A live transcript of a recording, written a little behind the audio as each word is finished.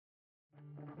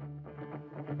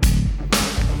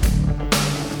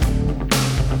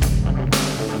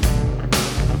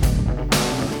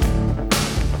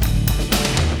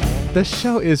The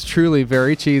show is truly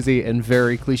very cheesy and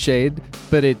very cliched,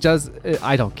 but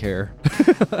I don't care.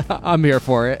 I'm here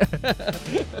for it.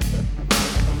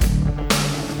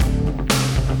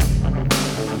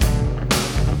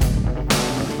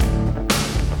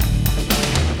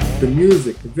 The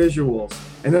music, the visuals,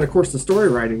 and then of course the story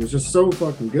writing was just so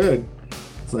fucking good.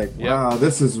 It's like, wow,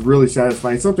 this is really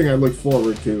satisfying. Something I look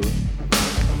forward to.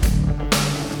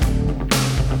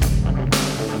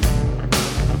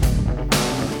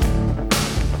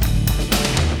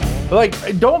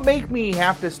 Like, don't make me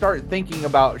have to start thinking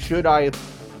about should I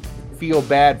feel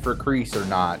bad for Kreese or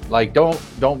not. Like,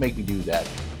 don't make me do that.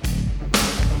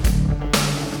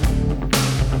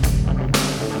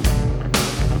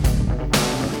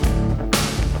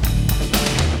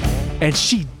 And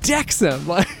she decks him.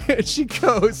 Like, she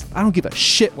goes, I don't give a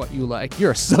shit what you like.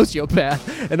 You're a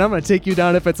sociopath, and I'm going to take you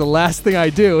down if it's the last thing I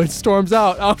do. And storms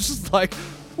out. I was just like,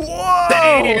 whoa!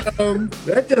 Damn,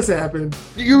 that just happened.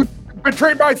 You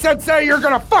betrayed my sensei, you're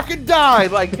going to fucking die.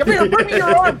 Like, come here, bring me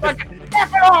your arm, fucking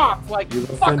F it off. Like, you've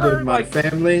offended fucker, my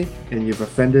family, and you've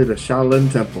offended a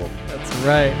Shaolin temple. That's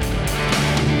right.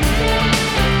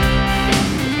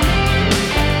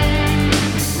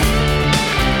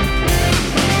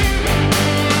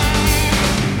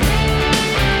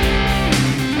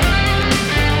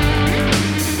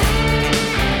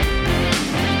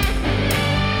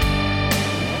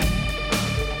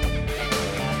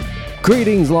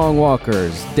 Greetings, Long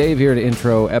Walkers. Dave here to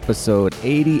intro episode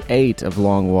 88 of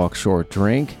Long Walk Short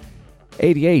Drink.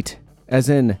 88, as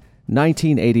in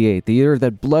 1988, the year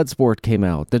that Bloodsport came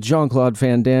out, that Jean-Claude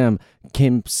Van Damme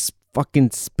came fucking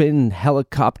spin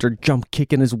helicopter jump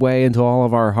kicking his way into all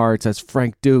of our hearts as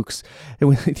Frank Dukes. It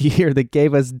was the year that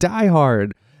gave us Die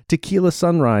Hard, Tequila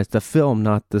Sunrise, the film,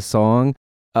 not the song,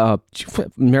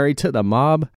 Married to the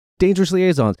Mob, Dangerous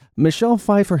Liaisons. Michelle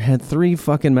Pfeiffer had 3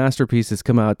 fucking masterpieces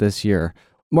come out this year.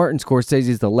 Martin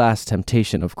Scorsese's The Last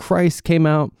Temptation of Christ came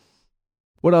out.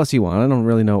 What else you want? I don't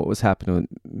really know what was happening with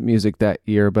music that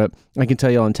year, but I can tell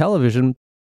you on television,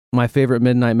 my favorite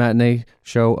midnight matinee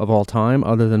show of all time,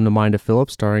 other than The Mind of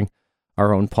Philip, starring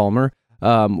our own Palmer,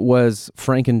 was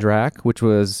Frank and Drac, which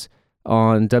was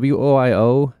on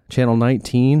WOIO, Channel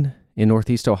 19 in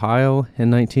Northeast Ohio in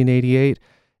 1988.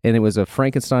 And it was a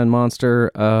Frankenstein monster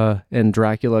and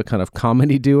Dracula kind of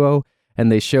comedy duo.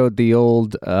 And they showed the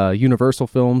old Universal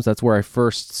films. That's where I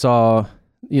first saw,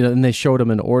 and they showed them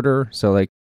in order. So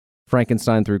like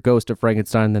Frankenstein through Ghost of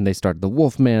Frankenstein. Then they started The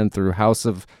Wolfman through House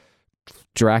of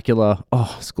Dracula.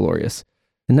 Oh, it's glorious.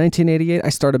 In 1988, I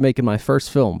started making my first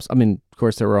films. I mean, of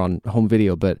course, they were on home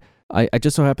video, but I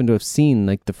just so happened to have seen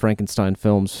like the Frankenstein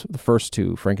films, the first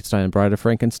 2, Frankenstein and Bride of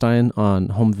Frankenstein, on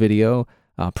home video.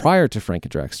 Prior to Frank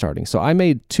and Drac starting. So I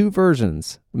made 2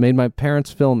 versions, made my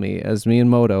parents film me as me and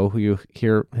Moto, who you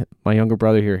hear, my younger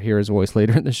brother here, hear his voice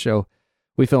later in the show.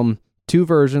 We filmed 2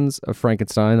 versions of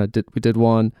Frankenstein. We did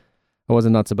one. I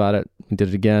wasn't nuts about it. We did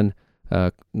it again. I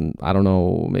don't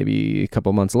know, maybe a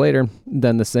couple months later.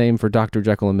 Then the same for Dr.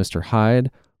 Jekyll and Mr.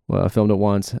 Hyde. I filmed it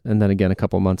once, and then again a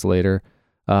couple months later.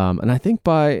 And I think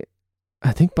by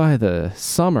the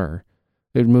summer,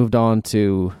 it moved on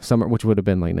to summer, which would have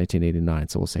been like 1989,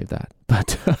 so we'll save that.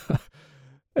 But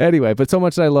anyway, but so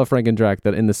much that I love Frank and Drac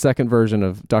that in the second version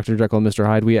of Dr. Jekyll and Mr.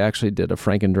 Hyde, we actually did a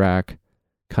Frank and Drac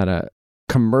kind of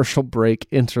commercial break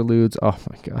interludes. Oh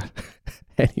my God.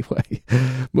 Anyway,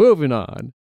 moving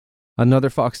on. Another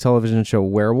Fox television show,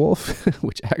 Werewolf,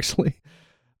 which actually,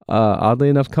 oddly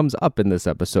enough, comes up in this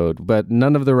episode, but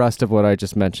none of the rest of what I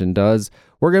just mentioned does.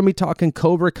 We're going to be talking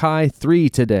Cobra Kai 3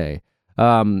 today.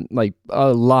 Like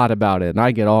a lot about it, and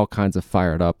I get all kinds of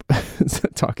fired up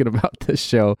talking about this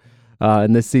show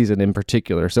and this season in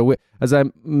particular. So as I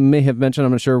may have mentioned,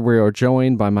 I'm not sure, we are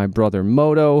joined by my brother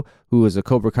Moto, who is a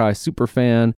Cobra Kai super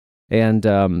fan,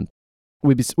 and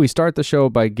we start the show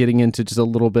by getting into just a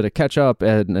little bit of catch up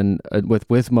and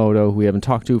with Moto, who we haven't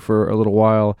talked to for a little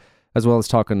while, as well as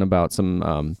talking about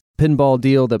some pinball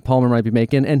deal that Palmer might be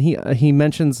making, and he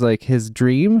mentions like his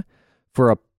dream for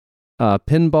a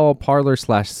pinball parlor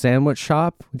 / sandwich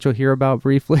shop, which you'll hear about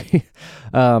briefly.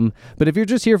 But if you're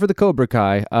just here for the Cobra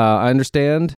Kai, I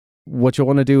understand. What you'll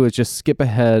want to do is just skip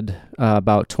ahead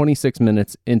about 26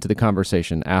 minutes into the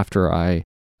conversation after I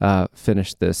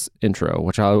finish this intro,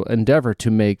 which I'll endeavor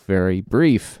to make very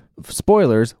brief.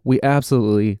 Spoilers, we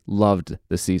absolutely loved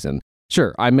this season.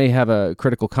 Sure, I may have a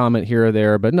critical comment here or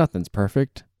there, but nothing's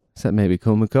perfect, except maybe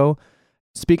Kumiko.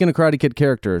 Speaking of Karate Kid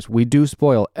characters, we do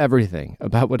spoil everything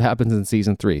about what happens in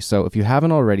Season 3, so if you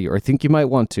haven't already or think you might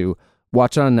want to,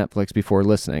 watch it on Netflix before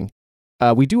listening.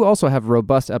 We do also have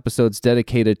robust episodes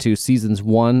dedicated to Seasons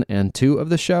 1 and 2 of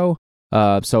the show,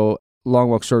 so Long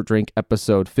Walk Short Drink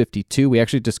episode 52. We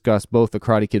actually discussed both the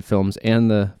Karate Kid films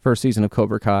and the first season of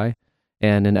Cobra Kai.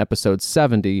 And in episode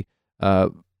 70,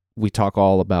 we talk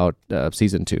all about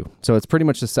season 2. So it's pretty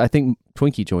much this. I think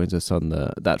Twinkie joins us on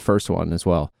that first one as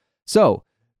well. So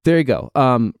there you go.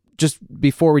 Just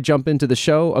before we jump into the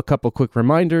show, a couple quick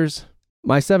reminders.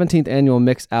 My 17th annual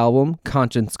mix album,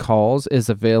 Conscience Calls, is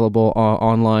available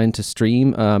online to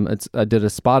stream. I did a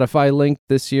Spotify link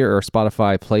this year, or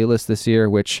Spotify playlist this year,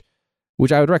 which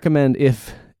I would recommend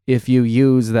if you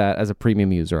use that as a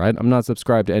premium user. I'm not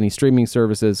subscribed to any streaming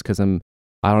services because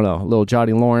I don't know, a little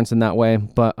Johnny Lawrence in that way.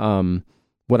 But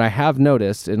what I have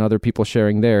noticed in other people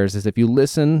sharing theirs is if you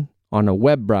listen on a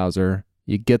web browser,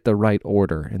 you get the right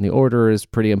order. And the order is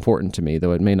pretty important to me,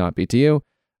 though it may not be to you.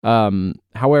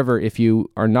 However, if you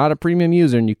are not a premium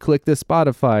user and you click this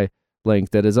Spotify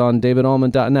link that is on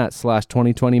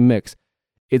davidallman.net/2020mix,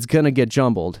 it's going to get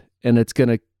jumbled and it's going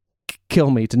to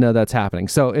kill me to know that's happening.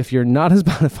 So if you're not a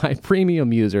Spotify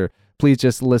premium user, please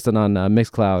just listen on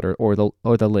Mixcloud or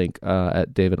the link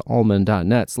at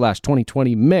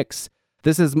davidallman.net/2020mix.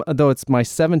 This is, though it's my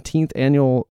 17th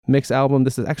annual mix album,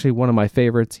 this is actually one of my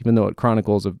favorites, even though it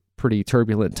chronicles a pretty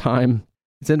turbulent time.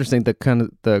 It's interesting that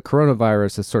the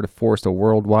coronavirus has sort of forced a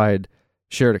worldwide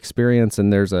shared experience,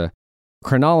 and there's a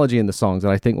chronology in the songs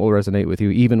that I think will resonate with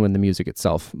you, even when the music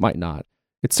itself might not.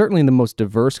 It's certainly the most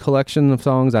diverse collection of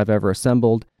songs I've ever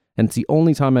assembled, and it's the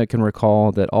only time I can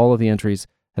recall that all of the entries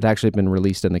had actually been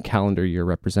released in the calendar year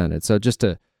represented. So just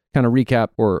to kind of recap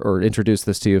or introduce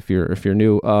this to you if you're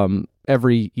new,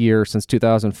 every year since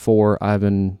 2004, I've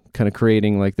been kind of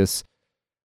creating like this.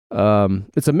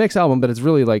 It's a mix album, but it's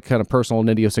really like kind of personal and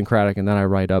idiosyncratic. And then I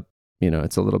write up,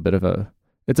 it's a little bit of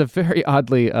it's a very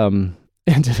oddly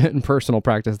intimate and personal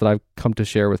practice that I've come to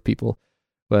share with people.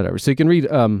 Whatever. So you can read,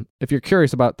 if you're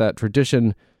curious about that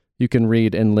tradition, you can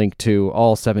read and link to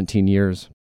all 17 years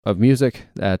of music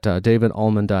at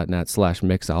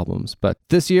davidallman.net/mix albums. But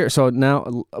this year, so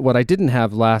now what I didn't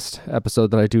have last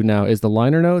episode that I do now is the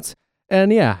liner notes.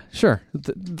 And yeah, sure,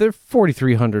 they're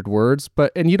 4,300 words,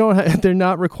 and you don't they're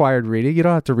not required reading. You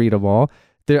don't have to read them all.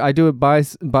 I do it by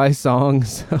song.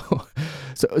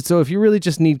 So if you really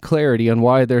just need clarity on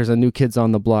why there's a New Kids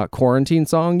on the Block quarantine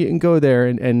song, you can go there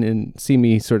and see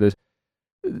me sort of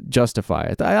justify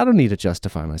it. I don't need to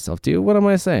justify myself, do you? What am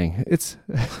I saying?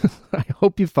 I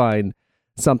hope you find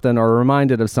something or are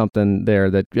reminded of something there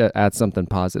that adds something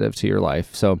positive to your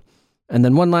life. So. And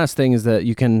then one last thing is that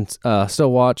you can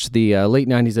still watch the late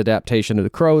 90s adaptation of The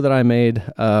Crow that I made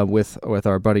with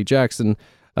our buddy Jackson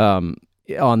on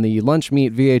the Lunch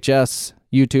Meat VHS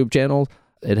YouTube channel.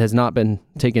 It has not been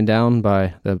taken down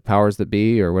by the powers that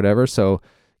be or whatever, so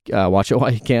watch it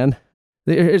while you can.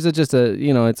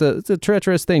 It's a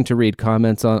treacherous thing to read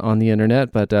comments on the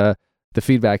internet, but the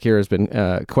feedback here has been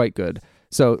quite good.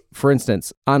 So, for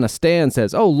instance, Anna Stan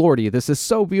says, "Oh, lordy, this is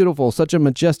so beautiful. Such a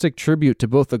majestic tribute to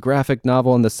both the graphic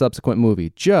novel and the subsequent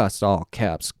movie. Just all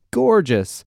caps.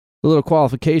 Gorgeous." A little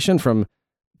qualification from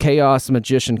Chaos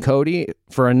Magician Cody.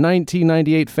 For a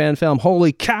 1998 fan film,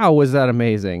 holy cow, was that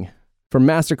amazing. From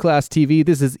Masterclass TV,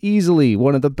 this is easily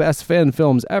one of the best fan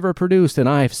films ever produced, and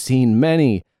I've seen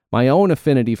many. My own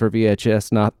affinity for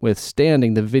VHS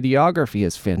notwithstanding, the videography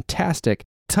is fantastic.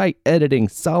 Tight editing,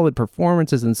 solid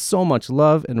performances, and so much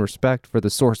love and respect for the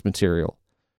source material.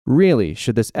 Really,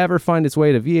 should this ever find its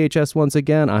way to VHS once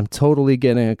again, I'm totally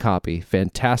getting a copy.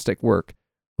 Fantastic work.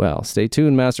 Well, stay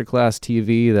tuned, Masterclass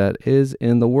TV, that is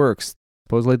in the works.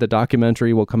 Supposedly the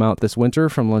documentary will come out this winter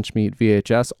from Lunch Meat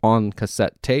VHS on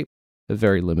cassette tape, a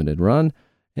very limited run,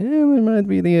 and there might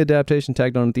be the adaptation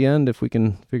tagged on at the end if we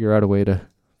can figure out a way to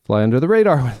fly under the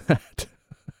radar with that.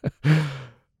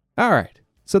 All right.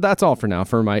 So that's all for now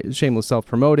for my shameless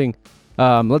self-promoting.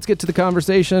 Let's get to the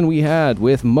conversation we had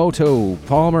with Moto,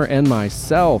 Palmer, and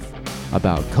myself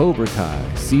about Cobra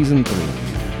Kai Season 3.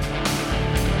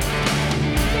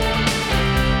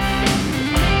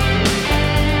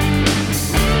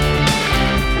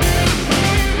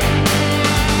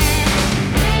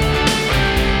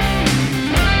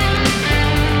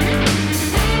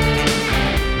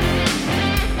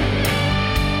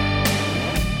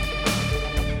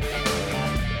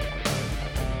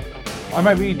 I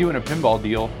might be doing a pinball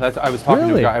deal. I was talking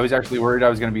to a guy. I was actually worried I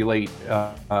was going to be late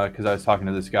because I was talking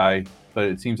to this guy. But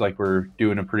it seems like we're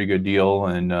doing a pretty good deal,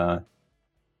 and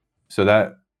so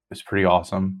that is pretty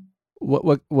awesome.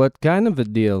 What kind of a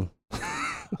deal?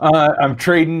 I'm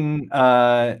trading.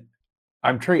 I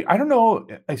don't know.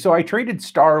 So I traded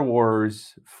Star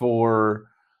Wars for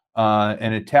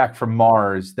an Attack from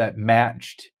Mars that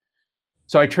matched.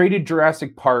 So I traded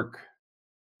Jurassic Park.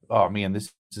 Oh man,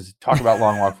 this is talk about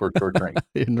Long Walk for a Short Drink.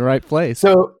 In the right place.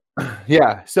 So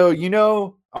Yeah. So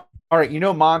all right,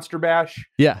 Monster Bash?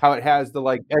 Yeah. How it has the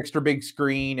like extra big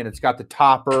screen and it's got the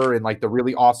topper and like the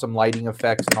really awesome lighting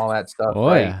effects and all that stuff, Oh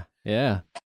right? yeah. Yeah.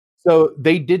 So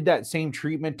they did that same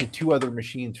treatment to two other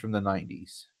machines from the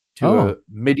 90s, to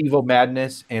Medieval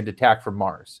Madness and Attack from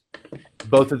Mars.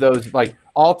 Both of those, like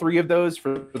all three of those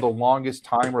for the longest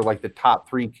time were like the top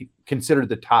three, considered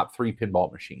the top three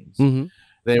pinball machines. Mm-hmm.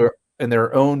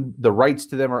 The rights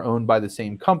to them are owned by the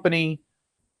same company.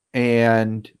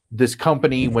 And this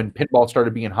company, when pinball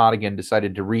started being hot again,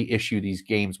 decided to reissue these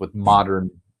games with modern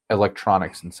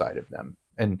electronics inside of them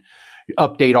and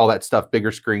update all that stuff,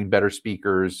 bigger screen, better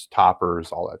speakers,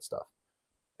 toppers, all that stuff.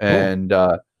 And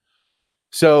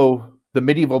so the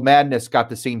Medieval Madness got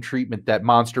the same treatment that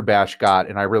Monster Bash got,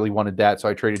 and I really wanted that, so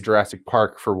I traded Jurassic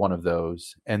Park for one of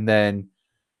those. And then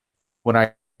when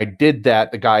I did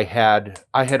that, I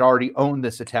had already owned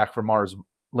this Attack from Mars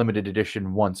limited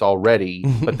edition once already,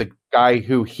 but the guy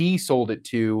who he sold it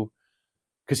to,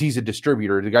 because he's a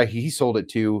distributor, the guy he sold it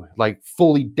to like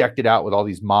fully decked it out with all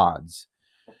these mods,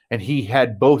 and he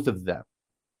had both of them.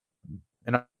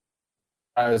 And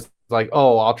I was like,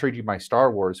 oh, I'll trade you my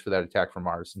Star Wars for that Attack from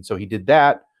Mars. And so he did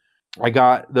that. I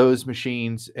got those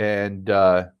machines, and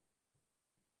I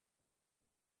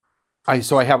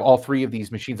have all three of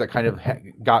these machines that kind of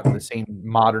gotten the same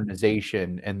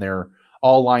modernization, and they're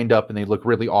all lined up and they look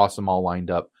really awesome all lined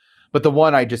up. But the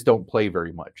one I just don't play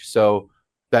very much. So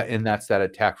that's that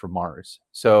Attack from Mars.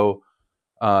 So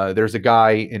there's a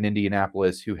guy in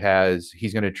Indianapolis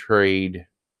he's going to trade.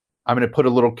 I'm going to put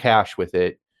a little cash with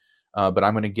it, but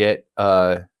I'm going to get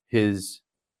his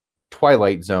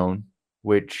Twilight Zone,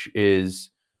 which is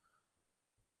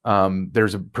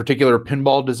there's a particular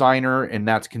pinball designer, and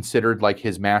that's considered like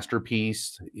his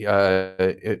masterpiece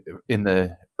in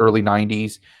the early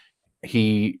 90s.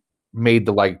 He made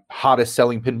the like hottest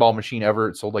selling pinball machine ever.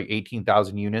 It sold like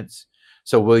 18,000 units.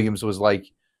 So Williams was like,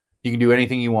 you can do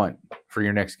anything you want for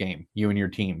your next game, you and your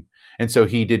team. And so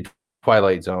he did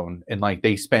Twilight Zone, and like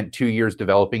they spent 2 years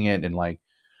developing it and like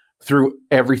threw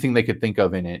everything they could think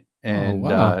of in it. And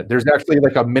there's actually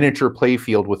like a miniature play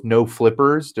field with no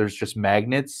flippers. There's just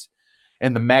magnets,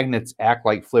 and the magnets act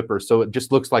like flippers. So it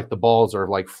just looks like the balls are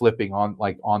like flipping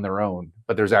on their own,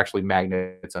 but there's actually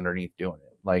magnets underneath doing it.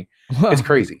 Like it's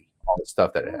crazy, all the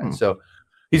stuff that it has. So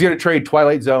he's going to trade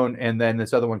Twilight Zone and then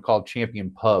this other one called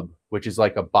Champion Pub, which is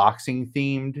like a boxing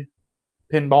themed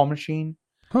pinball machine.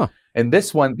 And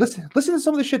this one, listen to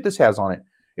some of the shit this has on it.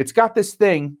 It's got this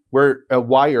thing where a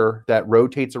wire that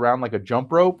rotates around like a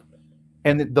jump rope,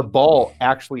 and the ball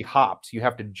actually hops. You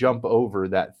have to jump over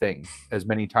that thing as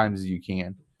many times as you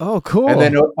can. Oh, cool. And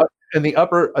then in the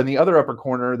other upper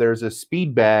corner, there's a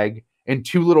speed bag and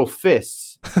two little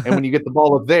fists. And when you get the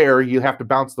ball up there, you have to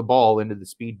bounce the ball into the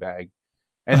speed bag.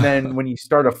 And then when you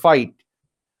start a fight,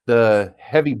 the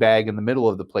heavy bag in the middle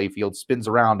of the playfield spins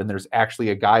around, and there's actually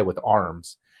a guy with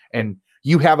arms. And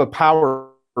you have a power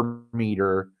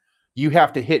meter. You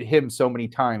have to hit him so many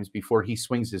times before he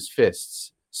swings his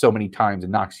fists so many times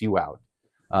and knocks you out.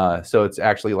 So it's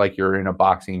actually like you're in a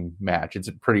boxing match. It's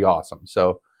pretty awesome.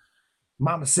 So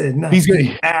Mama said knock he's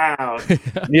me out.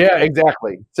 Yeah,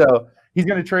 exactly. So he's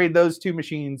going to trade those two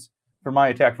machines for my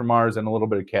Attack from Mars and a little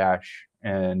bit of cash.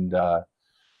 And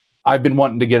I've been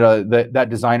wanting to get that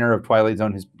designer of Twilight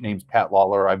Zone. His name's Pat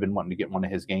Lawler. I've been wanting to get one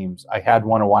of his games. I had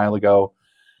one a while ago,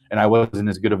 and I wasn't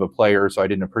as good of a player, so I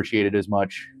didn't appreciate it as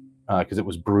much because it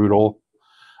was brutal.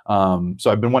 So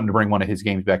I've been wanting to bring one of his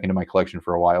games back into my collection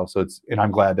for a while. And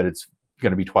I'm glad that it's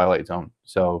going to be Twilight Zone.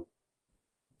 So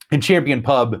in Champion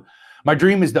Pub, my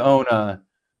dream is to own a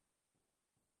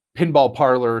pinball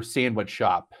parlor sandwich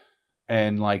shop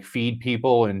and like feed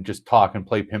people and just talk and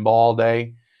play pinball all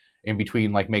day in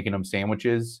between like making them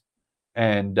sandwiches.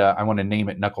 And I want to name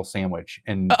it Knuckle Sandwich.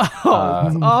 And that's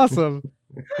awesome.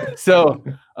 So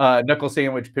Knuckle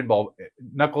Sandwich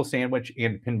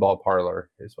and Pinball Parlor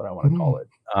is what I want to call it.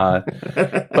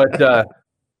 But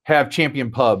have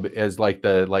Champion Pub as like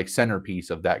the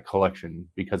centerpiece of that collection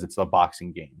because it's a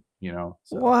boxing game,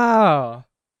 So. Wow.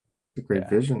 A great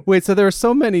vision. Wait, so there are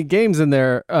so many games in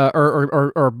there,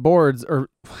 or boards, or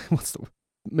what's the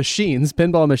machines,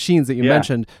 pinball machines that you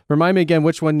mentioned. Remind me again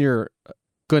which one you're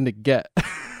going to get.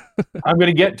 I'm going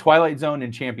to get Twilight Zone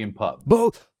and Champion Pub.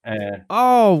 Both.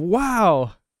 Oh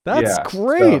wow, that's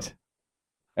great. So,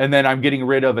 and then I'm getting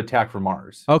rid of Attack from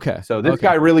Mars. Okay. So this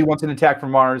guy really wants an Attack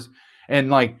from Mars, and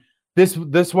like this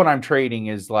one I'm trading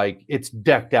is like it's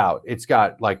decked out. It's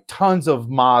got like tons of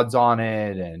mods on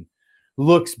it and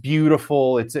looks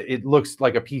beautiful. It looks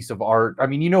like a piece of art. I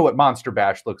mean, you know what Monster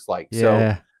Bash looks like.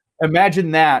 Yeah. So imagine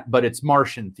that, but it's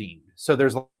Martian themed. So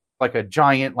there's like a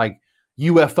giant like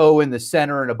UFO in the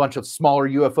center and a bunch of smaller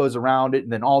UFOs around it,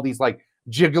 and then all these like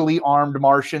jiggly armed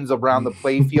Martians around the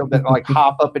play field that like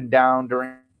hop up and down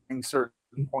during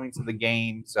certain points of the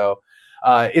game. So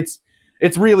it's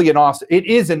really it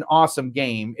is an awesome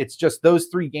game. It's just those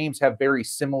 3 games have very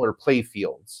similar play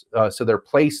fields. So their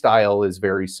play style is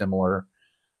very similar.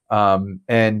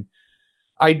 And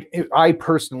I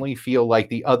personally feel like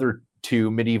the other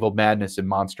 2, Medieval Madness and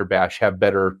Monster Bash, have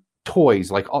better toys.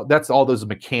 Like that's all those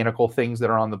mechanical things that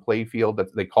are on the play field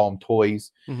that they call them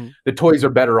toys. Mm-hmm. The toys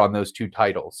are better on those 2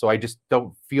 titles. So I just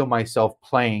don't feel myself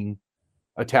playing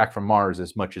Attack from Mars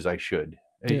as much as I should.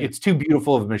 Yeah. It's too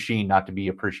beautiful of a machine not to be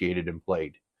appreciated and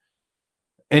played.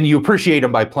 And you appreciate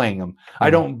them by playing them. Mm-hmm.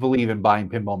 I don't believe in buying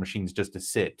pinball machines just to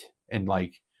sit and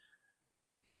like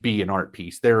be an art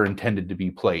piece. They're intended to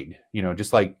be played. You know,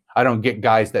 just like I don't get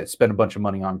guys that spend a bunch of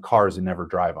money on cars and never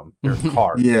drive them. There's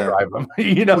cars to drive them.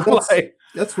 You know, well,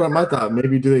 that's what I thought.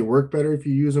 Maybe do they work better if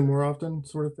you use them more often,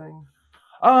 sort of thing?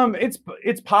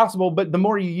 It's possible, but the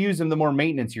more you use them, the more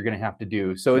maintenance you're going to have to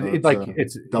do. So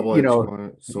it's double, you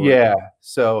know, yeah.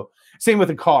 So same with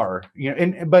a car, you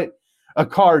know, but a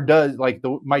car does like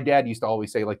my dad used to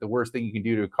always say, like, the worst thing you can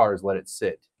do to a car is let it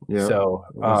sit. Yeah. So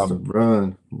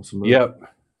run. Yep.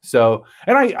 So,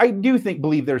 and I do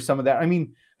believe there's some of that. I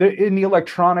mean, in the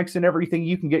electronics and everything,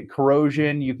 you can get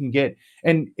corrosion,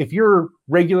 and if you're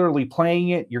regularly playing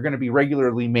it, you're going to be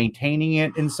regularly maintaining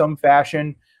it in some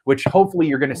fashion, which hopefully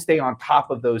you're going to stay on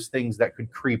top of those things that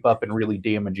could creep up and really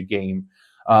damage a game.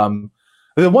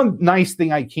 The one nice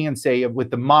thing I can say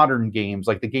with the modern games,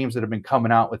 like the games that have been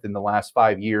coming out within the last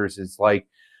 5 years, is like,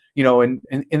 you know, and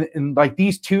like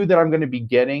these 2 that I'm going to be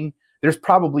getting, there's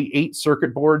probably 8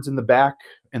 circuit boards in the back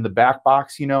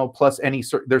box, you know, plus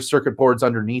there's circuit boards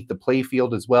underneath the play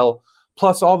field as well,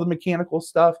 plus all the mechanical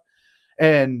stuff.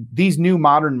 And these new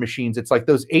modern machines, it's like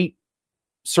those 8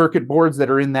 circuit boards that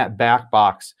are in that back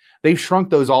box, they've shrunk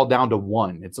those all down to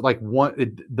 1. It's like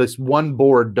this one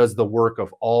board does the work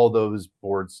of all those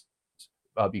boards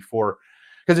before,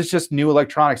 because it's just new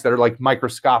electronics that are like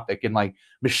microscopic, and like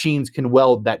machines can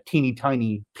weld that teeny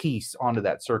tiny piece onto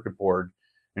that circuit board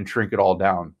and shrink it all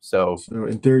down. So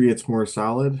in theory, it's more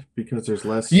solid because there's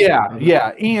less.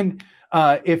 Yeah. And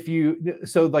this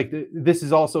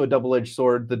is also a double-edged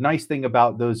sword. The nice thing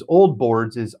about those old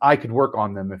boards is I could work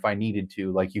on them if I needed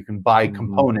to. Like, you can buy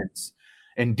components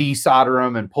and desolder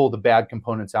them and pull the bad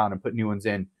components out and put new ones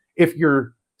in. If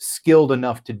you're skilled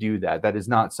enough to do that, that is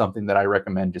not something that I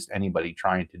recommend just anybody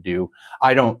trying to do.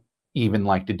 I don't even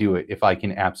like to do it if I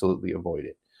can absolutely avoid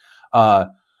it.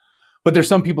 But there's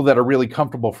some people that are really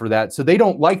comfortable for that. So they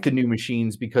don't like the new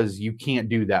machines because you can't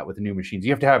do that with the new machines.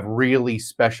 You have to have really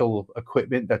special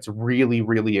equipment that's really,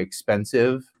 really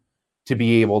expensive to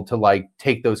be able to like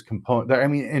take those components. I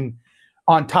mean, and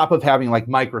on top of having like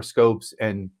microscopes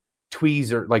and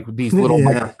tweezer, like these little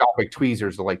microscopic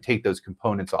tweezers to like take those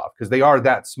components off, because they are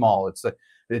that small. It's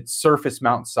surface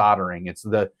mount soldering. It's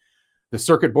the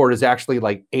circuit board is actually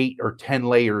like 8 or 10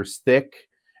 layers thick.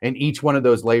 And each one of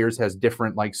those layers has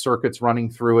different like circuits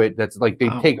running through it. That's like they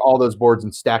take all those boards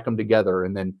and stack them together,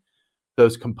 and then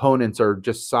those components are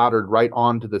just soldered right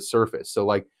onto the surface. So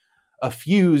like a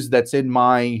fuse that's in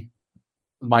my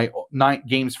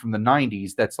games from the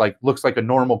 90s, that's like looks like a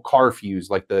normal car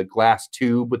fuse, like the glass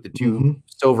tube with the 2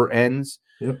 silver ends.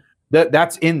 Yep.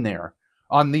 That's in there.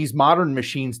 On these modern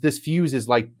machines, this fuse is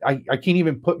like I can't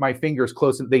even put my fingers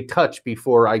close. They touch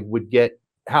before I would get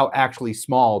how actually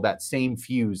small that same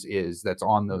fuse is that's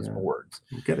on those boards.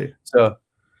 Get it. So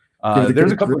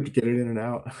there's a couple to get it in and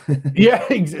out. Yeah,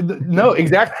 no,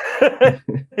 exactly.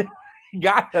 You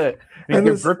gotta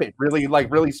grip it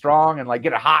really strong and like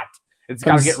get it hot. It's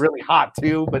got to get really hot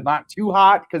too, but not too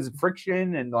hot because of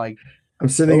friction and like. I'm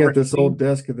sitting at this old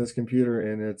desk at this computer,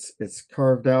 and it's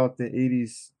carved out the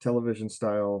 80s television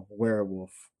style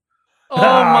werewolf.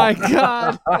 Oh my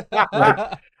god!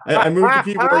 I moved the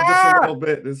keyboard just a little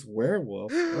bit. This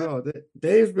werewolf. Oh,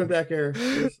 Dave's been back here.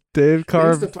 Dave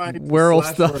carved werewolf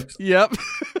stuff. Marks. Yep.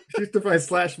 He used to find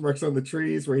slash marks on the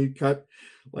trees where he'd cut,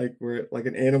 like where like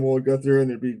an animal would go through, and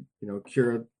there'd be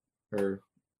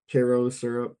Caro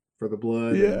syrup for the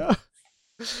blood. Yeah.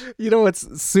 You know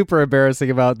what's super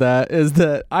embarrassing about that is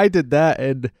that I did that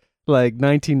in like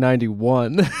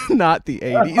 1991, not the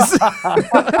 80s.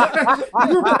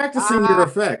 You were practicing your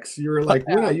effects. You were like,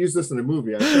 "When I use this in a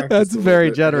movie," that's a very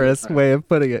generous way of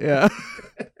putting it. Yeah.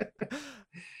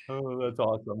 Oh, that's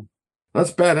awesome.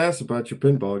 That's badass about your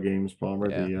pinball games,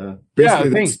 Palmer. Yeah.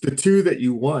 Basically, the 2 that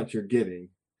you want, you're getting.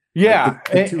 Yeah,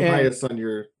 like the 2 highest on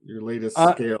your latest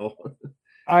scale.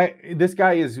 This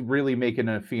guy is really making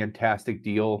a fantastic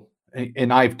deal,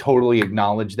 and I've totally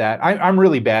acknowledged that. I'm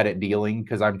really bad at dealing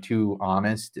because I'm too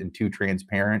honest and too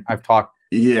transparent. I've talked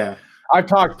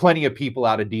plenty of people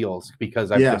out of deals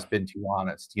because I've just been too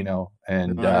honest, you know.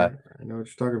 And I know what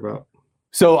you're talking about.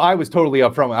 So I was totally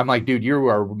upfront. I'm like, dude, you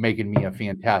are making me a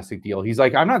fantastic deal. He's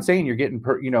like, I'm not saying you're getting,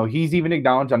 he's even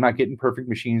acknowledged I'm not getting perfect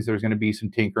machines. There's going to be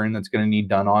some tinkering that's going to need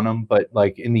done on them. But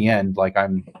like in the end, like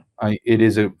it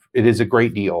is a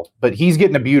great deal. But he's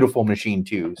getting a beautiful machine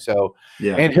too. So,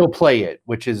 and he'll play it,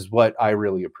 which is what I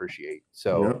really appreciate.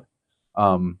 So,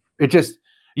 it just,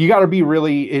 you got to be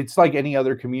really, it's like any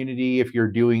other community. If you're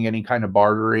doing any kind of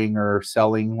bartering or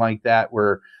selling like that,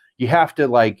 where you have to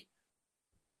like,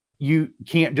 you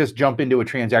can't just jump into a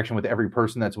transaction with every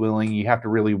person that's willing. You have to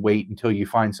really wait until you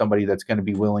find somebody that's going to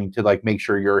be willing to like make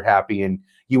sure you're happy, and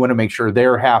you want to make sure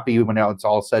they're happy when it's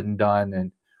all said and done.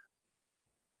 And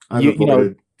I've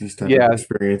avoided these type of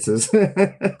experiences.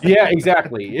 Yeah,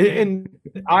 exactly. And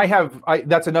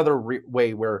that's another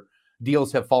way where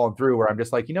deals have fallen through, where I'm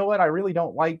just like, you know what? I really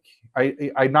don't like,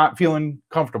 I'm not feeling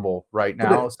comfortable right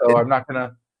now. So I'm not going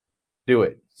to do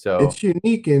it. So it's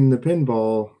unique in the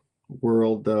pinball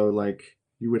world, though. Like,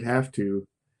 you would have to,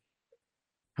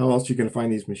 how else are you going to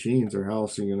find these machines, or how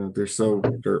else are you going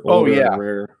to, they're older and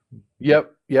rare.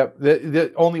 Yep.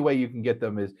 The only way you can get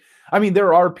them is, I mean,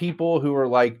 there are people who are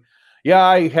like, yeah,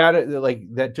 I had it,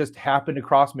 like that just happened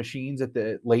across machines at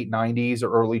the late 90s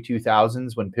or early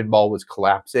 2000s when pinball was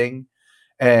collapsing,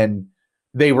 and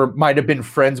they might have been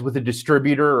friends with a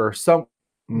distributor or some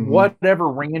whatever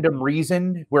random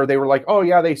reason where they were like, oh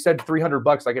yeah, they said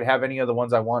 $300 I could have any of the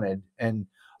ones I wanted, and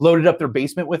loaded up their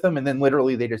basement with them. And then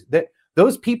literally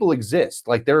those people exist.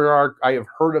 Like I have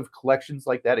heard of collections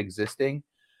like that existing,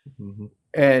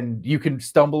 and you can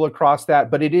stumble across that,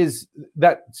 but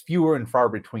that's fewer and far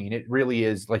between. It really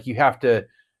is like, you have to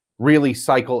really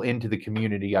cycle into the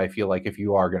community. I feel like if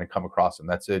you are going to come across them,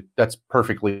 that's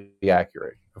perfectly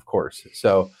accurate, of course.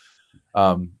 So,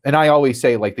 and I always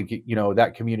say, like,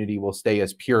 that community will stay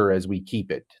as pure as we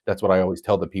keep it. That's what I always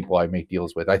tell the people I make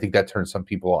deals with. I think that turns some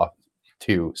people off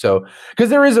too. So, because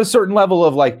there is a certain level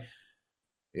of like,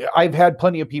 I've had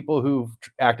plenty of people who've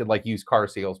acted like used car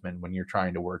salesmen when you're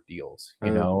trying to work deals,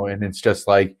 you know, and it's just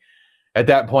like, at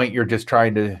that point, you're just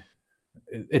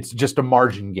it's just a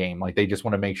margin game. Like, they just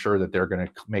want to make sure that they're going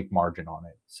to make margin on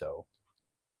it. So,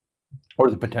 or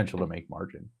the potential to make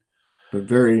margin. But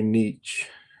very niche.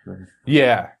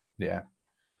 Yeah.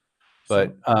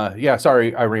 But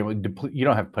sorry, Irene, you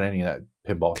don't have to put any of that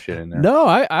pinball shit in there. No,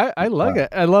 I like it.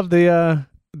 I love the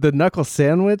knuckle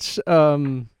sandwich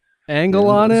angle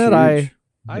on it.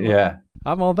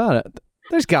 I'm all about it.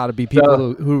 There's got to be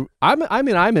people who I'm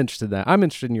interested in that. I'm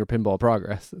interested in your pinball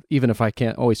progress, even if I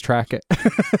can't always track it.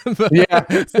 I'm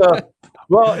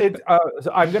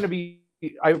going to be.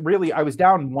 I was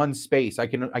down one space. I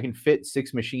can fit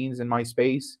 6 machines in my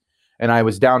space, and I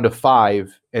was down to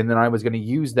 5, and then I was going to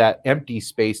use that empty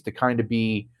space to kind of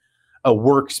be a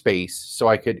workspace, so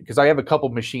I could, because I have a couple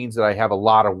machines that I have a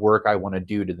lot of work I want to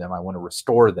do to them. I want to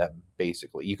restore them.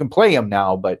 Basically, you can play them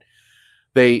now, but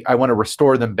I want to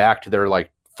restore them back to their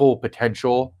like full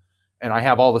potential, and I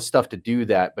have all the stuff to do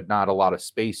that, but not a lot of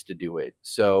space to do it.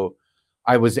 So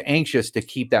I was anxious to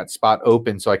keep that spot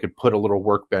open so I could put a little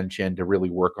workbench in to really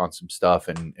work on some stuff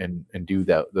and do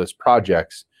those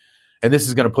projects. And this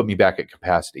is going to put me back at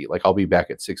capacity. Like, I'll be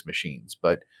back at 6 machines,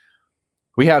 but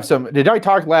we have some. Did I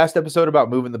talk last episode about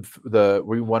moving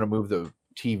we want to move the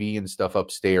TV and stuff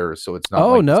upstairs so it's not.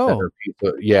 Oh, no.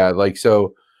 Yeah, like,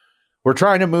 so we're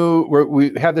trying to move.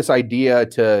 We have this idea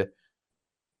to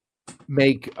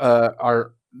make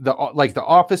the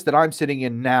office that I'm sitting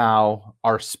in now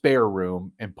our spare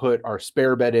room, and put our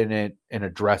spare bed in it and a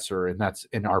dresser, and that's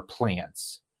in our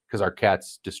plants, because our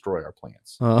cats destroy our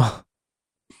plants.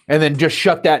 And then just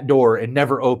shut that door and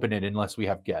never open it unless we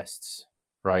have guests,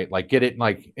 right? Like, get it,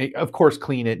 like, of course,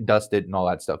 clean it, dust it, and all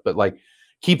that stuff, but like,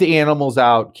 keep the animals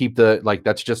out, keep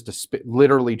that's just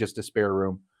literally just a spare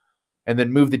room. And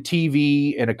then move the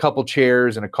TV and a couple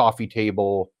chairs and a coffee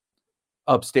table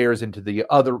upstairs into the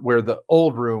other, where the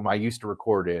old room I used to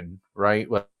record in, right?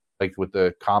 Like with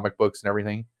the comic books and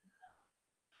everything.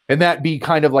 And that be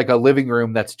kind of like a living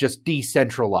room that's just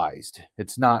decentralized.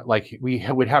 It's not like, we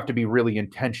would have to be really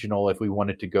intentional if we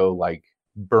wanted to go like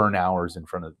burn hours in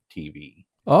front of the TV.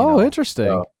 Oh, interesting.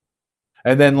 So,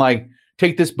 and then like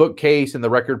take this bookcase and the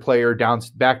record player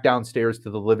back downstairs to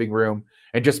the living room,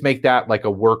 and just make that like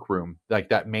a work room, like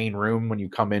that main room when you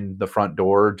come in the front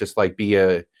door, just like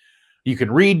you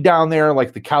can read down there,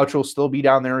 like the couch will still be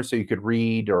down there so you could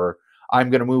read, or I'm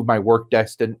going to move my work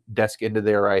desk into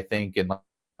there, I think, and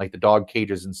like the dog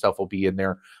cages and stuff will be in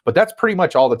there. But that's pretty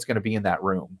much all that's going to be in that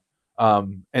room.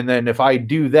 And then if I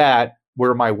do that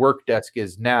where my work desk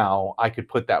is now, I could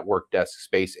put that work desk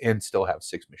space and still have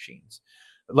 6 machines,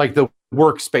 like the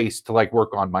workspace to like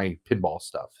work on my pinball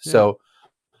stuff. Yeah. So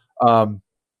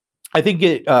I think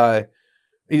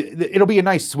it'll be a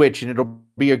nice switch, and it'll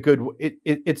be a good.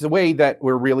 It's a way that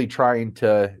we're really trying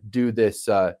to do this,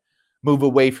 move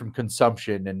away from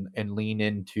consumption and lean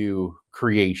into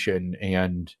creation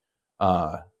and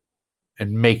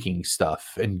making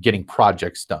stuff and getting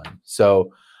projects done.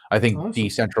 So I think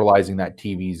decentralizing that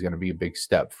TV is going to be a big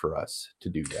step for us to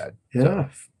do that. Yeah,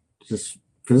 just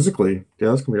physically, yeah,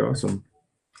 that's gonna be awesome.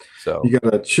 So you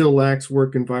got a chillax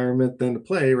work environment then to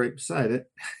play right beside it.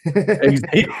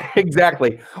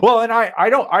 Exactly. Well, and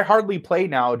I hardly play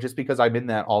now just because I'm in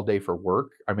that all day for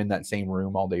work. I'm in that same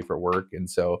room all day for work. And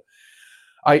so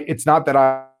it's not that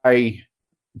I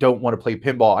don't want to play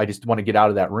pinball. I just want to get out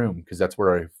of that room because that's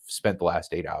where I've spent the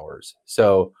last 8 hours.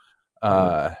 So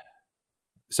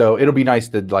so it'll be nice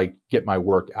to like get my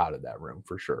work out of that room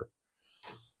for sure.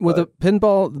 Well, the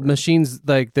pinball machines,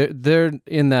 like they're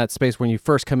in that space when you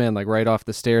first come in, like right off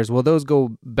the stairs. Will those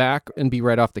go back and be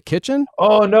right off the kitchen?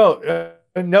 Oh, no.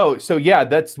 No. So, yeah,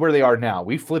 that's where they are now.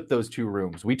 We flipped those 2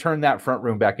 rooms. We turned that front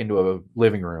room back into a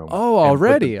living room. Oh,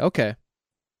 already? Okay.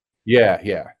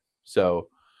 Yeah. So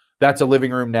that's a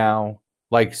living room now.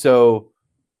 Like, so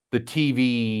the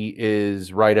TV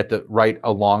is right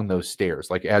along those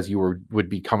stairs. Like as you would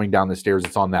be coming down the stairs,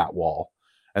 it's on that wall.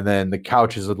 And then the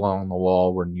couch is along the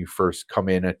wall when you first come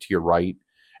in to your right.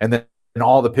 And then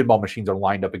all the pinball machines are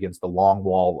lined up against the long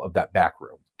wall of that back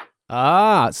room.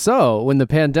 So when the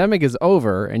pandemic is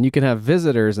over and you can have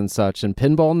visitors and such and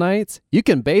pinball nights, you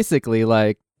can basically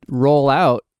like roll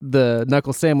out the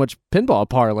Knuckle Sandwich pinball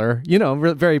parlor,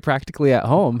 very practically at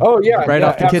home. Oh, yeah. Right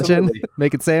off the absolutely. kitchen,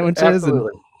 making sandwiches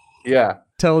Absolutely. and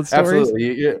telling stories.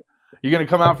 Absolutely. You're gonna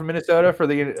come out from Minnesota for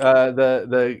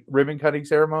the ribbon cutting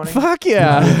ceremony? Fuck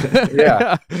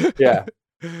yeah. Yeah.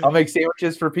 I'll make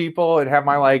sandwiches for people and have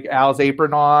my like Al's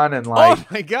apron on and like oh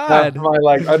my god, my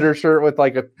like undershirt with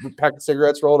like a pack of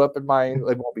cigarettes rolled up in my. It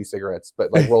won't be cigarettes,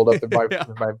 but like rolled up in my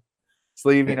in my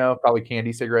sleeve. Probably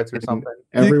candy cigarettes or something.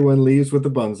 Everyone leaves with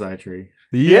the bonsai tree.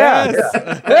 Yes.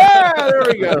 Yeah, there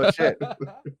we go. Shit.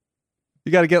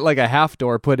 You got to get like a half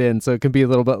door put in so it can be a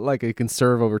little bit like it can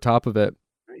serve over top of it.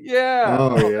 Yeah.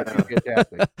 Oh yeah.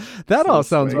 Fantastic. That all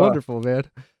sounds wonderful, man.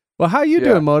 Well, how you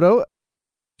doing, Moto?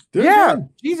 Doing good.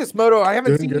 Jesus, Moto, I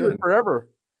haven't Doing seen you good. in forever.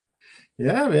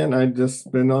 Yeah, man. I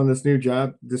just been on this new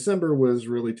job. December was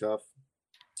really tough.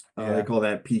 They call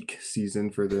that peak season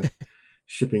for the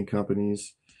shipping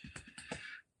companies.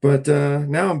 But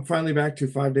now I'm finally back to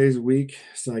 5 days a week,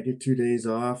 so I get 2 days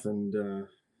off, and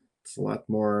it's a lot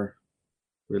more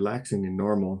relaxing than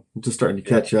normal. I'm just starting to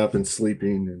catch up and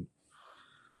sleeping and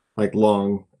like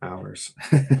long hours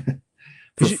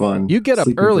for fun. You get up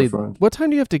Sleeping early. for fun. What time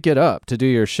do you have to get up to do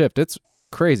your shift? It's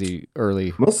crazy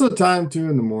early. Most of the time, 2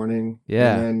 in the morning.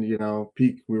 Yeah. And then,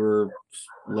 peak, we were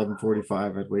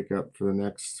 11:45. I'd wake up for the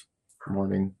next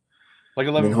morning. Like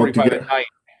 11:45 at night.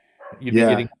 You'd be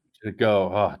getting to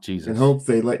go. Oh, Jesus. And hope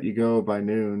they let you go by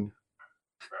noon.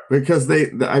 Because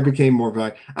I became more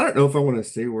valuable. I don't know if I want to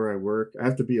say where I work. I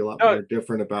have to be a lot more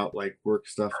different about like work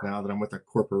stuff now that I'm with a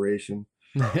corporation.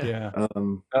 Yeah.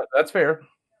 That's fair.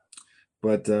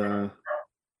 But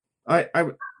I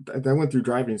went through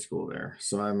driving school there,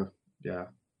 so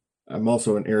I'm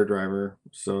also an air driver.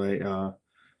 So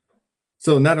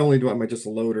so not only am I just a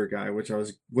loader guy, which I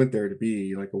went there to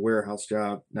be like a warehouse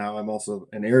job. Now I'm also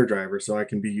an air driver, so I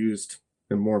can be used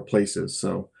in more places.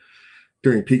 So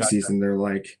during peak season, they're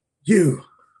like, "You,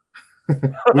 we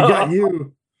got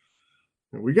you,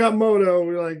 we got Moto."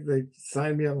 We're like, they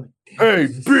signed me up. Like, hey,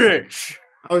 bitch.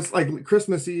 I was like,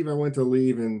 Christmas Eve, I went to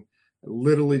leave and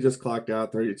literally just clocked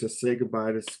out there. Just say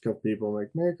goodbye to a couple people. I'm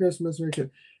like, Merry Christmas,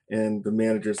 and the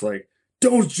manager's like,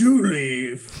 "Don't you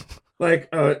leave!" Like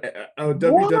a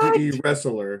WWE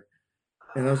wrestler.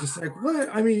 And I was just like, what?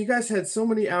 I mean, you guys had so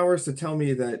many hours to tell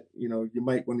me that, you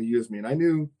might want to use me. And I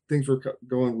knew things were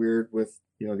going weird with,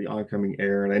 the oncoming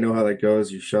air. And I know how that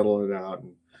goes. You shuttle it out.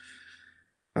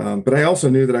 And, but I also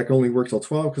knew that I could only work till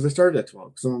 12 because I started at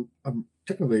 12. So I'm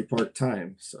technically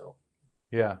part-time. So,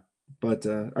 yeah. But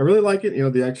I really like it,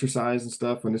 the exercise and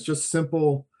stuff. When it's just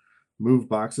simple, move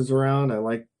boxes around. I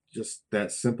like just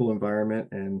that simple environment.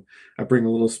 And I bring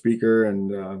a little speaker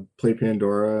and play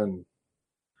Pandora and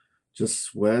just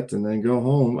sweat and then go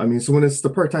home. I mean, so when it's the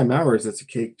part-time hours, it's a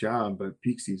cake job, but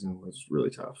peak season was really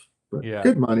tough. But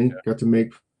good money. Yeah. Got to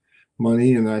make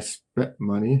money, and I spent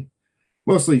money.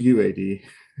 Mostly UAD.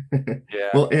 Yeah.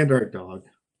 Well, and our dog.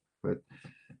 But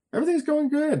everything's going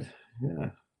good. Yeah.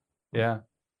 Yeah.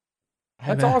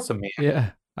 That's awesome, man.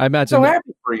 Yeah. I imagine. So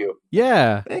happy for you.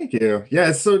 Yeah. Thank you.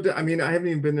 Yeah. So, I mean, I haven't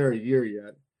even been there a year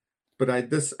yet, but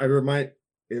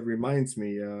it reminds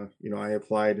me, I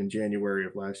applied in January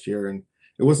of last year, and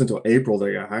it wasn't until April that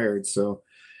I got hired. So,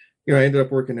 I ended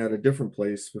up working at a different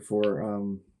place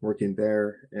before working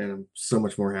there, and I'm so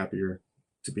much more happier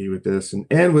to be with this,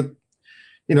 and with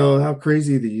how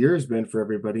crazy the year's been for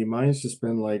everybody. Mine's just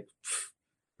been like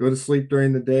go to sleep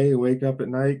during the day, wake up at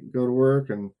night, go to work,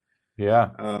 and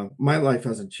my life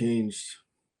hasn't changed.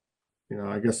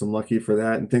 I guess I'm lucky for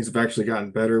that, and things have actually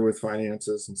gotten better with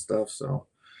finances and stuff. So,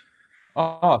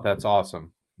 that's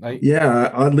awesome.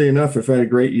 Yeah, oddly enough, I've had a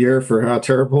great year for how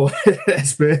terrible it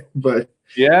has been, but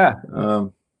yeah,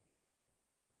 I'm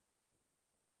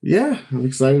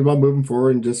excited about moving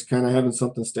forward and just kind of having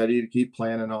something steady to keep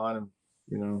planning on, and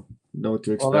know what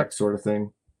to expect, sort of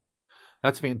thing.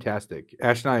 That's fantastic.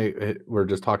 Ash and I were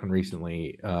just talking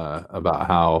recently about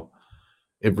how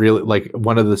it really, like,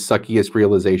 one of the suckiest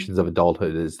realizations of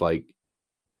adulthood is, like,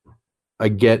 I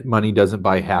get money doesn't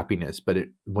buy happiness, but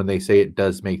when they say it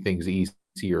does make things easier,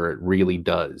 it really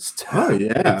does. Oh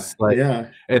yeah. It's like,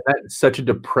 and that's such a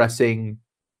depressing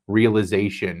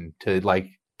realization to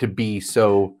be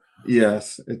so.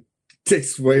 Yes, it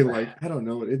takes away, like, I don't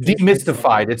know, it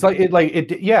demystified. It's like it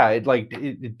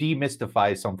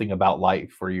demystifies something about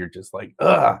life where you're just like,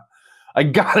 I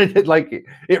got it. Like,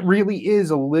 it really is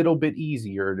a little bit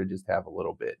easier to just have a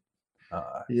little bit.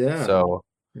 So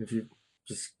if you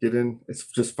just get in, it's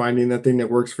just finding that thing that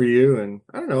works for you. And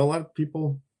I don't know, a lot of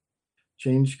people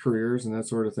change careers and that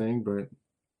sort of thing, but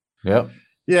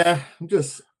I'm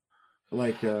just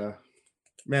like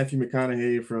Matthew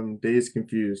McConaughey from Days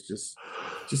Confused,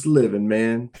 just living,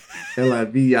 man.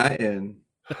 LIVIN.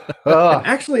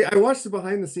 Actually, I watched the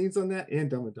behind the scenes on that and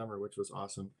Dumb and Dumber, which was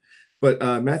awesome. But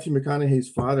Matthew McConaughey's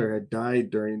father had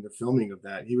died during the filming of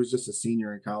that. He was just a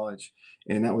senior in college,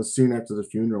 and that was soon after the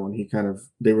funeral. And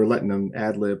they were letting him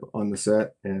ad lib on the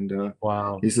set, and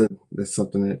wow, he said that's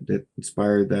something that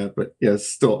inspired that. But yeah, it's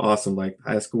still awesome. Like,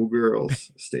 high school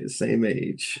girls stay the same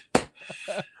age.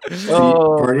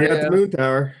 Party at the Moon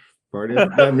Tower.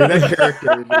 That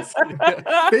character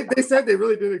they said they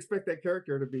really didn't expect that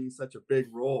character to be such a big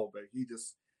role, but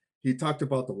he talked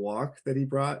about the walk that he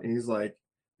brought, and he's like,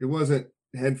 it wasn't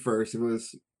head first, it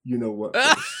was what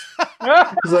first.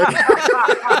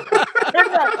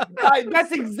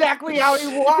 That's exactly how he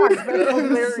was. That's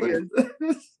hilarious.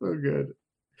 So good.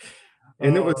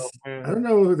 And it was, man. I don't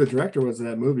know who the director was of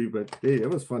that movie, but it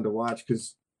was fun to watch,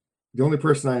 because the only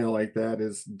person I know like that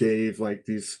is Dave, like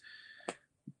these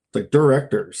like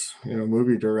directors,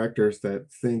 movie directors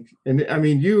that think, and I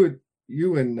mean, you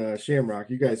and Shamrock,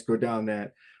 you guys go down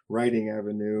that writing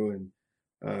avenue and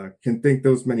can think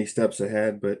those many steps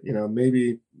ahead, but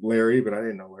maybe Larry, but I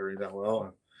didn't know Larry that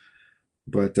well.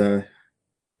 But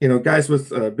guys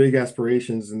with big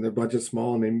aspirations and their budget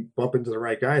small, and they bump into the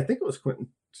right guy. I think it was Quentin.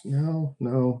 No,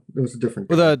 it was a different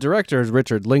guy. Well, the director is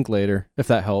Richard Linklater, if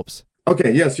that helps.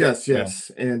 Okay, yes. Yeah.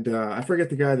 And I forget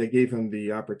the guy that gave him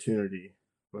the opportunity.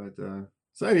 But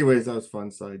so anyways, that was fun.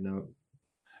 Side note.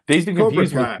 Dazed and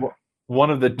Confused was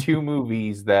one of the two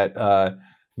movies that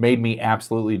made me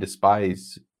absolutely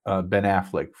despise Ben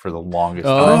Affleck for the longest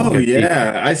time. Oh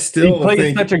yeah, I still he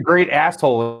played such a great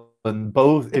asshole in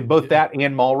both that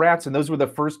and Mallrats, and those were the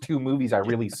first two movies I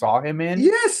really saw him in.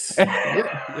 Yes.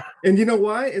 And you know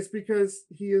why? It's because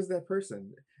he is that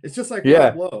person. It's just like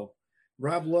Rob Lowe.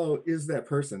 Rob Lowe is that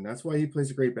person. That's why he plays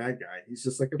a great bad guy. He's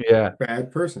just like a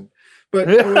bad person. But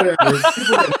whatever.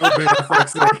 People that know Ben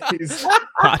Affleck's like, he's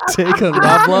hot take on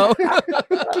Rob Lowe.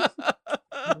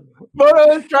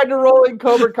 Moto has tried to roll in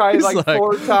Cobra Kai like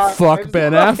 4 times. Fuck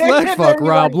Ben Affleck. Fuck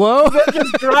Rob Lowe.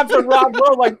 Just drops a Rob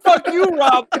Lowe like, fuck you,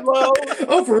 Rob Lowe.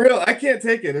 Oh, for real. I can't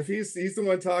take it. If he's the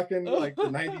one talking like the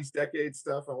 90s decade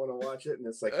stuff, I want to watch it. And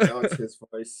it's like, no, it's his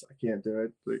voice. I can't do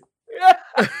it. Like,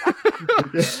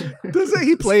 doesn't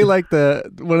he play like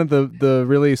one of the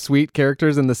really sweet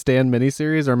characters in the Stan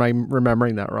miniseries, or am I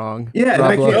remembering that wrong? Yeah,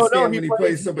 I can't stand when he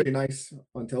plays somebody nice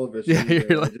on television. Yeah,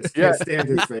 you're like, I just can't stand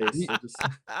his face.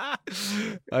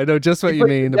 I know just what you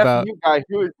mean about guy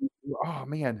who is, oh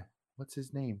man, what's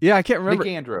his name? Yeah, I can't remember.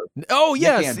 Nick Andrews. Oh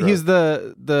yes, he's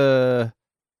the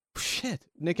shit.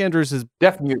 Nick Andrews is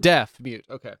deaf mute.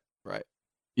 Okay, right.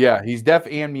 Yeah, he's deaf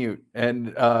and mute,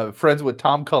 and friends with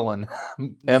Tom Cullen,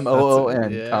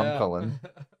 MOON, Tom Cullen.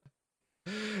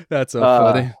 That's so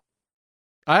funny.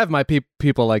 I have my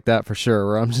people like that for sure,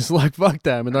 where I'm just like, fuck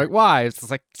them, and they're like, why? It's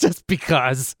just like, just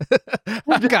because.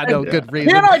 I've got no good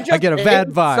reason. I get a bad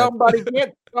vibe.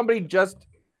 Can't somebody just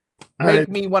make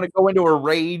me want to go into a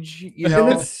rage? And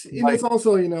it's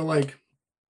also, like,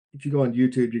 if you go on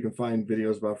YouTube, you can find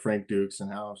videos about Frank Dukes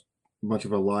and how much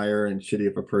of a liar and shitty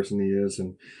of a person he is.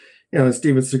 And,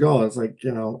 Steven Seagal, it's like,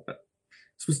 so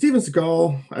Steven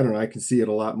Seagal, I don't know, I can see it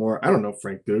a lot more. I don't know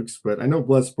Frank Dukes, but I know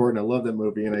Bloodsport and I love that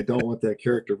movie and I don't want that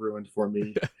character ruined for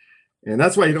me. And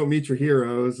that's why you don't meet your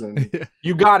heroes. And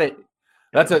you got it.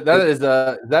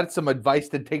 That's some advice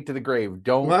to take to the grave.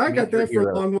 Don't. Well, I got that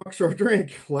from Long Walk Short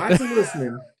Drink. Lots of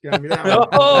listening. Got me that one.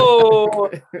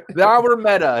 Oh, now we're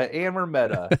meta.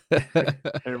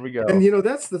 There we go. And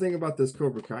that's the thing about this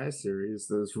Cobra Kai series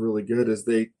that's really good is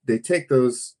they take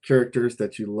those characters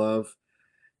that you love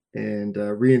and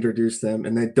reintroduce them,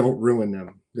 and they don't ruin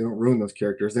them. They don't ruin those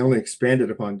characters. They only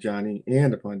expanded upon Johnny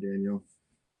and upon Daniel.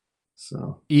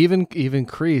 So even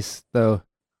Kreese though.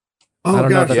 Oh, I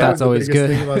don't know that's always good.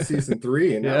 Thing about season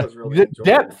 3, and that was really the enjoyable.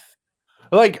 Depth.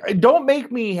 Like, don't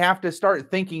make me have to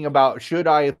start thinking about should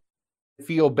I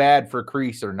feel bad for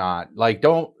Kreese or not. Like,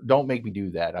 don't make me do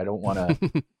that. I don't want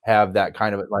to have that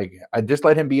kind of like. I just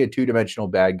let him be a 2-dimensional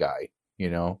bad guy.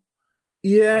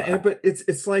 Yeah, but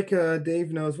it's like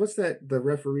Dave knows what's the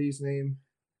referee's name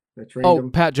that trained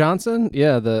him? Pat Johnson.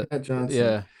 Yeah, Pat Johnson.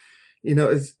 Yeah.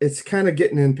 It's kind of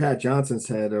getting in Pat Johnson's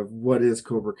head of what is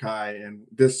Cobra Kai, and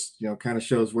this, kind of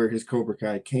shows where his Cobra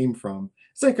Kai came from.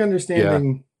 It's like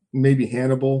understanding maybe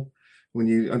Hannibal when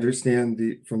you understand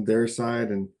from their side,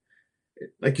 and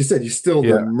like you said, he's still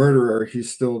the murderer,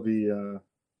 he's still the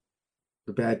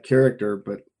bad character,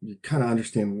 but you kind of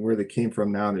understand where they came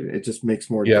from now, and it just makes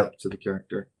more depth to the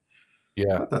character.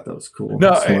 Yeah, I thought that was cool.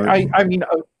 No, I mean.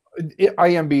 I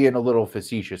am being a little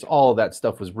facetious. All of that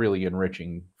stuff was really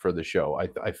enriching for the show.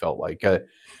 I felt like,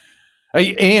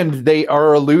 and they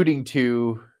are alluding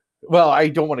to. Well, I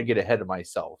don't want to get ahead of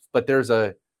myself, but there's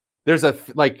a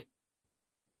like,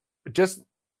 just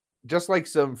like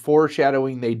some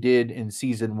foreshadowing they did in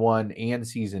season 1 and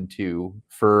season 2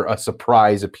 for a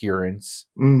surprise appearance.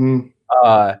 Mm-hmm.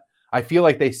 I feel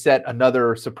like they set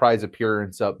another surprise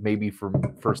appearance up, maybe for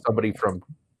somebody from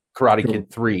Karate Kid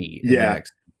 3.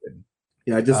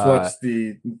 Yeah, I just watched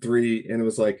the 3, and it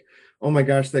was like, oh my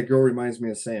gosh, that girl reminds me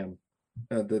of Sam,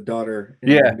 the daughter in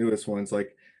the newest ones.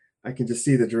 Like, I can just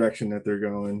see the direction that they're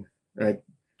going.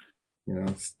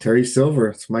 It's Terry Silver,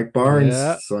 it's Mike Barnes.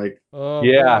 Yeah. It's like,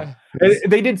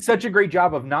 they did such a great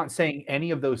job of not saying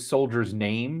any of those soldiers'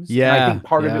 names. Yeah, and I think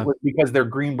part of it was because they're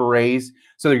Green Berets,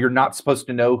 so you're not supposed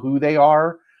to know who they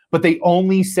are, but they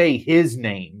only say his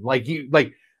name,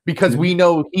 because we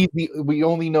know we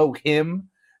only know him.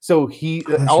 So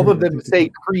all of them say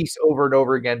Kreese over and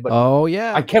over again, but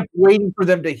I kept waiting for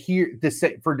them to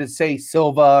say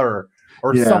Silva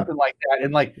or something like that,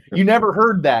 and you never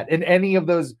heard that in any of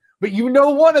those. But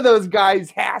one of those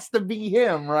guys has to be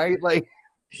him, right? Like,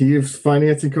 he's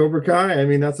financing Cobra Kai. I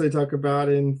mean, that's what they talk about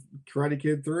in Karate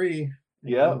Kid 3.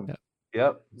 Yep.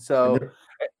 So,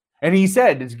 and he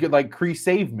said it's good. Like, Kreese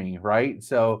saved me, right?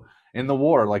 So in the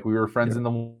war, like we were friends in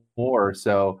the war.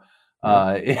 So.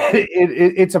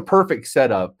 It's a perfect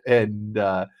setup, and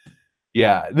the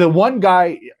one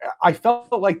guy I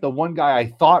felt like the one guy I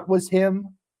thought was him,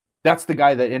 that's the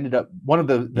guy that ended up one of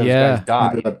those guys died.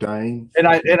 Ended up dying, and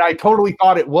I totally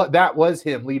thought that was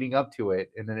him leading up to it,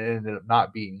 and then it ended up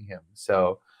not being him.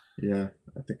 So I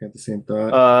think I had the same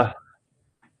thought.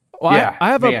 I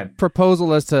have a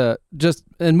proposal as to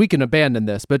and we can abandon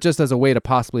this, but just as a way to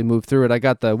possibly move through it, I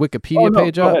got the Wikipedia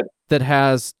page up that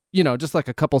has just like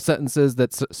a couple sentences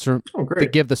that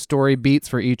give the story beats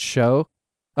for each show.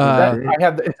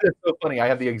 It's so funny. I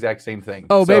have the exact same thing.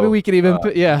 Maybe we could even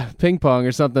ping pong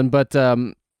or something. But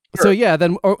then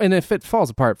and if it falls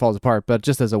apart, but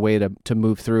just as a way to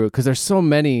move through it, because there's so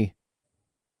many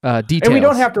details. And we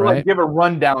don't have to give a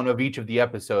rundown of each of the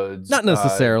episodes. Not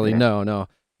necessarily. No.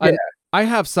 Yeah. I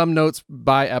have some notes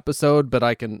by episode, but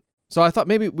I can. So I thought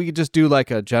maybe we could just do like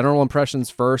a general impressions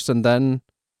first, and then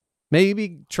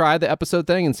maybe try the episode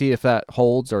thing and see if that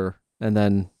holds, and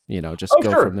then just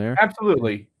go from there.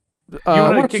 Absolutely. You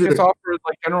want to kick us off for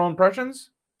general impressions?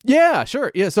 Yeah,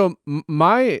 sure. Yeah. So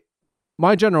my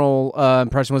general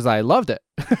impression was that I loved it.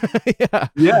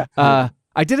 Yeah.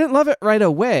 I didn't love it right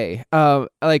away.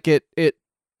 It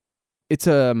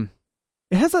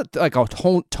has a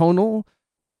tonal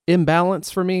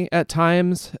imbalance for me at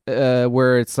times,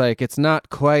 where it's like it's not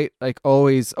quite like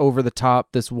always over the top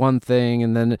this one thing,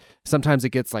 and then sometimes it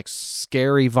gets like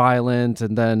scary violent,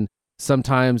 and then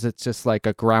sometimes it's just like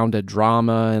a grounded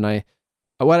drama. And I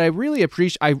really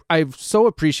appreciate I so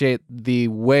appreciate the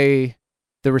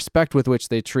respect with which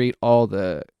they treat all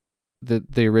the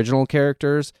original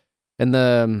characters,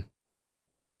 and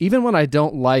even when I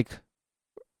don't like,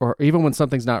 or even when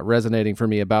something's not resonating for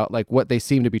me about like what they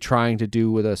seem to be trying to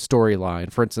do with a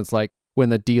storyline. For instance, like when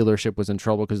the dealership was in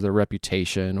trouble because of their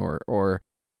reputation, or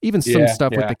even some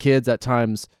stuff with the kids at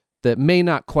times that may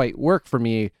not quite work for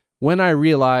me. When I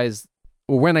realize,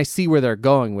 or when I see where they're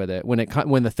going with it, when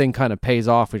the thing kind of pays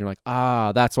off, and you're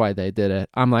like, that's why they did it.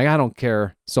 I'm like, I don't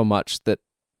care so much that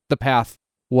the path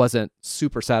wasn't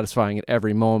super satisfying at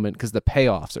every moment because the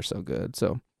payoffs are so good.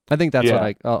 So I think that's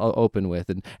what I'll open with,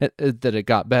 and that it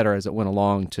got better as it went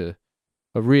along to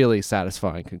a really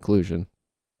satisfying conclusion.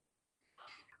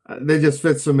 They just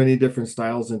fit so many different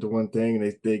styles into one thing,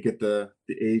 and they get the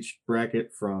age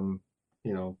bracket from,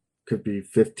 could be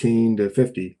 15 to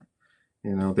 50.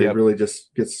 They really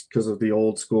just gets, because of the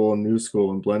old school and new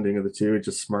school and blending of the two. It's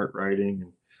just smart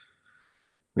writing.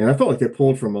 And I felt like they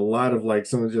pulled from a lot of like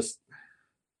some of just.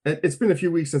 It's been a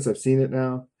few weeks since I've seen it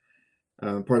now.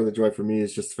 Part of the joy for me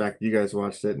is just the fact that you guys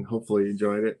watched it and hopefully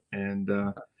enjoyed it. And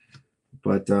there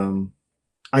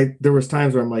was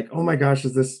times where I'm like, oh my gosh,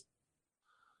 is this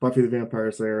Buffy the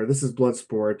Vampire Slayer? Or this is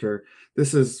Bloodsport, or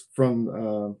this is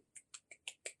from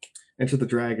Enter the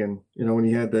Dragon. When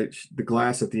you had the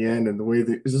glass at the end, and the way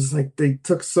that it's just like they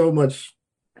took so much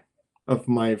of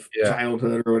my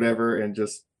childhood or whatever and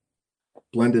just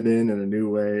blended in a new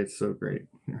way. It's so great.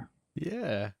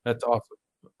 Yeah, that's awesome.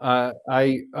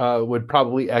 I would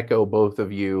probably echo both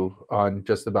of you on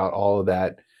just about all of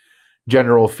that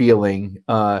general feeling.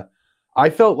 I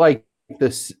felt like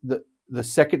the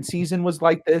second season was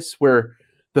like this, where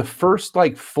the first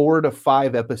like 4 to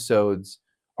 5 episodes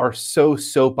are so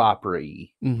soap opera-y,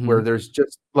 where there's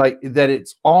just like that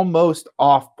it's almost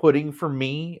off-putting for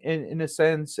me in a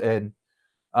sense. And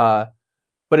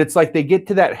but it's like they get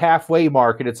to that halfway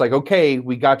mark and it's like, okay,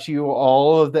 we got you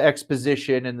all of the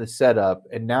exposition and the setup,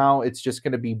 and now it's just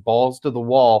going to be balls to the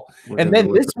wall. And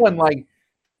then this one like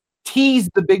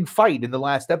teased the big fight in the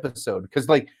last episode, because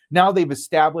like now they've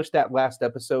established that last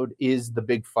episode is the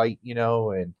big fight,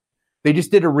 and they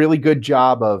just did a really good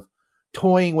job of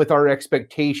toying with our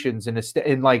expectations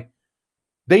and like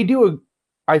they do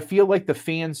I feel like the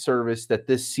fan service that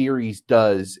this series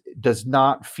does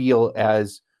not feel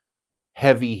as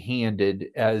heavy-handed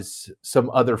as some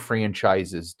other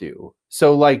franchises do.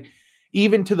 So like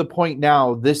even to the point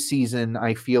now, this season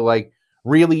I feel like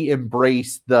really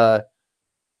embraced the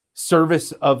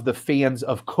service of the fans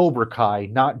of Cobra Kai,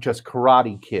 not just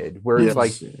Karate Kid, where it's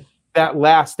like that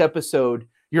last episode,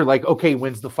 you're like, okay,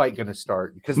 when's the fight going to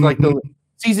start? Because like the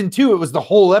season 2, it was the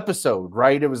whole episode,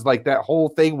 right? It was like that whole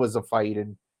thing was a fight.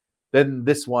 And then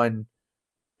this one,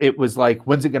 it was like,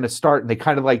 when's it going to start? And they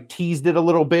kind of like teased it a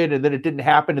little bit, and then it didn't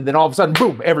happen. And then all of a sudden,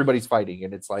 boom, everybody's fighting.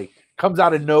 And it's like, comes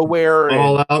out of nowhere.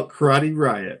 All out karate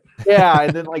riot. Yeah.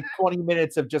 And then like 20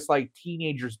 minutes of just like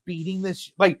teenagers beating this,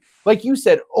 like you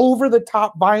said, over the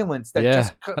top violence.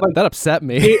 That that upset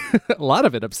me. A lot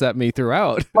of it upset me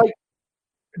throughout. Like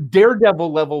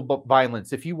Daredevil level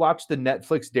violence. If you watch the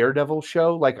Netflix Daredevil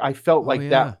show, like I felt like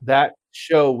that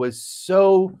show was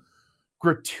so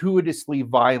gratuitously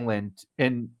violent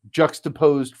and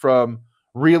juxtaposed from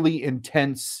really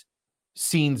intense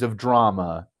scenes of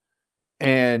drama.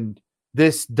 And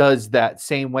this does that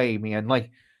same way, man.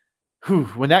 Like,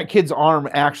 when that kid's arm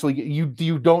actually,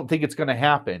 you don't think it's going to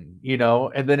happen,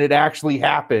 and then it actually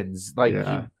happens. Like he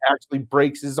actually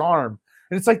breaks his arm.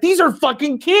 And it's like, these are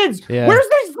fucking kids. Yeah. Where's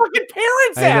these fucking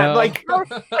parents at? Like,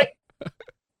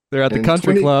 they're at the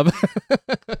country club.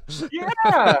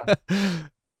 Yeah.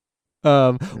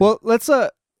 Well, let's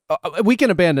we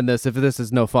can abandon this if this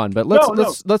is no fun, but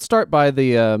let's start by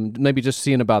the maybe just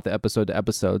seeing about the episode to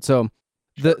episode. So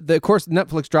the of course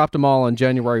Netflix dropped them all on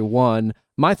January 1.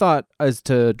 My thought is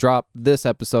to drop this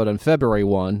episode on February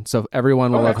 1, so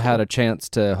everyone will have had a chance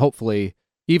to hopefully,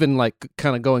 even like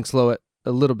kind of going slow it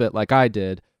a little bit like I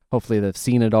did. Hopefully they've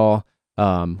seen it all,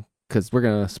 because we're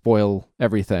gonna spoil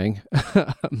everything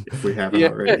if we haven't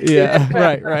already. Yeah,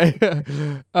 right.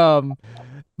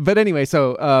 But anyway,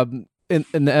 so in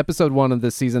the episode 1 of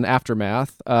this season,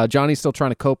 Aftermath, Johnny's still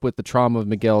trying to cope with the trauma of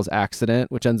Miguel's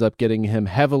accident, which ends up getting him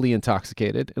heavily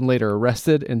intoxicated and later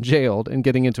arrested and jailed and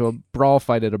getting into a brawl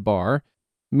fight at a bar.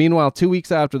 Meanwhile, 2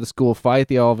 weeks after the school fight,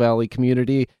 the All Valley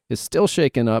community is still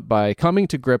shaken up by coming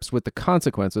to grips with the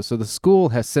consequences, so the school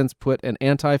has since put an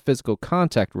anti-physical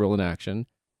contact rule in action.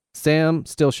 Sam,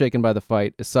 still shaken by the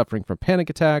fight, is suffering from panic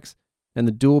attacks, and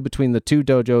the duel between the two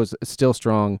dojos is still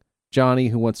strong. Johnny,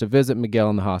 who wants to visit Miguel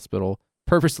in the hospital,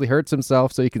 purposely hurts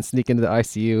himself so he can sneak into the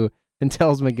ICU and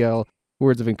tells Miguel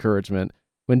words of encouragement.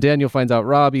 When Daniel finds out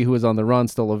Robbie, who is on the run,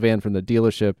 stole a van from the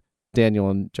dealership, Daniel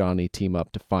and Johnny team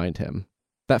up to find him.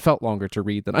 That felt longer to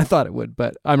read than I thought it would,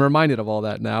 but I'm reminded of all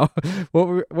that now.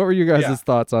 What were you guys'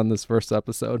 thoughts on this first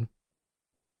episode?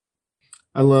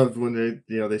 I loved when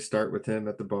they start with him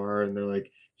at the bar and they're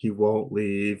like, he won't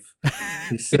leave.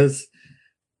 He says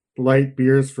light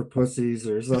beers for pussies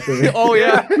or something. Oh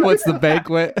yeah, what's the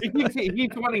banquet? He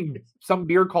keeps wanting some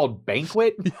beer called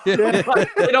Banquet. Yeah.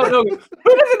 I don't know.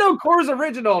 Who doesn't know Coors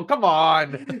Original? Come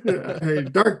on. Hey,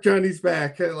 Dark Johnny's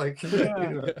back. Like,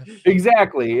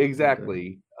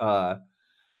 Exactly.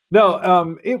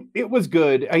 No, it was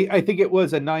good. I think it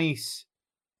was a nice.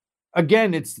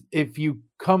 Again, it's if you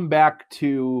come back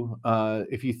to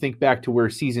if you think back to where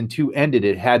season 2 ended,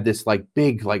 it had this like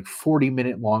big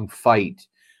 40-minute long fight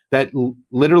that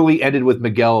literally ended with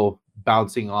Miguel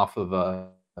bouncing off of a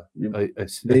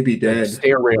maybe dead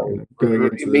stair rail,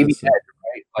 maybe dead,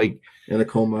 right? Like in a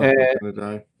coma, gonna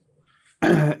die.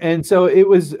 And so it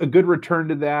was a good return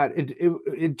to that.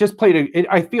 It just played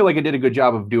I feel like it did a good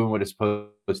job of doing what it's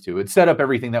supposed to. It set up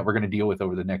everything that we're going to deal with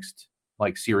over the next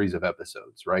series of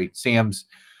episodes, right? Sam's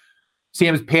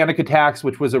panic attacks,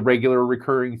 which was a regular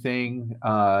recurring thing.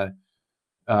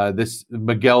 This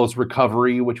Miguel's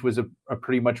recovery, which was a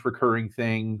pretty much recurring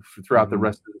thing throughout the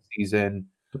rest of the season.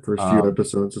 The first few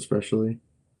episodes, especially.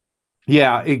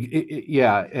 Yeah,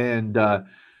 and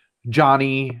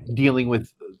Johnny dealing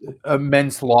with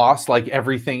immense loss, like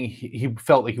everything. He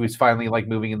felt like he was finally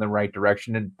moving in the right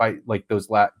direction, and by those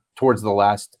towards the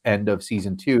last end of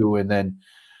season 2, and then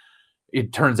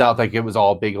it turns out like it was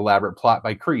all a big elaborate plot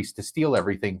by Kreese to steal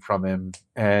everything from him,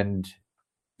 and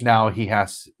now he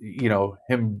has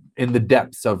him in the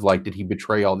depths of did he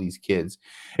betray all these kids?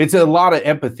 It's a lot of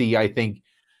empathy, I think,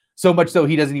 so much so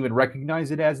he doesn't even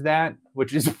recognize it as that,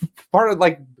 which is part of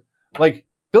like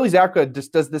Billy Zabka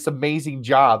just does this amazing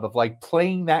job of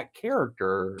playing that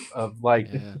character of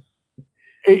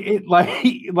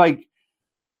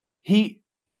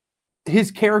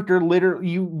his character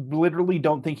you literally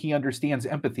don't think he understands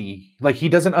empathy. He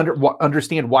doesn't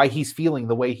understand why he's feeling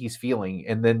the way he's feeling,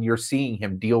 and then you're seeing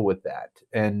him deal with that.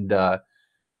 And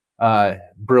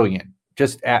brilliant.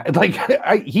 Just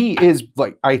he is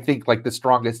I think the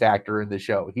strongest actor in the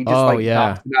show. He just knocks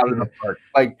it out of the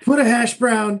park. Put a hash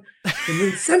brown and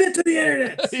then send it to the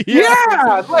internet.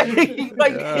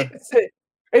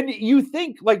 And you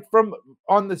think from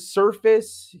on the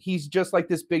surface, he's just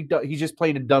this big. He's just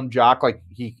playing a dumb jock.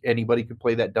 Anybody could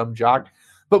play that dumb jock.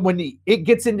 But when it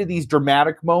gets into these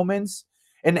dramatic moments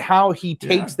and how he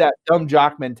takes that dumb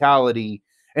jock mentality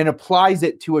and applies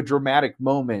it to a dramatic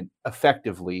moment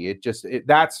effectively,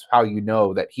 that's how you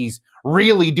know that he's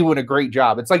really doing a great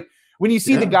job. It's like when you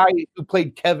see the guy who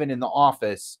played Kevin in The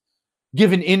Office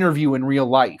give an interview in real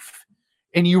life,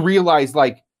 and you realize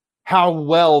how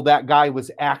well that guy was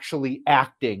actually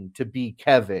acting to be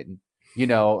Kevin. When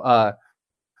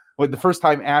the first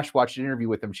time Ash watched an interview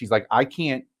with him, she's like,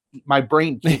 my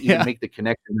brain can't even make the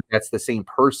connection that that's the same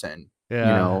person.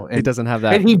 And he doesn't have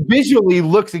that. And he visually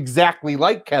looks exactly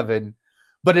like Kevin,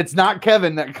 but it's not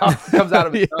Kevin that comes out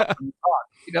of his mouth when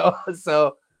he talks,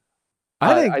 So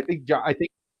I think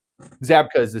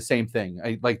Zabka is the same thing.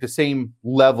 The same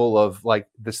level of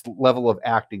this level of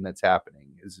acting that's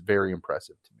happening is very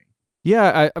impressive to me.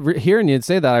 Yeah, hearing you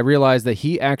say that, I realized that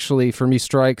he actually, for me,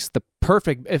 strikes the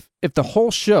perfect. If the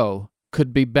whole show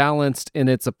could be balanced in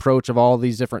its approach of all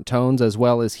these different tones, as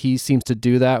well as he seems to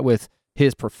do that with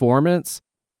his performance,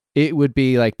 it would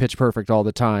be pitch perfect all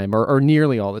the time, or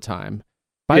nearly all the time.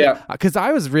 Because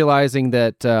I was realizing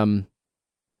that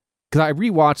because I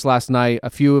rewatched last night a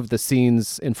few of the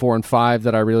scenes in 4 and 5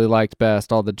 that I really liked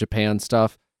best, all the Japan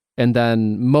stuff, and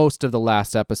then most of the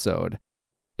last episode,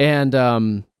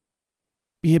 and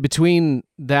between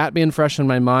that being fresh in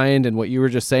my mind and what you were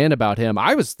just saying about him,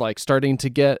 I was starting to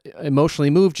get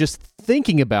emotionally moved just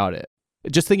thinking about it,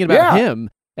 him.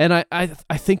 And I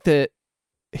think that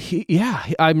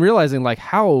I'm realizing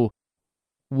I'm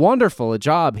wonderful a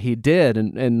job he did,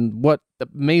 and what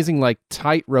amazing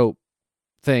tightrope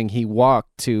thing he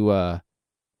walked to,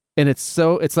 and it's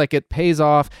it pays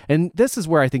off. And this is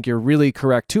where I think you're really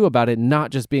correct too about it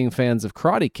not just being fans of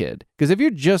Karate Kid, because if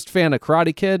you're just fan of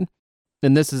Karate Kid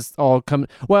and this is all coming,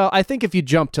 well, I think if you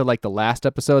jump to the last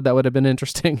episode, that would have been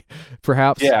interesting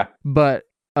perhaps, but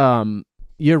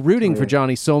you're rooting for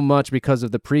Johnny so much because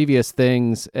of the previous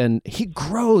things, and he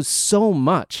grows so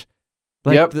much.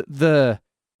 The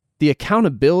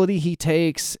accountability he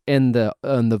takes and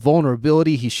the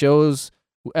vulnerability he shows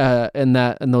in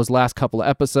those last couple of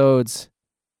episodes.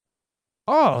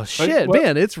 Oh shit,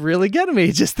 man, it's really getting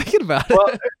me just thinking about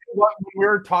it. When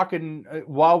we're talking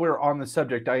while we're on the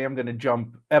subject, I am going to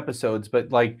jump episodes, but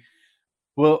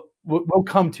we'll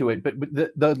come to it. But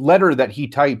the letter that he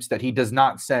types that he does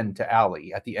not send to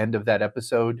Allie at the end of that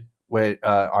episode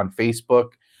on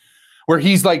Facebook, where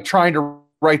he's trying to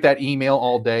write that email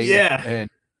all day. Yeah. And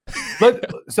let's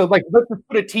just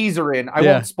put a teaser in. I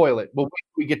won't spoil it. We'll wait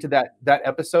till we get to that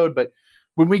episode. But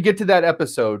when we get to that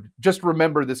episode, just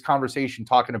remember this conversation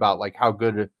talking about like how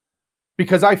good,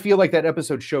 because I feel like that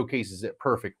episode showcases it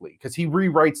perfectly, because he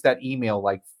rewrites that email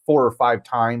like 4 or 5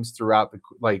 times throughout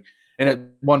and at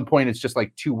one point it's just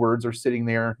like 2 words are sitting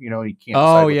there, he can't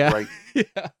decide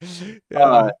what's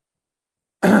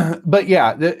right. But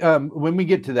yeah, when we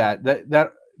get to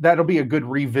that'll be a good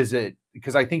revisit,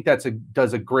 because I think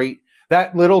does a great,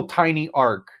 that little tiny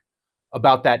arc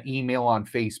about that email on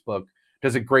Facebook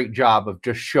does a great job of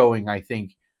just showing, I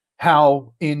think,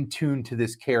 how in tune to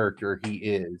this character he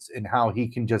is, and how he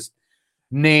can just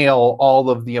nail all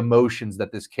of the emotions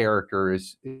that this character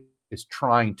is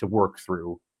trying to work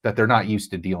through, that they're not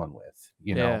used to dealing with,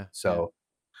 So,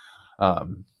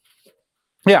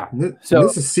 yeah. So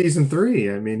this is season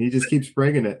 3. I mean, he just keeps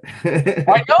bringing it.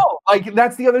 I know. Like,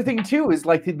 that's the other thing too, is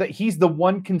like that he's the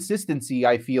one consistency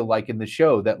I feel like in the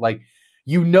show, that like,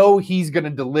 he's going to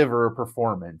deliver a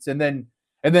performance. And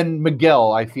then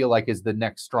Miguel, I feel like, is the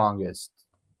next strongest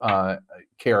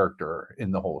character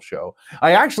in the whole show.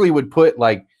 I actually would put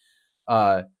like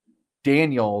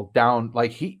Daniel down.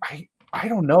 Like I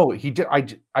don't know.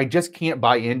 I just can't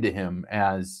buy into him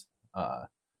as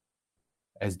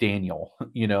Daniel,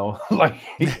 like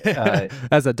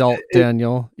as adult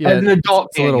Daniel. Yeah, as an adult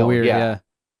it's Daniel, a little weird. Yeah.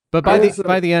 But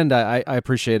by the end, I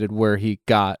appreciated where he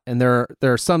got, and there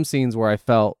are some scenes where I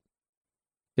felt,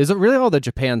 is it really all the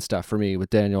Japan stuff for me with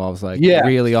Daniel? I was like,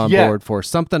 really on board for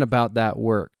something about that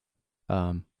work.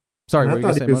 Sorry, what were you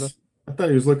going to say, Moto? I thought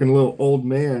he was looking a little old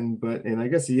man, and I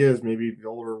guess he is maybe the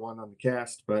older one on the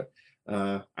cast. But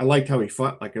I liked how he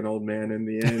fought like an old man in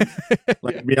the end.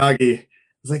 Like Miyagi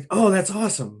was like, "Oh, that's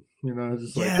awesome,"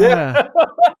 just like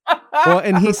Well,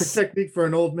 and he's technique for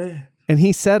an old man. And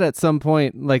he said at some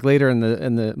point, like later in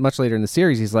the much later in the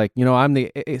series, he's like, I'm the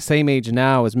same age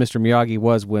now as Mr. Miyagi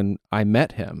was when I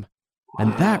met him.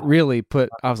 And that really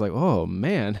I was like, oh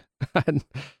man, that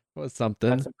was something.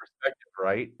 That's a perspective,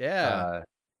 right? Yeah.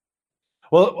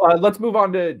 Let's move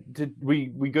on to we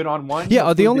good on one?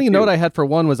 Yeah, the only note I had for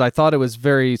one was I thought it was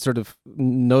very sort of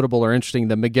notable or interesting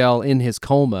that Miguel in his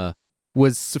coma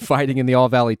was fighting in the All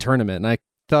Valley tournament. And I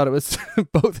thought it was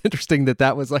both interesting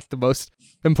that was like the most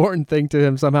important thing to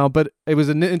him somehow, but it was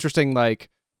an interesting, like,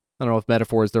 I don't know if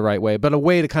metaphor is the right way, but a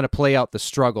way to kind of play out the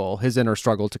struggle, his inner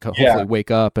struggle to hopefully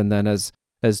wake up. And then as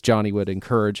Johnny would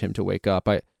encourage him to wake up,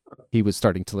 he was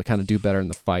starting to kind of do better in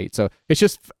the fight. So it's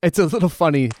a little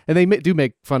funny, and they do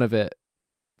make fun of it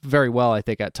very well, I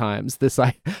think, at times.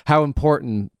 How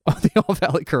important the All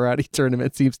Valley Karate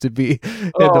tournament seems to be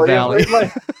in the Valley.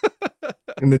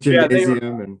 In the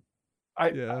gymnasium.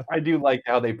 I do like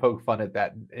how they poke fun at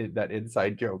that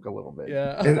inside joke a little bit.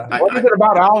 Yeah. What is it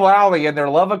about All Valley and their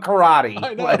love of karate?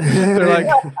 I know. They're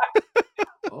like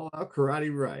All Out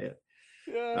Karate Riot.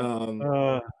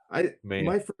 Yeah.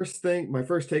 My first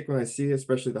take when I see it,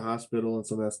 especially the hospital and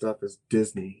some of that stuff, is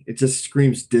Disney. It just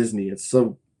screams Disney. It's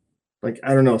so, like,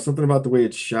 I don't know, something about the way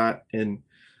it's shot and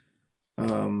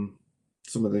some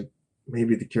of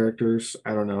maybe the characters,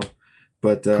 I don't know.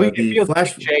 But the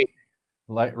flash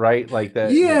like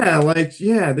that.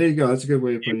 Yeah, there you go. That's a good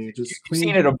way of putting it. Just you've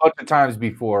seen it a bunch of times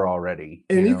before already.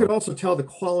 And you could also tell the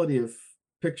quality of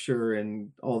picture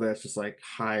and all that's just like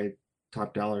high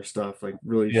top dollar stuff, like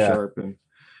really sharp. And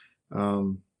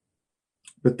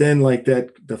but then like the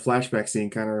flashback scene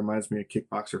kind of reminds me of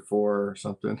Kickboxer 4 or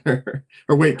something.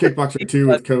 Or wait, Kickboxer 2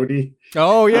 with Cody.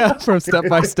 Oh yeah, from Step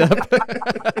by Step.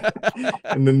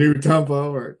 And the new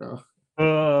tempo or no.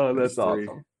 Oh, that's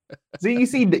awesome. See, you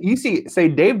see,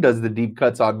 Dave does the deep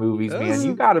cuts on movies, man.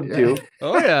 You got him too.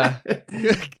 Oh yeah.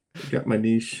 Got my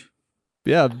niche.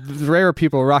 Yeah, rare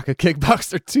people rock a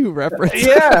Kickboxer 2 reference.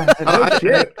 Yeah.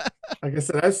 Like I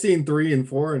said, I've seen 3 and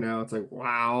 4 now. It's like,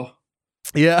 wow.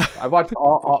 Yeah. I watched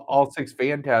all 6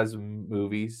 Phantasm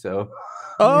movies, so.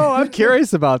 Oh, I'm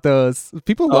curious about those.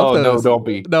 People love those. No, don't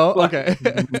be. No, okay.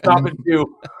 Stop it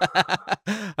too.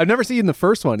 I've never seen the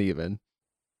first one even.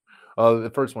 Oh, the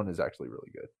first one is actually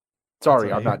really good.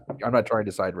 Sorry, I'm not trying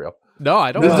to side rail. No,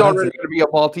 I don't. This is already going to be a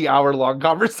multi-hour long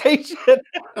conversation.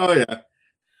 Oh yeah.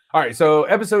 All right, so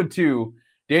episode 2,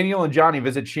 Daniel and Johnny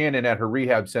visit Shannon at her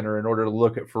rehab center in order to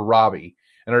look for Robbie,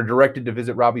 and are directed to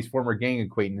visit Robbie's former gang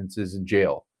acquaintances in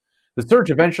jail. The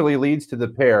search eventually leads to the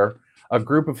pair to a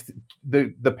group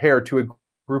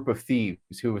of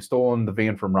thieves who have stolen the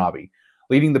van from Robbie,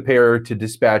 leading the pair to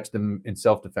dispatch them in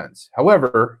self-defense.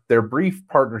 However, their brief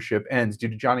partnership ends due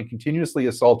to Johnny continuously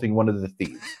assaulting one of the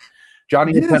thieves.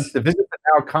 Johnny attempts to visit the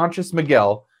now conscious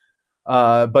Miguel,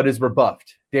 but is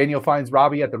rebuffed. Daniel finds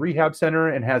Robbie at the rehab center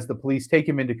and has the police take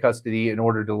him into custody in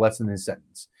order to lessen his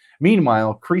sentence.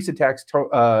 Meanwhile, Kreese attacks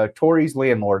Tori's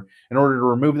landlord in order to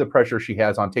remove the pressure she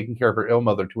has on taking care of her ill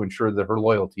mother to ensure that her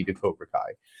loyalty to Cobra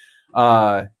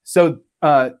Kai. So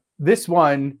this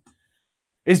one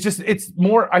is just, it's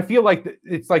more, I feel like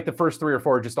it's like the first 3 or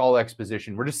 4 are just all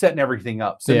exposition. We're just setting everything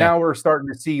up. So now we're starting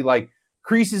to see like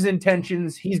Kreese's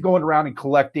intentions. He's going around and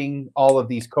collecting all of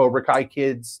these Cobra Kai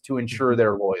kids to ensure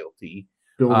their loyalty.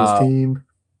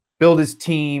 Build his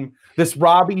team. This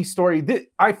Robbie story,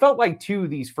 I felt like too,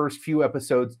 these first few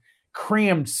episodes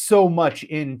crammed so much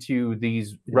into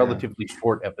these relatively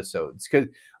short episodes. Because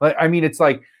I mean, it's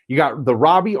like you got the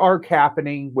Robbie arc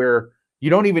happening where you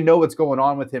don't even know what's going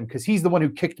on with him because he's the one who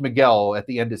kicked Miguel at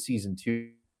the end of season 2.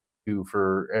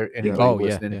 For anybody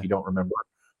listening, if you don't remember,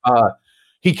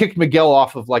 he kicked Miguel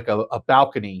off of like a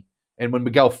balcony, and when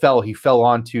Miguel fell, he fell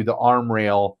onto the arm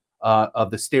rail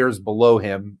of the stairs below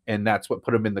him, and that's what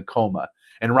put him in the coma.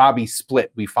 And Robbie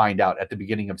split, we find out at the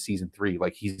beginning of season 3,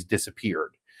 like he's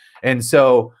disappeared. And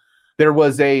so there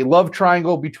was a love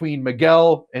triangle between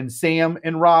Miguel and Sam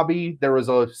and Robbie. There was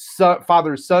a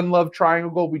father-son love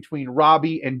triangle between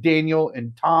Robbie and Daniel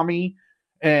and Tommy.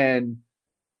 And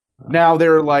now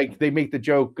they're like, they make the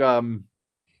joke,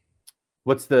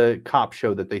 what's the cop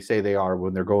show that they say they are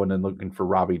when they're going and looking for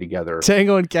Robbie together?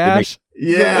 Tango and Cash?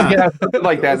 Something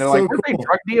like that. And they're like, weren't they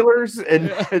drug dealers?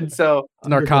 And so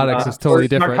narcotics is totally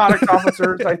different. Narcotics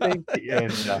officers, I think.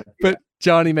 And, but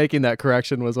Johnny making that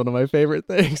correction was one of my favorite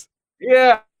things.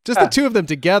 Yeah. Just the two of them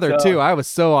together, too. I was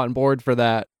so on board for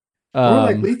that. Or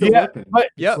like Lethal Weapon. But,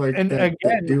 like and that,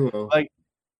 again, duo. like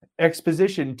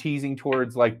exposition teasing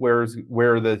towards like where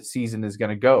the season is going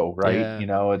to go, right?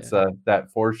 It's that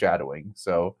foreshadowing.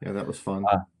 So that was fun.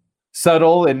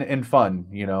 Subtle and fun,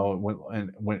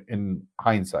 when in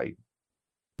hindsight.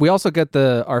 We also get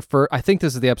our first, I think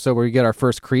this is the episode where we get our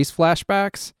first Kreese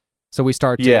flashbacks. So we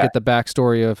start to get the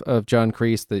backstory of John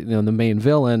Kreese, the main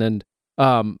villain. And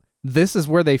this is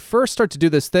where they first start to do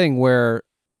this thing where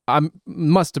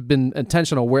must have been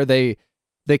intentional, where they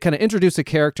kind of introduce a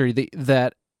character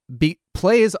that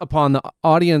plays upon the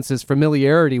audience's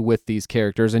familiarity with these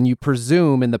characters, and you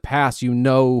presume in the past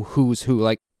who's who.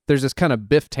 Like there's this kind of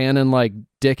Biff Tannen like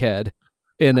dickhead.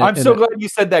 I'm so glad you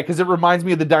said that because it reminds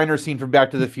me of the diner scene from Back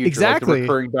to the Future. Exactly, like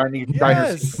the recurring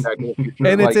diner scene from Back to the Future.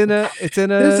 And it's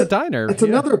in a diner. It's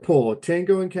another pull.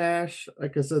 Tango and Cash.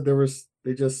 Like I said,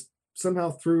 they just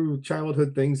somehow threw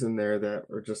childhood things in there that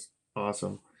were just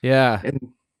awesome. Yeah.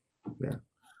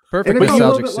 Perfect. And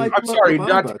I'm sorry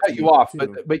not to cut you off,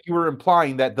 but you were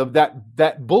implying that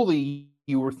that bully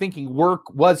you were thinking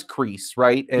was Kreese,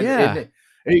 right? And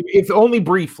if only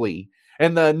briefly.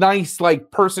 And the nice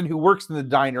like person who works in the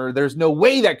diner, there's no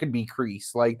way that could be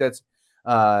Kreese. Like that's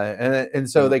and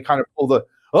so they kind of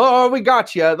pull we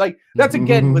got you. Like that's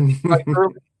again with like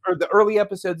the early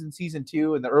episodes in season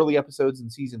 2 and the early episodes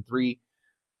in season 3.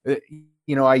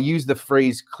 I use the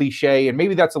phrase cliche, and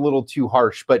maybe that's a little too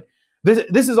harsh, but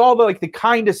this is all the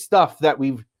kind of stuff that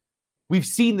we've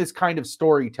seen this kind of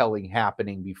storytelling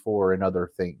happening before in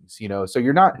other things, So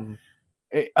you're not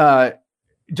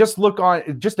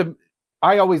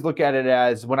I always look at it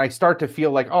as when I start to feel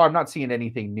like, I'm not seeing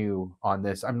anything new on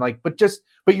this. I'm like, but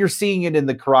you're seeing it in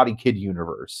the Karate Kid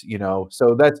universe,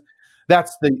 So that's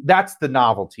the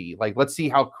novelty. Like, let's see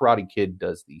how Karate Kid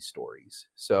does these stories.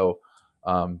 So,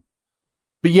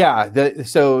 but yeah,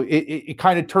 so it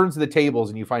kind of turns the tables,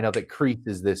 and you find out that Kreese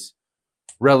is this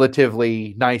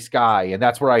relatively nice guy, and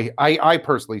that's where I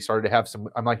personally started to have some.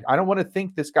 I'm like, I don't want to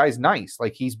think this guy's nice.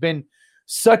 Like he's been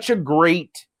such a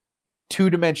great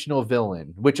two-dimensional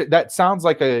villain, which that sounds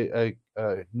like a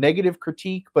negative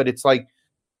critique, but it's like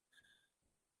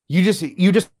you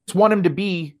just want him to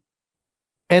be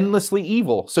endlessly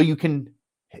evil, so you can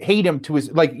hate him to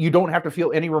his you don't have to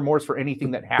feel any remorse for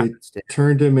anything that happens to him.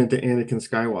 Turned him into Anakin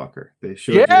Skywalker. They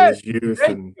showed you his youth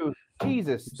and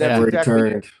Jesus, that's where he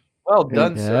turned. Well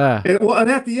done, sir. And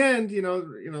at the end,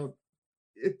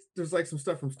 there's like some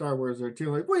stuff from Star Wars there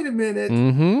too. Like, wait a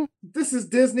minute, this is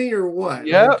Disney or what?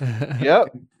 Yep.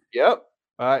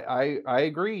 I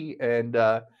agree,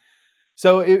 and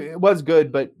so it was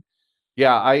good, but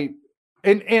yeah,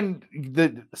 and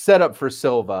the setup for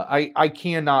Silva, I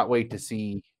cannot wait to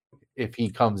see if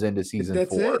he comes into season 4.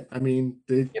 That's it. I mean,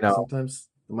 they sometimes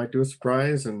they might do a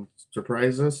surprise and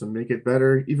surprise us and make it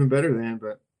better, even better than.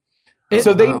 But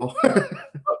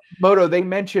Moto, we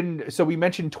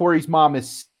mentioned Tori's mom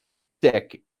is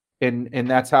sick, and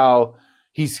that's how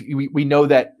we know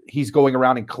that he's going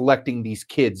around and collecting these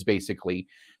kids basically.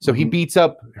 So he beats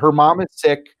up her mom is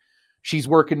sick. She's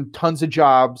working tons of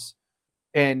jobs,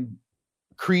 and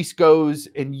Kreese goes,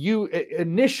 and you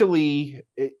initially,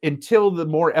 until the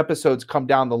more episodes come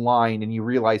down the line and you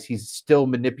realize he's still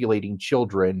manipulating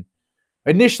children,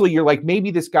 initially you're like,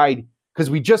 maybe this guy, because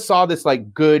we just saw this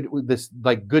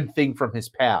good thing from his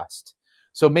past,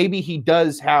 so maybe he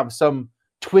does have some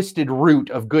twisted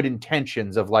root of good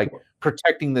intentions of like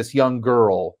protecting this young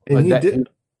girl. And he did.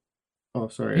 Oh,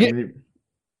 sorry.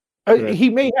 Yeah, he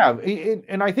may have,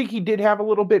 and I think he did have a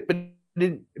little bit,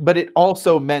 but it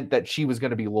also meant that she was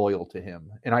going to be loyal to him,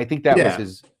 and I think that was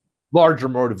his larger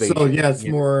motivation. So yeah, it's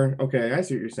more okay. I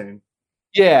see what you're saying.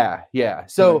 Yeah.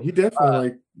 So he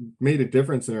definitely made a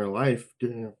difference in her life.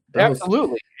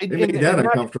 Absolutely, it made that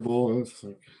uncomfortable. It was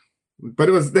but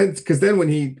it was then because then when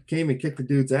he came and kicked the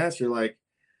dude's ass, you're like,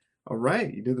 all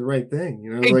right, you did the right thing.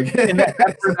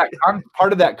 And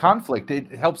part of that conflict,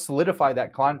 it helps solidify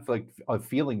that conflict of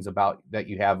feelings that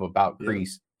you have about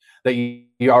Kreese that you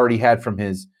already had from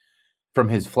his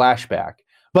flashback.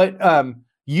 But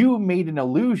you made an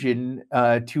allusion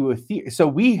to so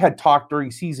we had talked during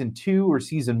season 2 or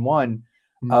season 1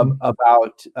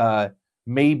 about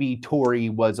maybe Tori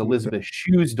was Elizabeth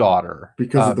Shue's daughter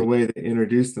because of the way they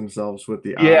introduced themselves with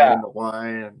the I and the Y.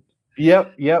 And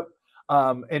Yep.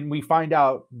 And we find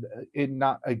out,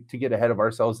 not to get ahead of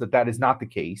ourselves, that is not the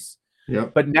case.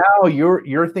 Yep. But now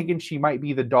you're thinking she might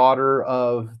be the daughter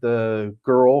of the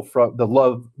girl from the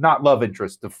not love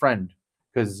interest, the friend,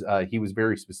 because he was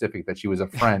very specific that she was a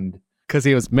friend. Because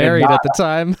he was married at the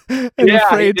time and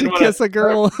afraid to kiss a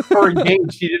girl. Or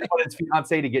engaged. He didn't want his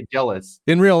fiance to get jealous.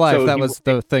 In real life, that was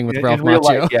the thing with Ralph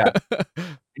Macchio.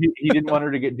 He didn't want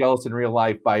her to get jealous in real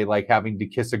life by like having to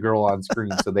kiss a girl on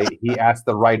screen. So he asked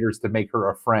the writers to make her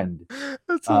a friend.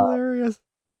 That's hilarious.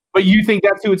 But you think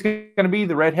that's who it's going to be,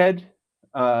 the redhead?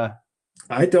 I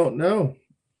don't know.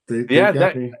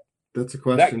 That's a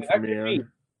question for me.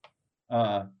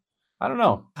 I don't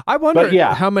know. I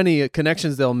wonder how many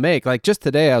connections they'll make. Like just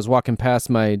today, I was walking past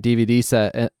my DVD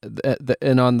set,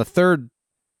 and on the third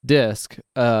disc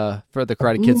for the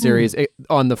Karate Kid series,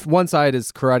 on the one side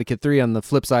is Karate Kid 3, on the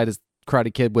flip side is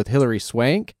Karate Kid with Hilary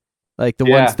Swank. Like the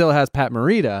one still has Pat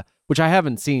Morita, which I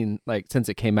haven't seen like since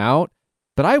it came out.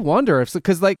 But I wonder if,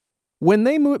 because like when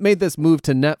they made this move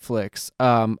to Netflix,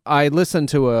 I listened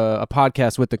to a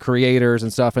podcast with the creators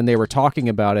and stuff, and they were talking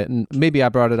about it. And maybe I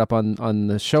brought it up on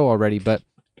the show already, but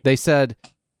they said,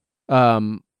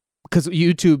 because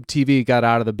YouTube TV got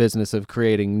out of the business of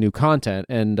creating new content,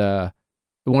 and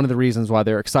one of the reasons why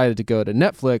they're excited to go to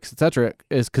Netflix, etc.,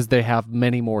 is because they have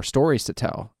many more stories to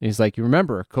tell. And he's like, you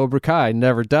remember, Cobra Kai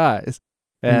never dies,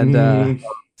 and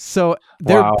so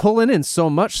they're pulling in so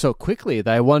much so quickly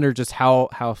that I wonder just how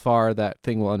far that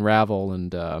thing will unravel,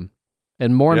 and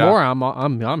more and more,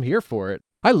 I'm here for it.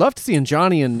 I loved seeing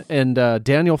Johnny and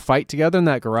Daniel fight together in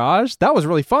that garage. That was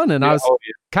really fun, and I was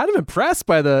kind of impressed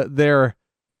by their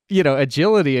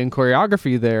agility and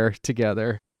choreography there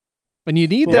together. And you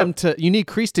need you need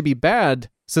Kreese to be bad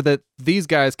so that these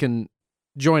guys can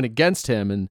join against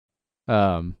him,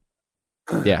 and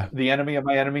the enemy of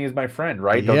my enemy is my friend,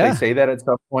 right? Don't they say that at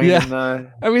some point in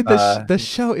the I mean, the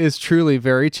show is truly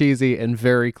very cheesy and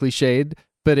very cliched,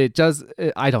 but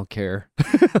I don't care.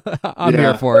 I'm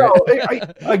here for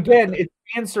it. Again, it's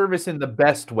fan service in the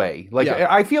best way. Like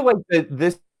I feel like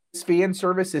this fan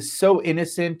service is so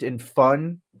innocent and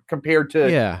fun compared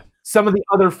to some of the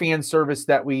other fan service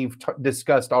that we've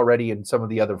discussed already in some of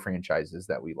the other franchises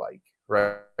that we like,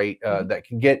 right? That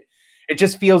can get, it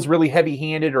just feels really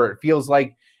heavy-handed, or it feels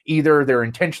like either they're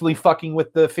intentionally fucking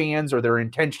with the fans or they're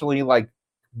intentionally like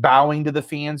bowing to the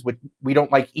fans, which we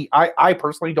don't like. I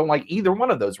personally don't like either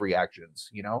one of those reactions.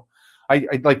 I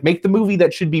like, make the movie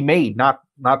that should be made, not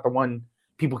the one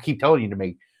people keep telling you to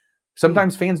make.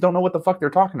 Sometimes fans don't know what the fuck they're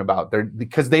talking about.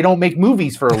 Because they don't make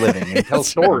movies for a living and tell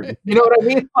stories. Right. You know what I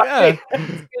mean?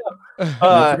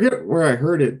 I forget where I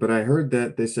heard it, but I heard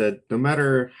that they said no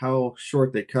matter how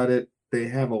short they cut it, they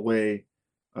have a way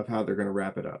of how they're going to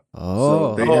wrap it up.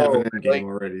 So they have an end game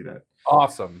already. That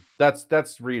awesome.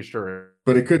 That's reassuring.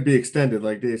 But it could be extended,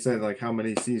 like they said, like how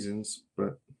many seasons.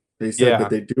 But they said that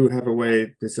they do have a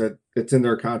way. They said it's in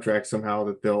their contract somehow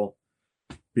that they'll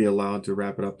be allowed to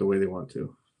wrap it up the way they want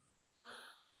to.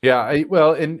 Yeah,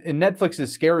 and Netflix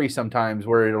is scary sometimes,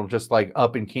 where it'll just like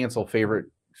up and cancel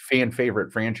fan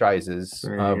favorite franchises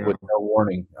with no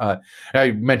warning.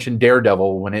 I mentioned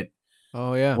Daredevil when it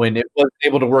was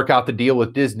able to work out the deal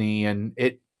with Disney, and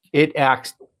it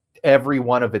axed every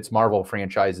one of its Marvel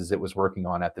franchises it was working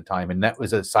on at the time, and that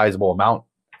was a sizable amount.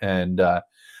 And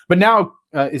but now,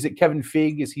 is it Kevin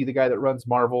Feige? Is he the guy that runs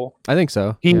Marvel? I think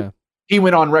so. He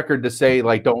went on record to say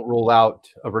like, don't rule out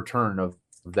a return of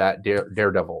that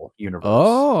Daredevil universe.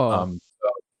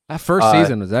 I That first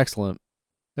season was excellent,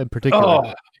 in particular.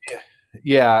 Oh,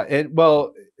 yeah. And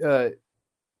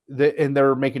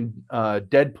they're making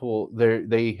Deadpool.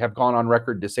 They have gone on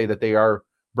record to say that they are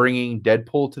bringing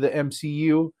Deadpool to the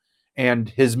MCU, and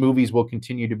his movies will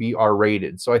continue to be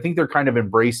R-rated. So I think they're kind of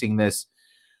embracing this.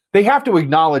 They have to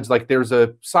acknowledge like there's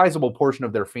a sizable portion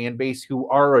of their fan base who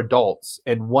are adults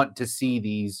and want to see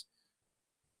these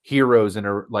heroes in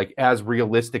a like as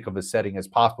realistic of a setting as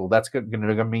possible. That's going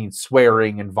to mean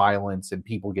swearing and violence and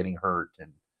people getting hurt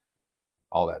and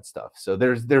all that stuff. So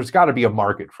there's got to be a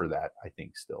market for that, I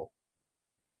think, still.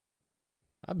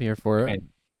 I'm here for it.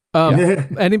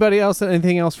 And, anybody else?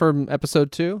 Anything else from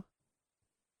episode 2?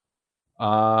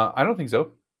 I don't think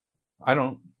so. I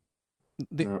don't.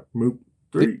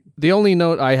 The only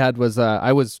note I had was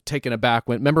I was taken aback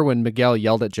remember when Miguel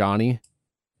yelled at Johnny?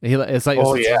 It's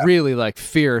really like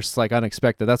fierce, like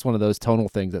unexpected. That's one of those tonal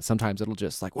things that sometimes it'll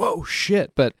just like, whoa,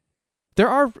 shit. But there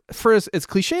are, for as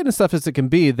cliched and stuff as it can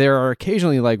be, there are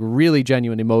occasionally like really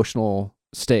genuine emotional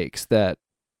stakes that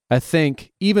I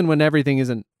think even when everything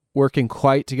isn't working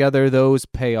quite together, those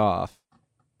pay off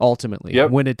ultimately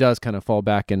when it does kind of fall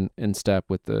back in step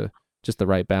with just the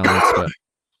right balance. But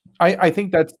I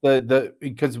think that's the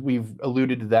because we've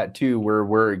alluded to that too, where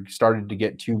we're starting to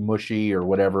get too mushy or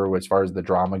whatever as far as the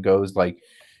drama goes. Like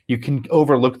you can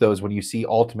overlook those when you see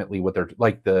ultimately what they're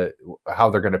like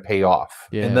how they're going to pay off.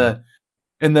 Yeah.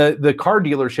 And the car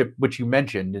dealership, which you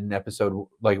mentioned in an episode,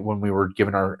 like when we were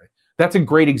given that's a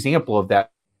great example of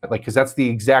that. Like, because that's the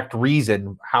exact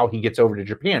reason how he gets over to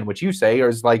Japan, which you say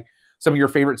is like some of your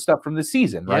favorite stuff from the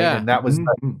season, right? Yeah. And that was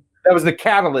the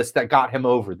catalyst that got him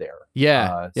over there.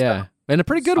 Yeah, and a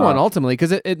pretty good one ultimately,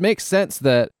 because it makes sense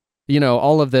that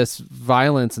all of this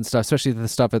violence and stuff, especially the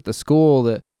stuff at the school,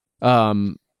 that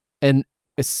and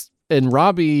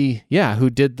Robbie, who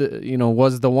did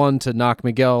was the one to knock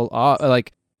Miguel off,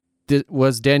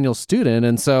 was Daniel's student,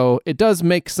 and so it does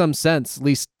make some sense, at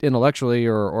least intellectually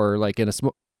or like in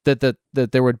that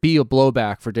there would be a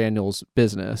blowback for Daniel's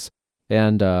business.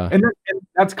 And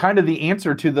that's kind of the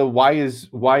answer to the why is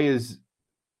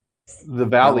the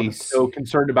Valley so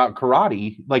concerned about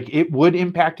karate? Like it would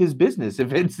impact his business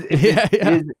if it's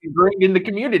ingrained in the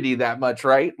community that much,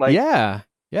 right? Like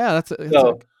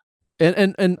so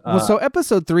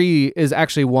episode 3 is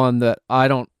actually one that I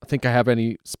don't think I have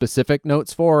any specific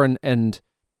notes for, and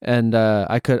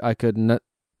I could not,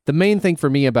 the main thing for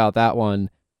me about that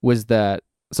one was that,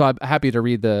 so I'm happy to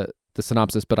read the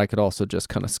synopsis, but I could also just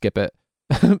kind of skip it.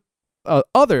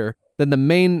 Other than the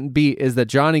main beat is that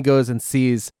Johnny goes and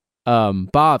sees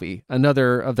Bobby,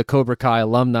 another of the Cobra Kai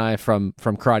alumni from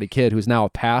Karate Kid, who's now a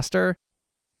pastor,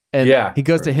 and he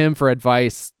goes to him for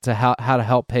advice to how to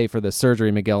help pay for the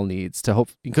surgery Miguel needs to hope,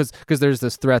 because there's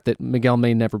this threat that Miguel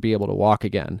may never be able to walk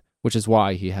again, which is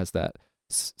why he has that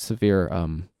severe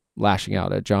lashing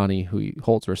out at Johnny, who he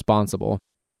holds responsible.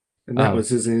 And that was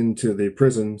his into the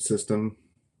prison system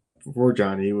for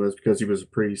Johnny, was because he was a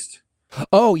priest.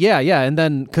 Oh yeah, and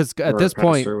then because at this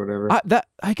point,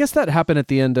 I guess that happened at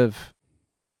the end of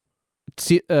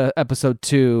episode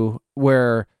 2,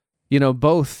 where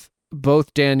both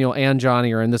Daniel and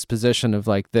Johnny are in this position of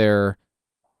like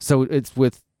so it's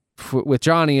with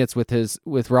Johnny, it's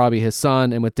with Robbie, his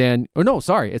son, and with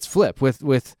it's flip with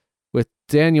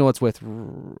Daniel, it's with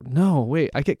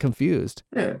I get confused.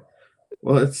 Yeah.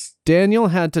 Well, it's Daniel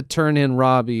had to turn in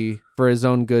Robbie for his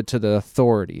own good to the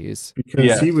authorities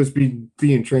because he was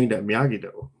being trained at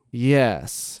Miyagi-Do.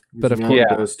 Yes, but of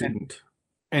course, student,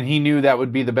 and he knew that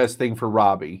would be the best thing for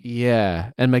Robbie.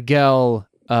 Yeah, and Miguel,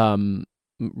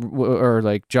 or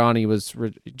like Johnny was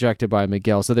rejected by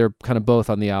Miguel, so they're kind of both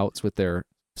on the outs with their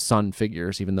son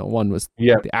figures, even though one was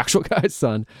the actual guy's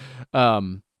son.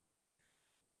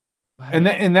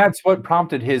 And that's what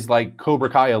prompted his like Cobra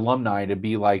Kai alumni to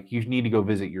be like, you need to go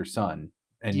visit your son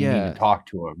and you need to talk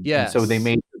to him. Yeah. So they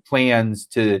made the plans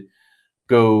to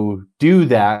go do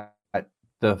that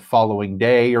the following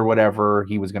day or whatever.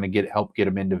 He was going to help get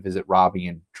him in to visit Robbie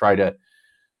and try to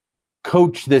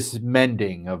coach this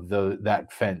mending of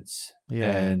that fence.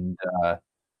 Yeah. And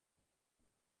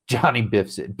Johnny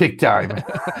biffs it big time.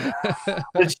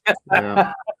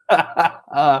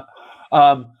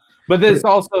 But this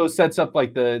also sets up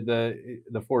like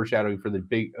the foreshadowing for the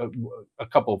big a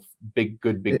couple big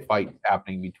fights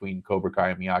happening between Cobra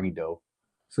Kai and Miyagi-Do.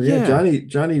 So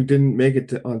Johnny didn't make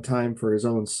it on time for his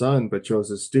own son, but chose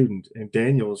his student, and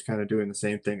Daniel was kind of doing the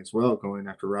same thing as well, going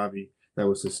after Robbie. That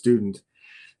was his student.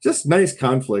 Just nice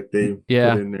conflict they put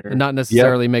in there, and not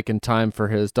necessarily making time for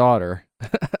his daughter.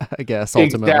 I guess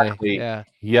ultimately,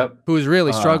 exactly. Who was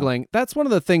really struggling. That's one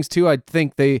of the things too. I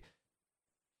think they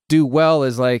do well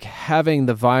is like having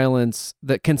the violence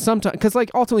that can sometimes, because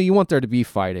like ultimately you want there to be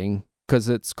fighting because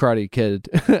it's Karate Kid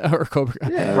or Cobra Kai.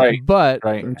 Yeah, Right. But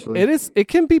Right. it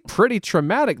can be pretty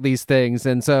traumatic, these things,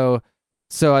 and so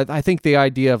I think the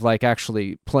idea of like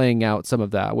actually playing out some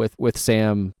of that with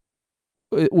Sam,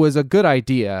 it was a good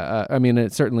idea. I mean,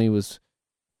 it certainly was.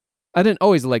 I didn't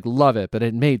always like love it, but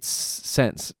it made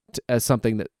sense as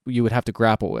something that you would have to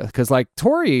grapple with. Because like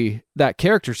Tori, that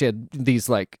character, she had these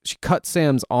like, she cut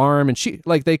Sam's arm, and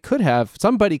somebody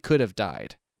could have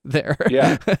died there.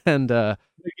 Yeah. And that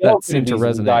seemed to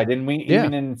easily resonate. died. And we Yeah.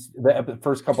 even in the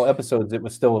first couple episodes, it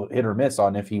was still hit or miss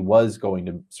on if he was going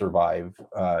to survive.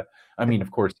 I mean,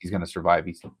 of course, he's going to survive.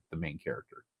 He's the main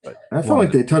character. But I felt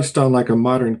like they touched on like a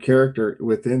modern character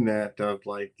within that of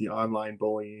like the online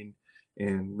bullying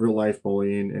and real life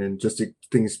bullying and just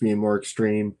things being more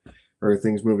extreme or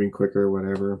things moving quicker or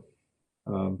whatever.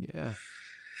 Yeah.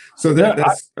 So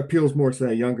that appeals more to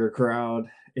that younger crowd,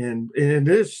 and it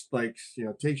is like, you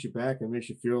know, takes you back and makes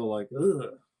you feel like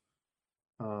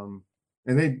ugh.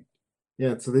 And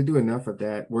so they do enough of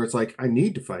that where it's like, I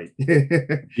need to fight.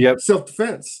 Yep.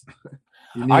 Self-defense.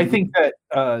 I think that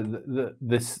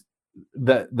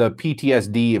the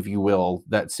PTSD, if you will,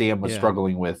 that Sam was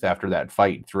struggling with after that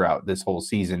fight throughout this whole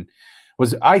season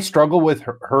was, I struggle with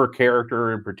her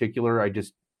character in particular. I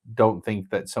just don't think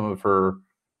that some of her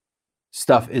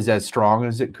stuff is as strong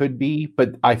as it could be,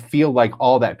 but I feel like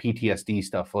all that PTSD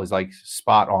stuff was like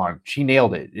spot on. She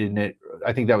nailed it, and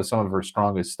I think that was some of her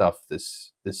strongest stuff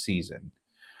this season.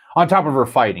 On top of her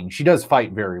fighting, she does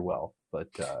fight very well. But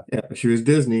she was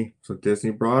Disney, so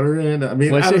Disney brought her in. I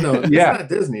mean, I don't know. It's not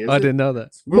Disney. I didn't know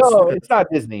that. No, it's not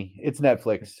Disney. It's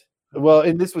Netflix. Well,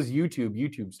 and this was YouTube.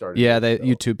 YouTube started. Yeah,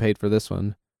 YouTube paid for this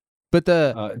one. But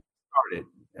started.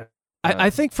 I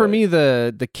think for me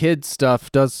the kid stuff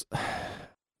doesn't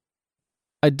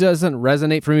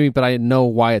resonate for me, but I know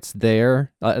why it's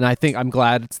there, and I think I'm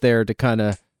glad it's there to kind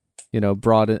of, you know,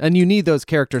 broaden. And you need those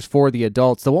characters for the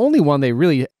adults. The only one they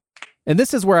really. And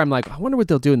this is where I'm like, I wonder what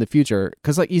they'll do in the future.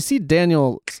 Because like you see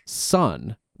Daniel's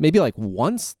son maybe like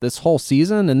once this whole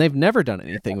season, and they've never done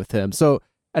anything with him. So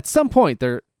at some point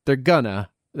they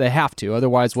have to.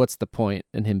 Otherwise, what's the point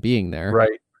in him being there?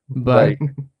 Right.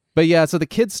 But yeah, so the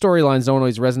kids' storylines don't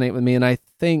always resonate with me. And I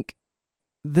think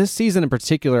this season in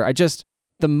particular,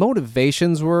 the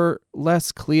motivations were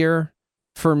less clear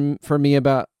for me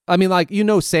about, I mean, like, you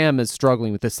know, Sam is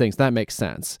struggling with this thing, so that makes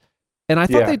sense. And I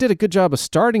thought they did a good job of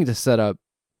starting to set up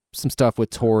some stuff with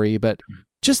Tori, but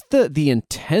just the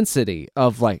intensity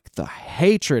of like the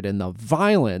hatred and the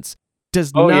violence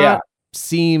does not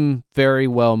seem very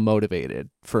well motivated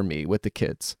for me with the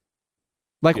kids.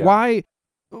 Like why,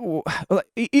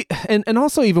 and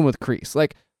also even with Kreese,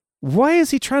 like why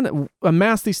is he trying to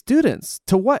amass these students?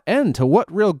 To what end? To what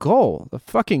real goal? The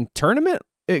fucking tournament?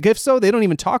 If so, they don't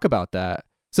even talk about that.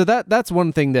 So that's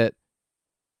one thing that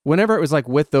whenever it was like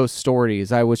with those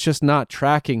stories, I was just not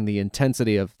tracking the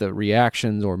intensity of the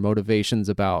reactions or motivations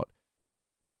about,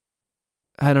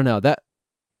 I don't know, that,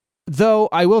 though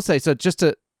I will say, so just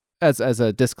to, as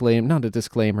a disclaimer, not a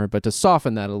disclaimer, but to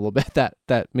soften that a little bit,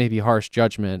 that maybe harsh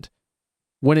judgment,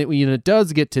 when it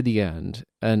does get to the end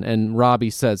and Robbie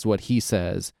says what he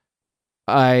says,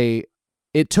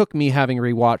 it took me having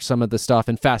rewatched some of the stuff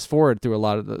and fast forward through a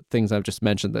lot of the things I've just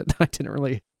mentioned that I didn't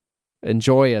really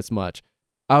enjoy as much.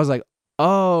 I was like,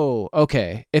 oh,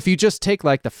 okay. If you just take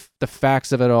like the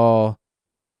facts of it all,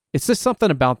 it's just something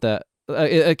about that.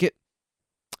 It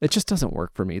just doesn't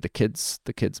work for me. The kids'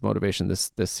 motivation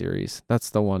this series.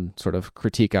 That's the one sort of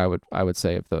critique I would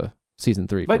say of the season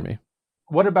 3 for me.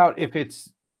 What about if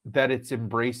it's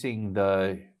embracing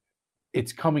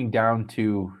it's coming down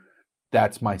to,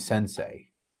 that's my sensei.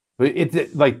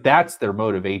 It's like, that's their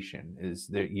motivation, is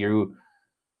that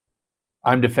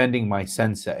I'm defending my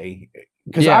sensei.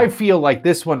 Because I feel like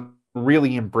this one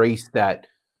really embraced that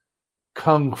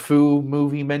kung fu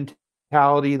movie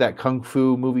mentality, that kung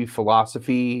fu movie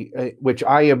philosophy, which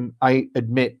I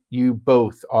admit you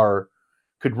both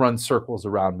could run circles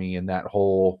around me in that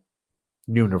whole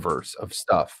universe of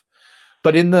stuff.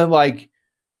 But in the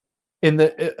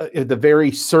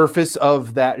very surface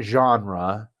of that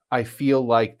genre, I feel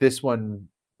like this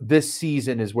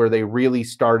season is where they really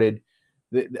started.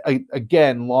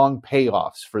 Again, long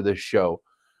payoffs for this show,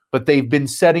 but they've been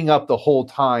setting up the whole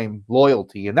time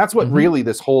loyalty, and that's what really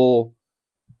this whole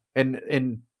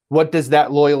and what does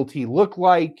that loyalty look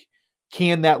like?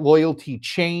 Can that loyalty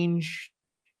change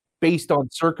based on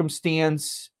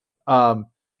circumstance?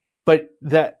 But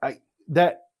that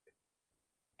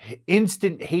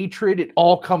instant hatred, it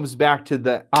all comes back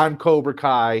to I'm Cobra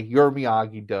Kai, you're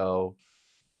Miyagi-Do.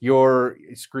 your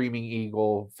screaming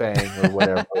eagle fang or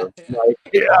whatever. Like,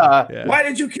 yeah. Why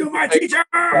did you kill my teacher?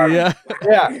 Yeah.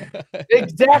 Yeah,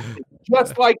 exactly.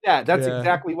 Just like that. That's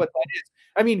exactly what that is.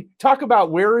 I mean, talk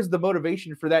about where is the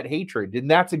motivation for that hatred, and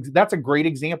that's a great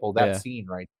example. That scene,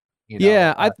 right? You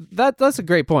know? That's a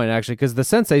great point actually, because the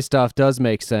sensei stuff does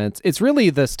make sense. It's really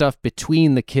the stuff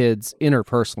between the kids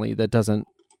interpersonally that doesn't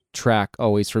track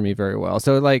always for me very well.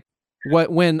 So like,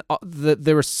 when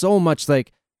there was so much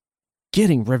like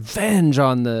getting revenge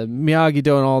on the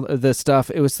Miyagi-Do and all this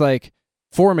stuff, it was like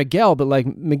for Miguel, but like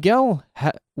Miguel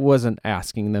wasn't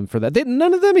asking them for that.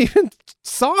 None of them even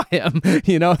saw him,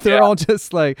 you know, they're all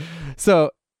just like,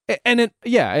 so, and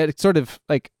it sort of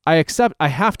like, I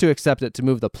have to accept it to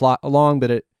move the plot along,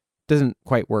 but it doesn't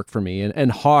quite work for me.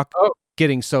 And Hawk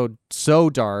getting so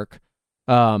dark,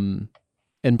 and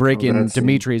breaking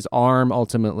Dimitri's arm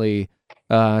ultimately,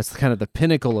 it's kind of the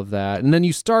pinnacle of that. And then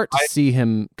you start to see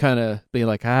him kind of be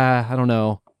like, I don't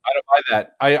know. I don't buy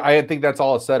that. I think that's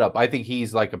all a setup. I think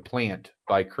he's like a plant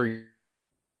by Kreese.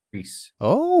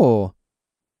 Oh.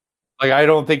 Like, I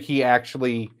don't think he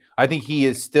actually, I think he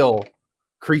is still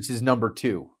Kreese's number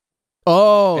 2.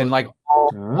 Oh. And like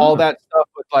all that stuff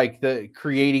with like the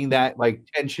creating that like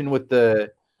tension with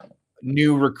the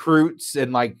new recruits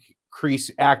and like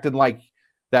Kreese acting like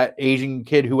that Asian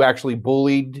kid who actually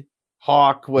bullied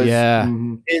Hawk was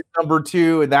his number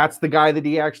 2, and that's the guy that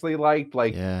he actually liked.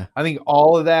 Like, I think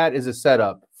all of that is a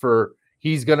setup for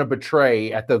he's gonna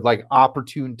betray at the like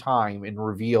opportune time and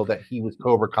reveal that he was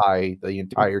Cobra Kai the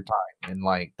entire time. And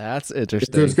like, that's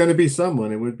interesting. If there's gonna be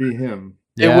someone, it would be him.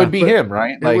 It would be him,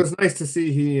 right? It was nice to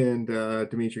see he and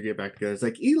Dimitri get back together. It's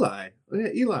like Eli.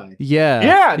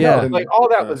 Yeah. Like all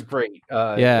that was great.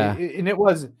 And it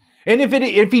was. And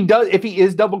if he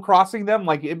is double crossing them,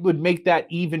 like it would make that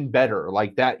even better.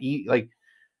 Like that, like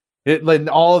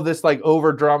all of this like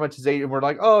over dramatization. We're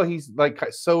like, oh, he's like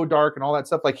so dark and all that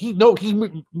stuff. Like he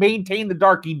maintained the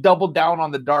dark. He doubled down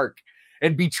on the dark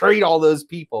and betrayed all those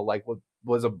people. Like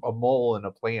was a mole and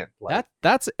a plant. Like,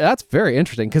 that's very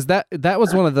interesting, because that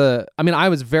was one of the. I mean, I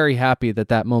was very happy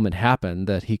that moment happened.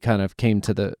 That he kind of came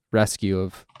to the rescue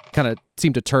of, kind of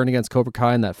seemed to turn against Cobra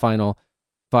Kai in that final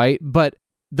fight, but.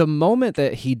 The moment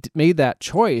that he made that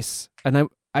choice, and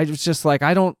I was just like,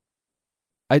 I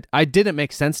didn't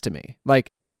make sense to me.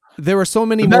 Like, there were so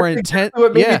many more intense.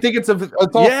 What made me think it's all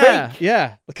fake.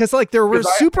 Yeah, because like there were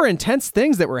super intense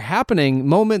things that were happening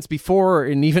moments before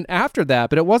and even after that,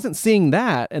 but it wasn't seeing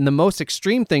that and the most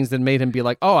extreme things that made him be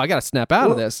like, oh, I got to snap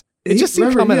out of this. It just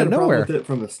seemed to come out of nowhere. With it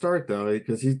from the start, though,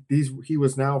 because he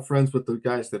was now friends with the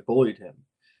guys that bullied him.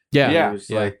 Yeah. It was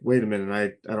like, wait a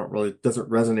minute, I don't really, doesn't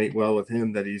resonate well with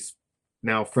him that he's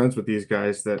now friends with these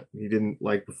guys that he didn't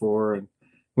like before and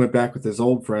went back with his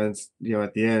old friends, you know,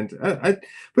 at the end.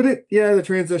 The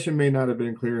transition may not have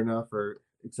been clear enough or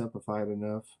exemplified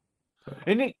enough.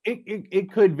 And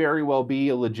it could very well be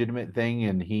a legitimate thing,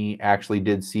 and he actually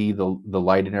did see the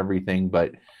light and everything,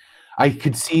 but I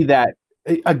could see that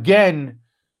again,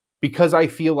 because I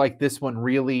feel like this one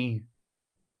really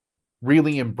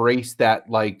embraced that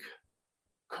like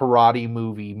karate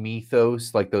movie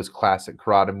mythos, like those classic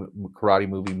karate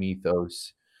movie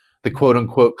mythos, the quote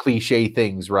unquote cliche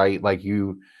things, right? Like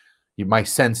you my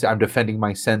sensei, I'm defending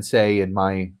my sensei and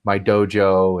my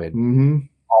dojo and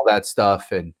all that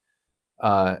stuff. And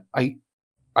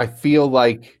I feel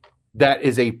like that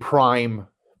is a prime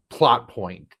plot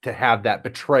point to have that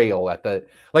betrayal at the,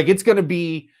 like, it's going to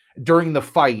be during the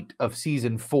fight of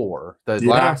season 4, the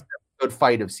last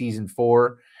fight of season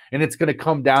 4, and it's going to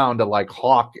come down to like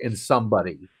Hawk and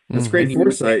somebody. That's great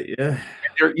foresight.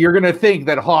 You're going to think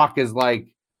that Hawk is like,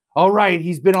 all right,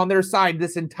 he's been on their side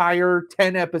this entire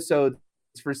 10 episodes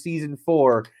for season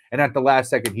 4, and at the last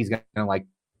second he's going to like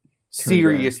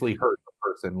seriously hurt the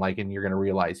person, like, and you're going to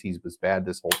realize he was bad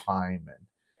this whole time, and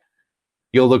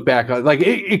you'll look back like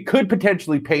it could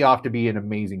potentially pay off to be an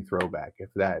amazing throwback if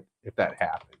that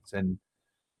happens. And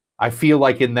I feel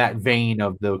like in that vein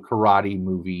of the karate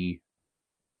movie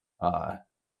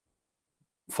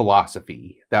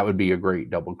philosophy, that would be a great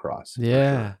double cross.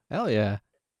 Yeah. Sure. Hell yeah.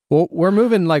 Well, we're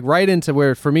moving like right into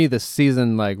where, for me, this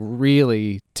season like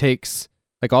really takes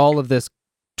like all of this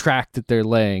track that they're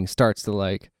laying starts to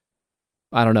like,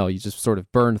 I don't know, you just sort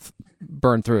of burn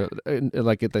through it.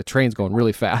 Like the train's going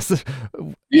really fast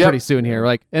pretty soon here.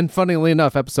 Like, and funnily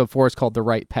enough, episode 4 is called The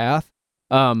Right Path.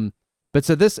 But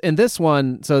so this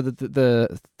one, so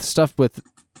the stuff with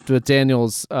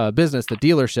Daniel's business, the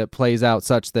dealership, plays out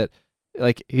such that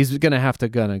like he's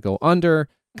gonna go under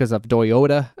because of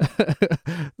Toyota,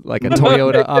 like a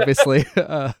Toyota, obviously,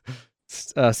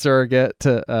 surrogate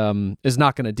to is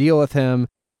not going to deal with him,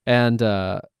 and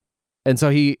And so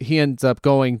he ends up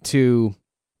going to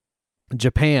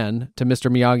Japan, to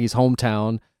Mr. Miyagi's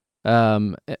hometown.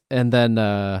 And then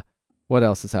what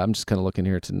else is that? I'm just kind of looking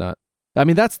here to not. I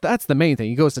mean, that's the main thing.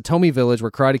 He goes to Tomy Village,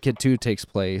 where Karate Kid 2 takes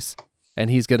place, and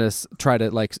he's gonna try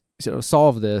to like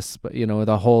solve this. But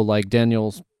the whole like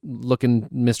Daniel's looking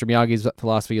Mr. Miyagi's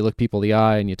philosophy: you look people in the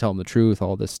eye and you tell them the truth.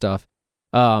 All this stuff.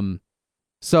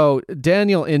 So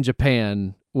Daniel in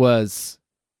Japan was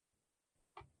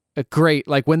a great,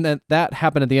 like when that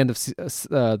happened at the end of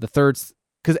the third,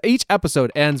 because each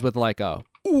episode ends with like a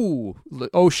ooh,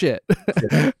 oh shit.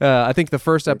 I think the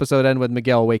first episode ended with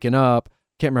Miguel waking up.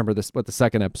 Can't remember what the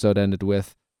second episode ended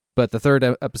with, but the third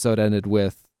episode ended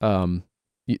with knowing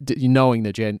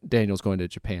that Daniel's going to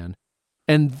Japan.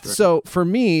 And so for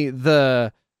me,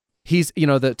 the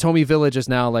Tomy Village is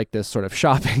now like this sort of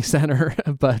shopping center,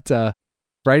 but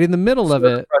right in the middle of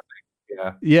it,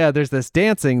 there's this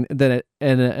dancing.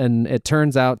 And it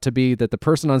turns out to be that the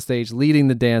person on stage leading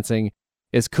the dancing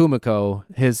is Kumiko,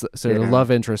 his sort of love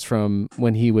interest from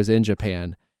when he was in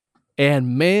Japan.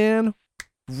 And man,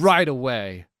 right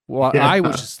away, I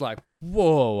was just like,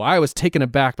 whoa! I was taken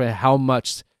aback by how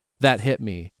much that hit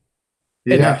me.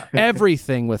 Yeah. And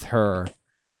everything with her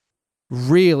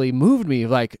really moved me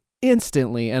like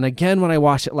instantly. And again, when I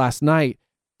watched it last night,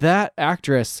 that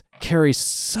actress carries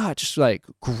such like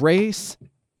grace.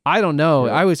 I don't know.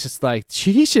 I was just like,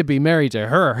 he should be married to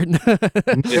her.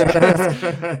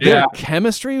 Their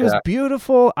chemistry was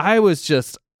beautiful. I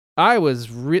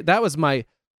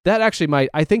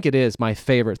think it is my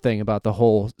favorite thing about the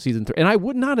whole season 3. And I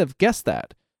would not have guessed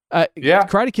that.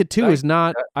 Karate Kid 2 is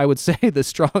not, I would say, the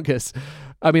strongest.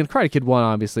 I mean, Karate Kid 1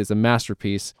 obviously is a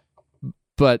masterpiece,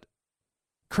 but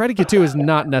Karate Kid 2 is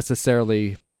not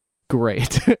necessarily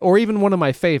great or even one of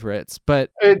my favorites, but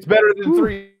it's better than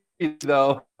 3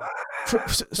 though.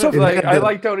 So like, I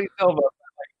like Tony Silva.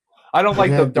 I don't like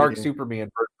the dark Superman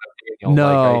version of Daniel.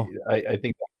 No, like, I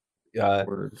think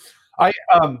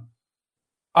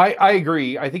I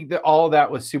agree. I think that all of that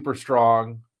was super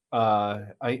strong.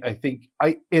 I think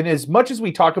in as much as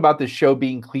we talk about this show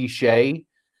being cliche,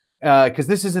 because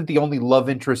this isn't the only love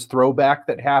interest throwback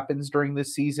that happens during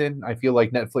this season. I feel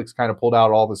like Netflix kind of pulled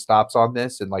out all the stops on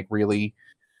this and like really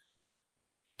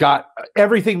got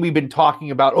everything we've been talking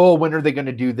about. Oh, when are they going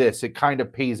to do this? It kind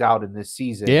of pays out in this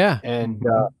season. Yeah. And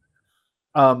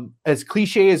as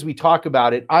cliche as we talk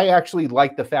about it, I actually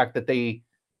like the fact that they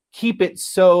keep it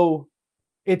so,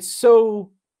 it's so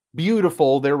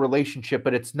beautiful, their relationship,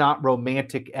 but it's not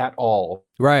romantic at all.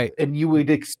 Right. And you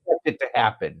would expect it to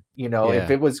happen,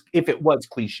 if it was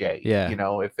cliche,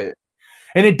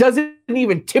 and it doesn't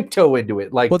even tiptoe into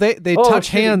it. Like, well, they touch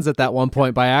hands at that one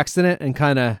point by accident and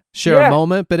kind of share a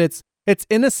moment, but it's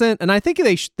innocent. And I think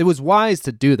it was wise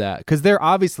to do that because there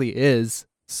obviously is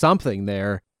something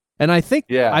there. And I think,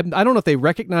 I don't know if they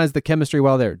recognize the chemistry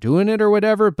while they're doing it or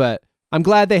whatever, but I'm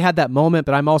glad they had that moment,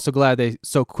 but I'm also glad they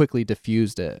so quickly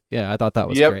diffused it. Yeah, I thought that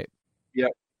was great.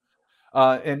 Yep.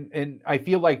 And I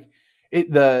feel like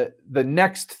the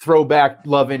next throwback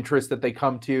love interest that they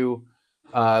come to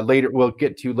later, we'll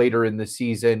get to later in the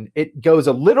season, it goes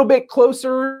a little bit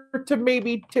closer to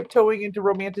maybe tiptoeing into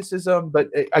romanticism, but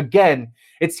again,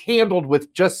 it's handled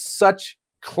with just such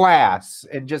class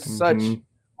and just such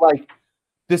like,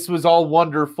 this was all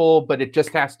wonderful, but it just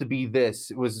has to be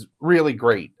this. It was really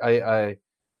great. I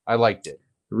liked it.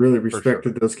 Really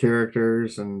respected those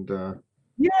characters and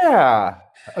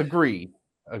agree.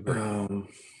 And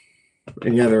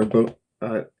yeah, they were both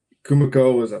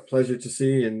Kumiko was a pleasure to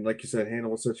see, and like you said,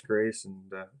 handled with such grace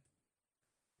and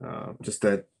just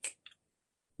that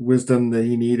wisdom that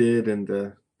he needed and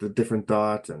the different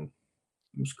thoughts, and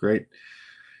it was great.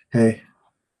 Hey.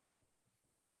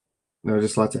 No,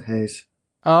 just lots of hays.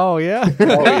 Oh yeah.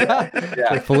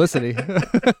 Like Felicity.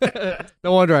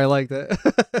 No wonder I liked it.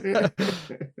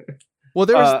 Well,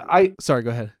 there's sorry,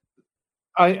 go ahead.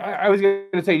 I was going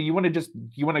to say, you want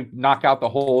to knock out the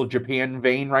whole Japan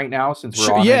vein right now since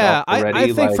we're on it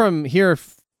already? I think from here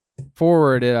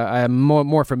forward, I am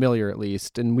more familiar at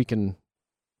least, and we can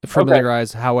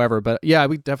familiarize however. But yeah,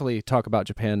 we definitely talk about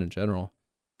Japan in general.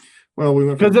 Well, we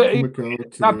went from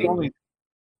it's not the only.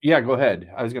 Yeah, go ahead.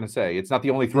 I was going to say, it's not the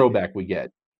only throwback we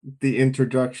get. The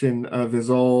introduction of his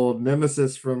old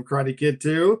nemesis from Karate Kid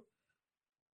 2,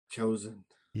 Chozen.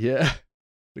 Yeah.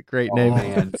 The great name.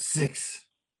 Man. 6.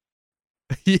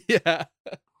 Yeah.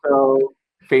 So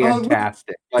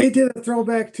fantastic. They did a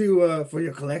throwback to For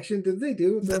Your Collection. Did they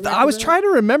do? I was trying to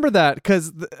remember that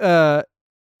because, do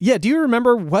you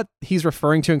remember what he's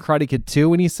referring to in Karate Kid 2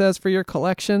 when he says For Your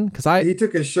Collection? Because he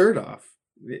took his shirt off.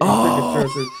 He took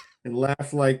his shirt and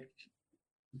laughed like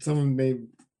someone made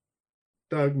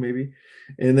Doug, maybe.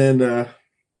 And then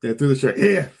they threw the shirt,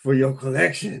 here for your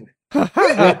collection.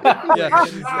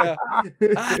 Yeah.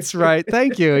 That's right.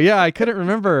 Thank you. Yeah, I couldn't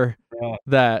remember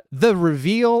that. The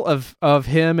reveal of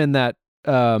him in that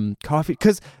coffee,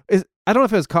 because I don't know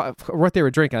if it was what they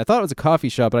were drinking. I thought it was a coffee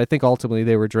shop, but I think ultimately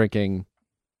they were drinking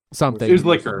something. It was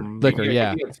liquor. Liquor,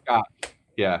 yeah. Scotch.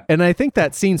 Yeah. And I think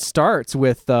that scene starts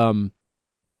with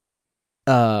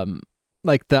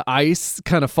like the ice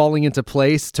kind of falling into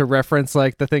place to reference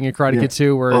like the thing in Karate Kid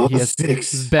 2 where he has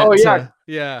six. bet Oh, yeah. to,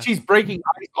 yeah. She's breaking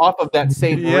ice off of that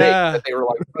same rig that they were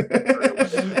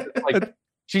like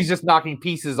she's just knocking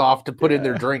pieces off to put in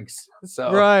their drinks.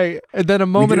 So Right. And then a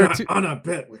moment or two on a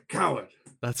bet with Coward.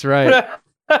 That's right.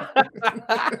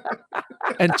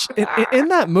 And in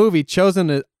that movie,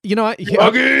 Chozen, you know,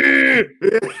 Yogi!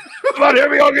 Come on, hear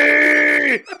me,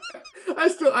 Yogi!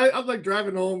 I'm like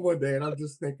driving home one day and I'm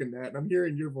just thinking that and I'm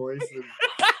hearing your voice and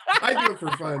I do it for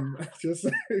fun. Just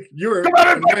you're come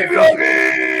on,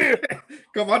 Yogi!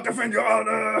 Come on, defend your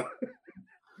honor.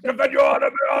 Defend your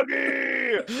honor,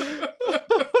 Yogi!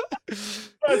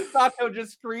 Sato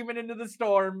just screaming into the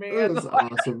storm, man. That was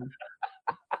awesome.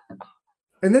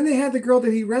 And then they had the girl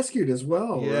that he rescued as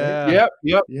well. Yeah. Right?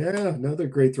 Yep. Yeah, another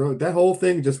great throw. That whole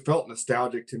thing just felt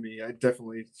nostalgic to me. I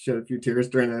definitely shed a few tears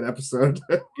during that episode.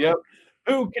 Yep.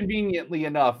 Who, conveniently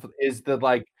enough, is the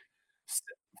like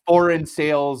foreign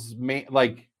sales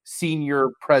like senior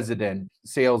president,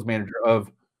 sales manager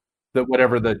of the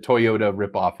whatever the Toyota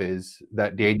ripoff is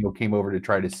that Daniel came over to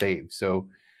try to save. So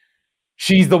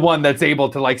she's the one that's able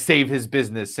to like save his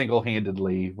business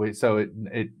single-handedly. So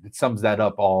it sums that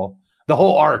up all. The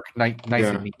whole arc, nice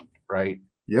and neat, right?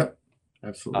 Yep,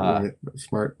 absolutely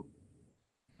smart.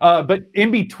 But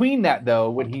in between that, though,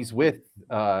 when he's with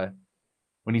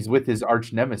his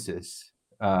arch nemesis,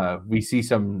 we see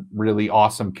some really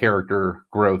awesome character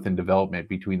growth and development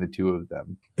between the two of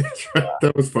them.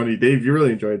 That was funny, Dave. You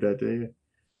really enjoyed that, didn't you?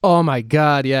 Oh my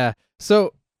God, yeah.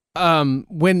 So,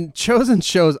 when Chozen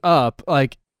shows up,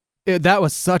 like that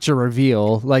was such a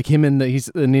reveal. Like him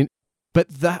but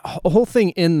that whole thing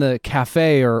in the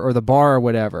cafe or the bar or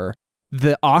whatever,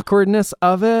 the awkwardness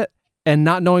of it and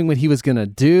not knowing what he was going to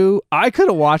do, I could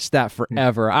have watched that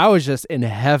forever. I was just in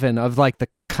heaven of like the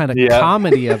kind of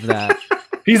comedy of that.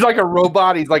 He's like a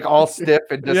robot. He's like all stiff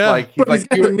and just he's like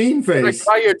a mean face.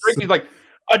 Like, you drink? He's like,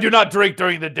 I do not drink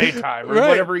during the daytime or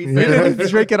whatever he said. He didn't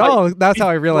drink at all. That's how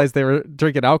I realized they were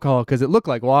drinking alcohol because it looked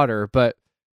like water. But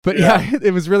yeah,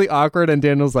 it was really awkward. And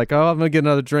Daniel's like, oh, I'm going to get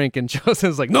another drink. And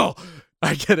Joseph's like, no,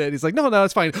 I get it. He's like, no,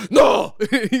 it's fine. No,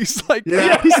 he's like,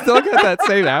 he's still got that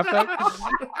same affect.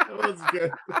 That was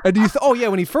good.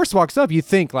 And when he first walks up, you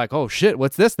think like, oh shit,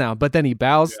 what's this now? But then he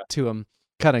bows to him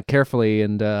kind of carefully.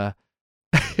 And anyway,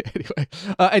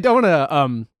 I don't want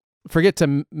to forget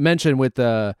to mention with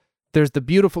there's the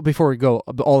beautiful, before we go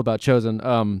all about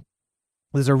Chozen,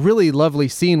 there's a really lovely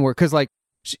scene where, because like,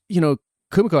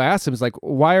 Kumiko asks him, is like,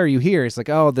 why are you here? He's like,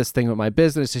 oh, this thing with my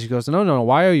business. And she goes, no,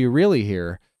 why are you really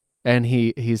here? And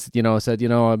he's said,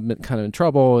 I'm kind of in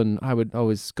trouble and I would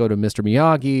always go to Mr.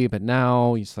 Miyagi, but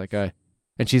now he's like, and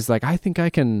she's like, I think I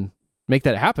can make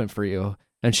that happen for you.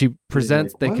 And she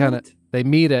presents, they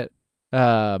meet at,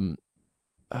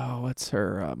 what's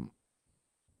her,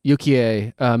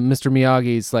 Yukie, Mr.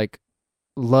 Miyagi's like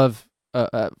love,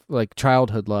 like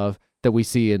childhood love that we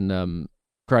see in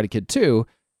Karate Kid 2.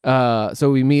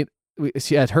 So we meet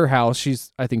at her house.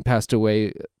 She's, I think, passed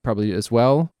away probably as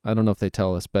well. I don't know if they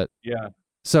tell us, but yeah.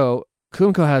 So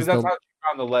Kumiko has that's how she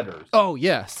found the letters. Oh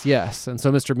yes. And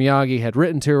so Mr. Miyagi had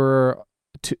written to her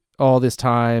all this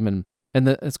time, and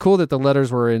it's cool that the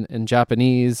letters were in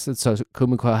Japanese, and so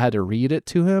Kumiko had to read it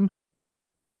to him.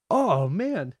 Oh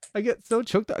man, I get so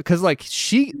choked up because like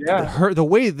the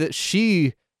way that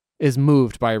she is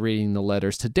moved by reading the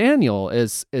letters to Daniel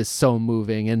is so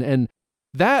moving, and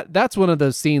that's one of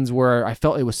those scenes where I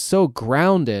felt it was so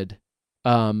grounded,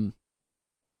 that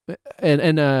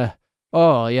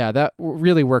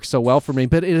really works so well for me.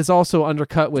 But it is also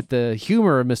undercut with the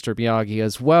humor of Mr. Miyagi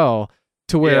as well,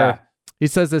 to where he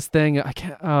says this thing. I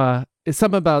can't. It's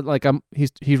something about like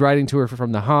he's writing to her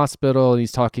from the hospital, and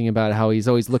he's talking about how he's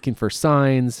always looking for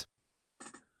signs,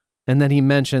 and then he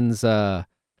mentions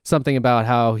something about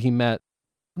how he met.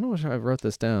 I don't know if I wrote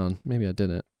this down. Maybe I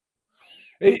didn't.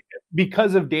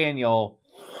 Because of Daniel,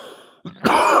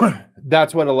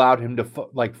 that's what allowed him to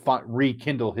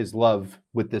rekindle his love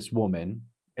with this woman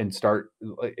and start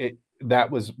it. That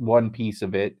was one piece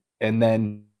of it. And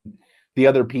then the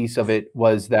other piece of it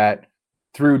was that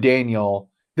through Daniel,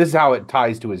 this is how it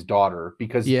ties to his daughter,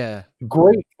 because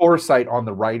great foresight on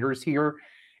the writers here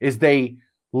is they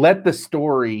let the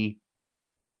story,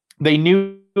 they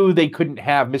knew they couldn't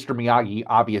have Mr. Miyagi,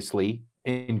 obviously,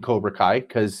 in Cobra Kai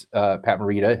because Pat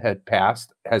Morita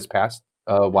has passed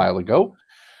a while ago.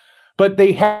 But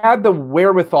they had the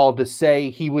wherewithal to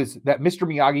say that Mr.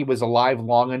 Miyagi was alive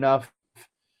long enough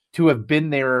to have been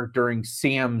there during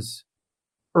Sam's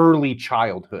early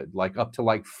childhood, like up to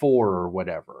like 4 or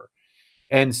whatever.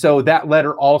 And so that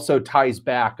letter also ties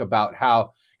back about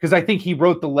how, because I think he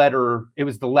wrote the letter, it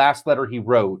was the last letter he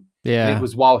wrote. Yeah. And it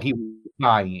was while he was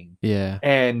dying. Yeah.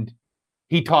 And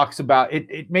he talks about it.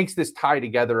 It makes this tie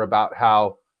together about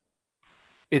how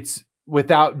it's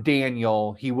without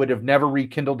Daniel, he would have never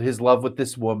rekindled his love with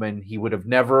this woman. He would have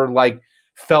never like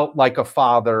felt like a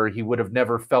father. He would have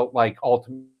never felt like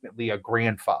ultimately a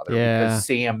grandfather because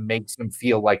Sam makes him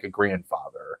feel like a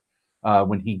grandfather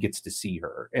when he gets to see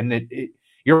her. And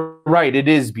you're right. It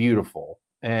is beautiful.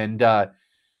 And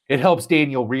it helps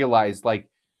Daniel realize like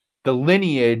the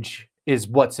lineage is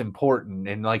what's important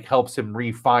and like helps him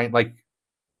refine, like,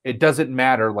 it doesn't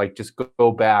matter. Like, just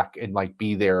go back and like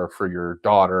be there for your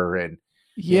daughter. And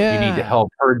you need to help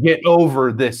her get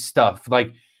over this stuff.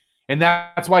 Like, and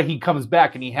that's why he comes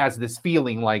back and he has this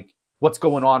feeling like, what's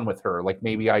going on with her? Like,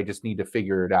 maybe I just need to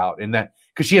figure it out. And that,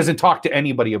 because she hasn't talked to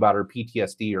anybody about her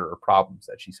PTSD or problems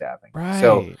that she's having. Right.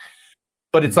 So,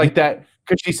 but it's like that,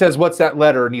 because she says, what's that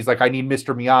letter? And he's like, I need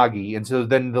Mr. Miyagi. And so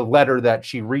then the letter that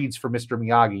she reads for Mr.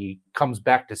 Miyagi comes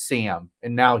back to Sam.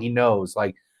 And now he knows,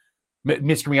 like,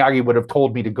 Mr. Miyagi would have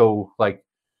told me to go, like,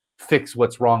 fix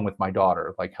what's wrong with my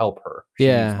daughter, like, help her. She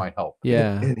needs my help.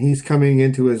 Yeah. And he's coming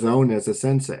into his own as a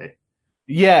sensei.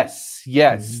 Yes.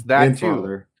 That and too.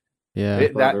 Father. Yeah.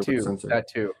 That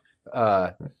too.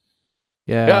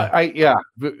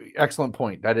 Excellent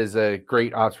point. That is a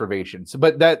great observation. So,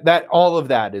 but that all of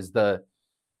that is the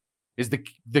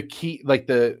key, like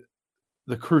the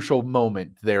crucial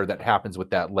moment there that happens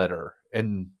with that letter,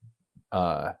 and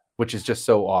which is just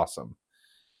so awesome.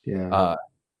 Yeah.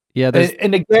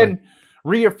 And again,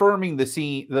 reaffirming the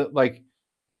scene,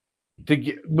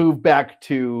 move back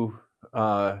to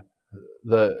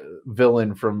the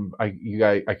villain from I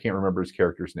can't remember his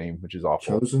character's name, which is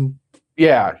awful. Chosen.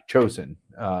 Yeah, Chosen.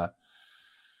 To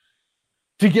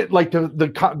get like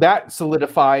that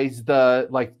solidifies the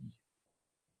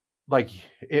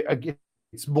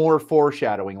it's more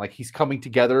foreshadowing. Like, he's coming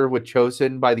together with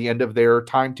Chosen by the end of their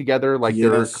time together. Like,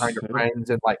 they're kind of friends,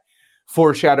 and like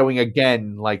foreshadowing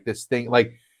again, like this thing.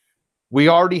 Like, we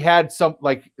already had some,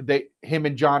 like, him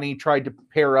and Johnny tried to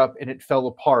pair up and it fell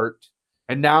apart.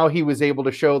 And now he was able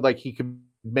to show like he could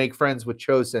make friends with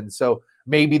Chosen. So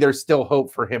maybe there's still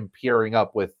hope for him pairing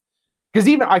up with, because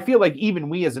even I feel like even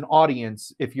we as an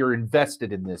audience, if you're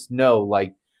invested in this, know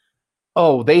like,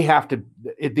 oh, they have to.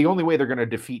 The only way they're going to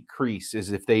defeat Kreese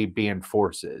is if they band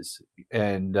forces,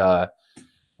 and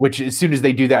which as soon as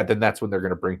they do that, then that's when they're going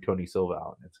to bring Tony Silva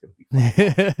out. And it's going to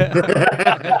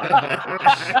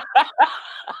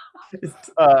be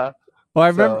fun.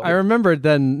 Well, I remembered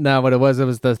then now what it was. It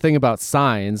was the thing about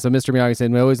signs. So Mr. Miyagi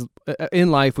said, we always,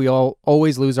 in life, we all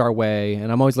always lose our way,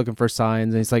 and I'm always looking for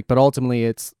signs. And he's like, but ultimately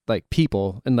it's like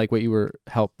people, and like what you were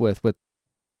helped with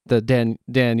the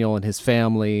Daniel and his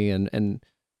family and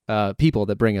people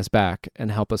that bring us back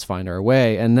and help us find our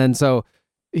way. And then so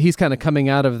he's kind of coming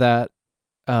out of that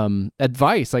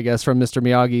advice, I guess, from Mr.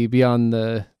 Miyagi beyond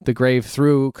the grave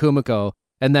through Kumiko.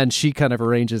 And then she kind of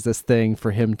arranges this thing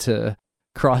for him to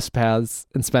cross paths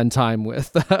and spend time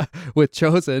with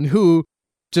Chosen, who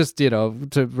just,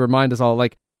 to remind us all,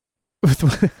 like, was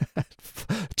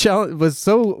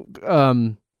so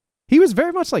he was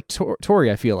very much like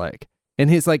Tori, I feel like. And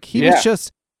his like was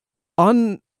just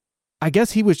I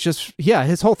guess he was just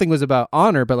his whole thing was about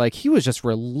honor, but like he was just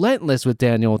relentless with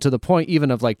Daniel to the point even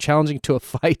of like challenging to a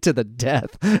fight to the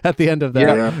death at the end of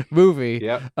that movie.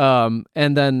 Yeah.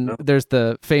 And then there's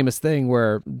the famous thing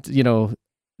where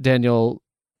Daniel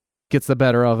gets the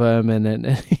better of him, and then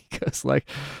he goes like,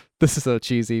 this is so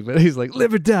cheesy, but he's like,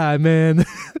 live or die, man.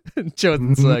 And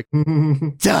Chosen's like,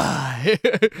 die.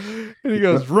 And he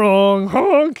goes, wrong,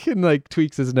 honk, and like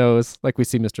tweaks his nose like we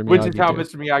see Mr. Miyagi Which is how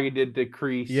Mr. Miyagi did to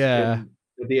Kreese at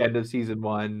the end of season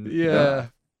 1. Yeah.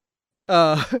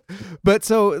 But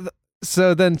so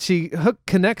then she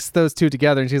connects those two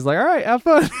together, and she's like, all right, have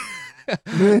fun.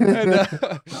 And,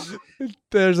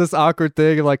 there's this awkward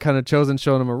thing of like kind of Chosen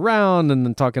showing him around and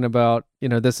then talking about,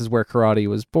 this is where karate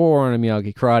was born, and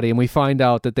Miyagi karate. And we find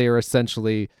out that they are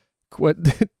essentially what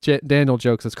Daniel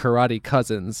jokes as karate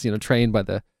cousins, trained by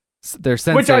their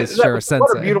senseis share a sensei.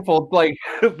 What a beautiful,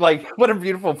 what a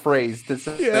beautiful phrase to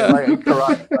say. Karate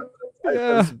cousins.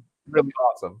 Yeah. Really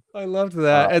awesome. I loved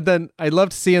that. And then I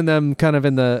loved seeing them kind of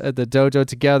at the dojo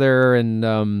together,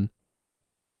 and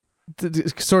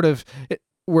sort of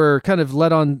we're kind of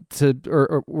let on to,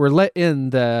 or we're let in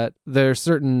that there's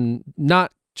certain,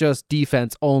 not just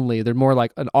defense only, they're more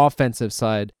like an offensive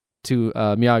side to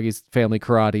Miyagi's family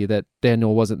karate that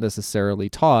Daniel wasn't necessarily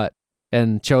taught,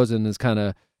 and Chozen is kind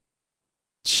of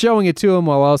showing it to him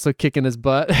while also kicking his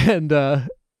butt. And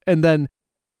then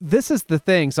this is the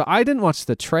thing. So I didn't watch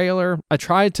the trailer. I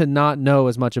tried to not know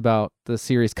as much about the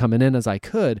series coming in as I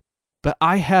could, but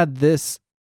I had this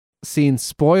scene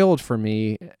spoiled for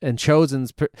me, and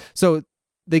Chozen's so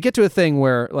they get to a thing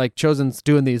where like Chozen's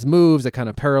doing these moves that kind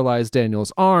of paralyze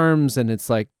Daniel's arms, and it's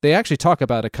like they actually talk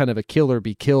about a kind of a kill or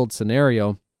be killed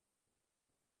scenario.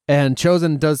 And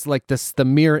Chozen does like this, the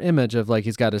mirror image of like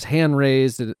he's got his hand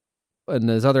raised and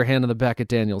his other hand on the back of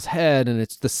Daniel's head, and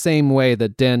it's the same way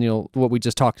that Daniel, what we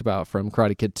just talked about from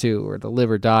Karate Kid 2, or the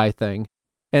live or die thing.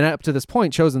 And up to this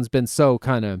point, Chozen's been so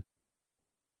kind of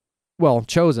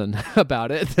chosen about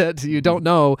it that you don't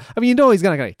know. I mean, you know he's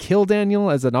gonna kill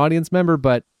Daniel as an audience member,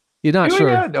 but you're not sure.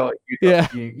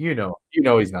 You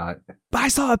know he's not. But I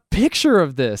saw a picture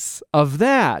of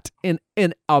that in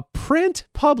a print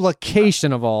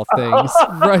publication of all things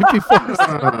right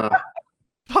before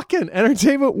fucking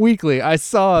Entertainment Weekly. I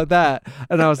saw that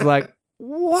and I was like,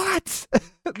 what?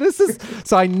 This is,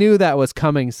 so I knew that was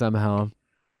coming somehow.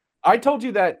 I told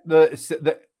you that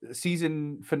the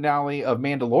season finale of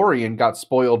Mandalorian got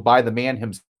spoiled by the man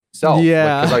himself.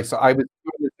 Yeah, because I was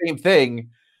doing the same thing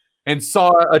and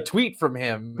saw a tweet from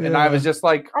him, and I was just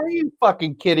like, "Are you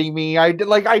fucking kidding me?" I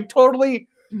totally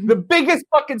the biggest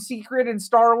fucking secret in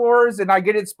Star Wars, and I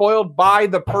get it spoiled by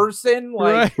the person.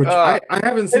 Like, which I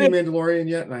haven't seen Mandalorian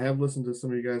yet, and I have listened to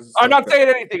some of you guys. I'm not saying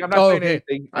anything. I'm not saying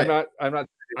anything. I'm not.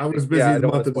 I was busy the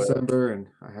month of December, and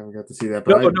I haven't got to see that.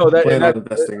 But I plan on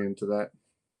investing into that.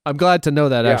 I'm glad to know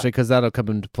that actually, because that'll come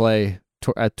into play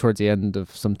towards the end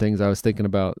of some things I was thinking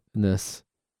about in this.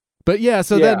 But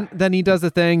then he does the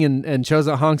thing and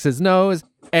Chozen honks his nose,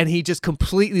 and he just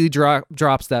completely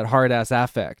drops that hard ass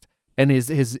affect, and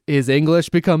his English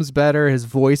becomes better, his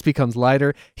voice becomes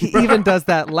lighter. He even does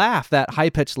that laugh, that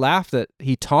high pitched laugh that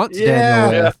he taunts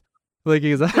Daniel with, like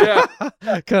he's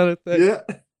kind of thing. Yeah.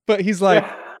 But he's like.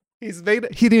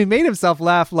 He made himself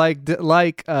laugh like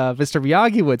Mr.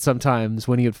 Miyagi would sometimes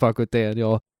when he would fuck with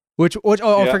Daniel. I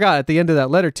forgot at the end of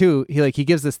that letter too. He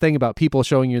gives this thing about people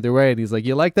showing you their way, and he's like,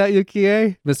 "You like that,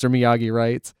 Yukie?" Mr. Miyagi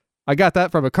writes, "I got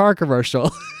that from a car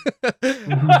commercial."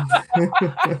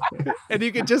 And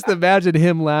you can just imagine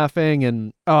him laughing,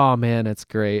 and oh man, it's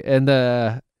great.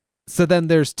 And so then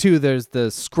there's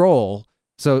the scroll.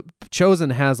 So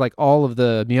Chozen has like all of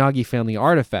the Miyagi family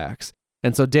artifacts,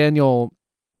 and so Daniel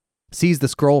sees the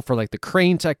scroll for like the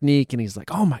crane technique, and he's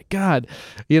like, "Oh my god,"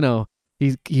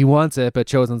 he wants it, but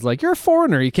Chozen's like, "You're a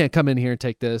foreigner, you can't come in here and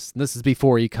take this." And this is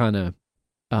before he kind of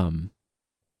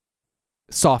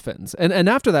softens. And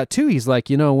after that too, he's like,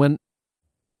 when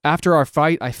after our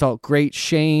fight, I felt great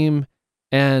shame,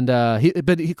 and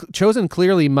Chozen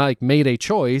clearly made a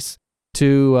choice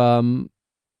to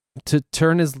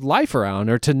turn his life around,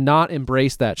 or to not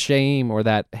embrace that shame or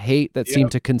that hate that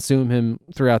seemed to consume him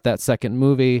throughout that second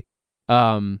movie.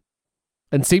 And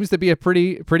seems to be a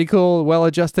pretty cool,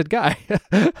 well-adjusted guy.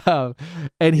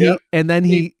 And then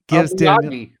he gives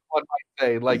Daniel, one might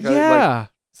say,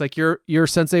 it's like your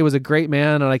sensei was a great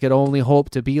man, and I could only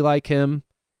hope to be like him.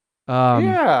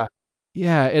 And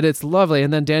it's lovely.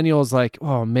 And then Daniel's like,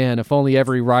 "Oh man, if only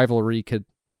every rivalry could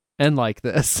end like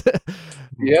this."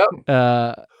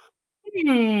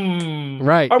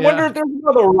 Right. I wonder if there's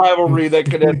another rivalry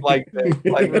that could end like this.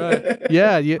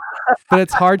 But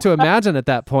it's hard to imagine at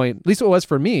that point. At least it was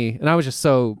for me, and I was just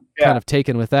so kind of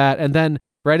taken with that. And then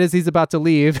right as he's about to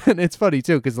leave, and it's funny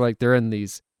too, because like they're in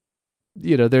these,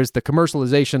 there's the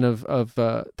commercialization of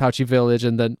Tachi Village,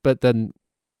 and then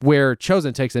where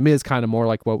Chozen takes him is kind of more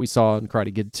like what we saw in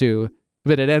Karate Kid 2.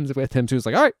 But it ends with him who's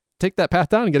like, "All right, take that path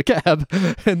down and get a cab,"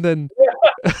 and then.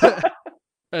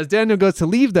 As Daniel goes to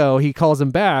leave, though, he calls him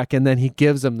back, and then he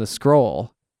gives him the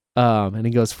scroll, and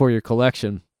he goes, "For your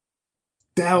collection."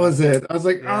 That was it. I was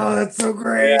like, "Oh, that's so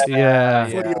great!" Yeah.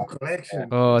 For your collection.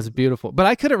 Oh, it's beautiful. But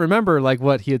I couldn't remember like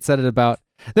what he had said it about.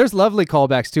 There's lovely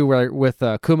callbacks too, where with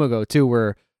Kumago too,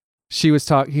 where she was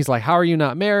talking. He's like, "How are you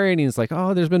not married?" And he's like,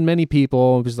 "Oh, there's been many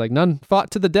people." She's like, "None fought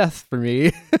to the death for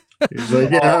me." He's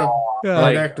like, "Yeah."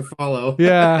 Like, act to follow.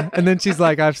 Yeah, and then she's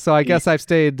like, I guess I've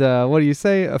stayed. What do you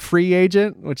say? A free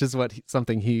agent, which is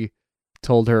something he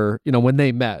told her. When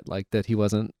they met, like that he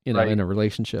wasn't, in a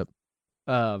relationship.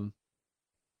 But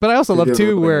I also love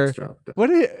too where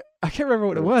I can't remember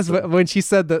what it was, but when she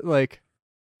said that, like,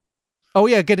 oh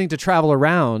yeah, getting to travel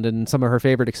around and some of her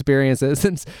favorite experiences,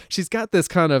 and she's got this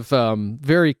kind of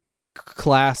very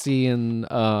classy and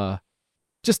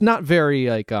just not very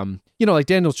like like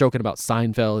Daniel's joking about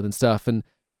Seinfeld and stuff, and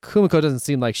Kumiko doesn't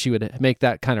seem like she would make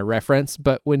that kind of reference.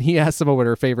 But when he asked someone what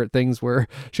her favorite things were,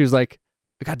 she was like,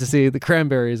 I got to see the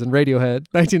Cranberries and Radiohead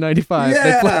 1995. Yeah.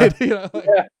 They played,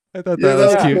 I thought that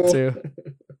was cute cool. too.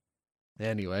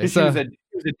 Anyway, She was a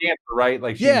dancer, right?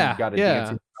 Like she got a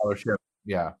dancing scholarship.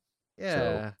 Yeah.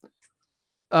 Yeah.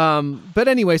 But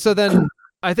anyway, so then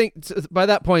I think by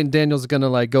that point Daniel's gonna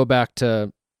like go back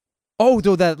to. Oh,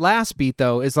 though that last beat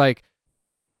though is like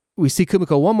we see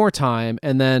Kumiko one more time,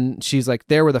 and then she's like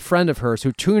there with a friend of hers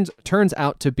who turns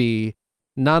out to be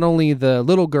not only the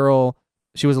little girl.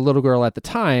 She was a little girl at the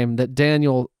time that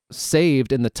Daniel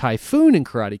saved in the typhoon in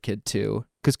Karate Kid 2,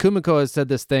 because Kumiko has said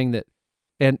this thing that,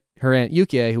 and her aunt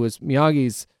Yukie, who was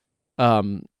Miyagi's,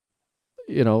 I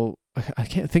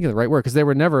can't think of the right word because they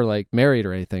were never like married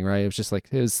or anything, right? It was just like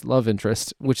his love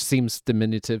interest, which seems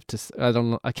diminutive to. I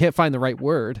don't know. I can't find the right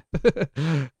word.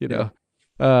 The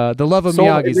love of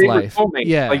Miyagi's life.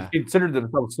 Yeah, like considered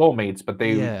themselves soulmates, but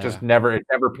they just never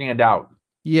panned out.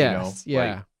 Yes,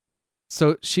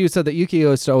 So she said that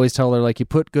Yukio used to always tell her, like, you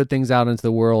put good things out into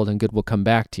the world and good will come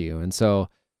back to you. And so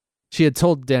she had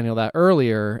told Daniel that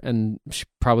earlier, and she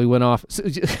probably went off. So,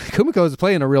 Kumiko was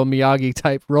playing a real Miyagi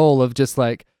type role of just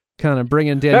like kind of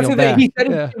bringing Daniel back. He said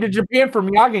he came to Japan for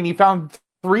Miyagi, and he found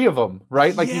 3 of them,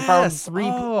 right? Like he found 3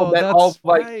 people that all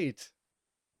like. Right.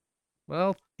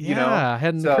 Well,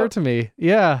 hadn't occurred to me.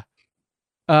 Yeah.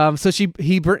 So she's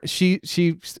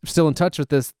still in touch with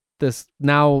this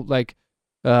now like.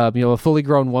 A fully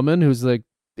grown woman who's like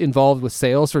involved with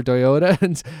sales for Toyota,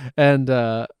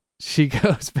 and she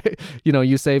goes,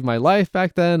 you saved my life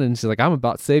back then, and she's like, I'm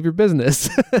about to save your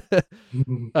business.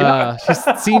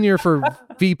 She's senior for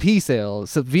VP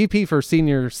sales, so VP for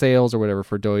senior sales or whatever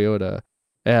for Toyota,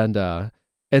 and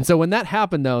so when that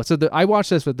happened though, I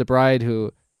watched this with the bride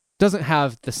who doesn't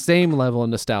have the same level of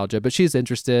nostalgia, but she's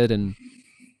interested, and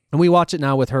we watch it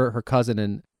now with her cousin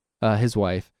and his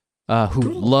wife. Who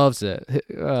loves it?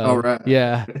 All right.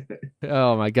 Yeah.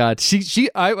 Oh my God.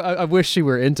 I wish she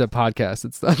were into podcasts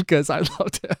and stuff because I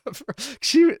loved it.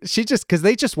 She just because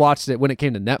they just watched it when it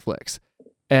came to Netflix,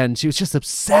 and she was just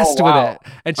obsessed with it,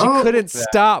 and she couldn't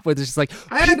stop with it. She's like,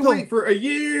 I had to wait for a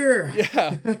year.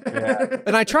 Yeah.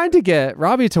 And I tried to get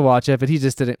Robbie to watch it, but he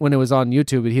just didn't. When it was on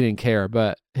YouTube, but he didn't care.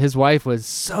 But his wife was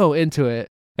so into it.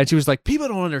 And she was like, people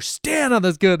don't understand how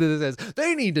this good it is.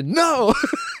 They need to know.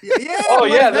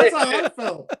 That's how I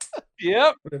felt.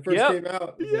 Yep. When it first came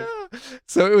out. Yeah.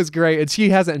 So it was great. And she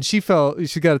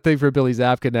got a thing for Billy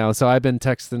Zabka now. So I've been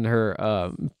texting her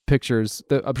pictures.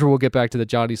 I'm sure we'll get back to the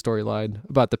Johnny storyline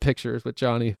about the pictures with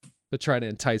Johnny, but trying to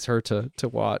entice her to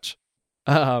watch.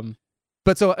 But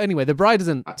so anyway, the bride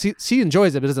she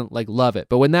enjoys it, but doesn't like love it.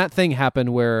 But when that thing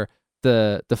happened where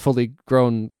the fully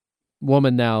grown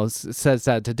woman now says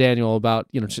that to Daniel about,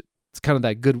 it's kind of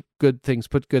that good things,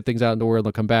 put good things out in the world,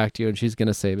 they'll come back to you, and she's going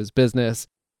to save his business.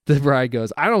 The bride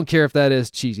goes, I don't care if that is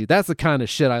cheesy. That's the kind of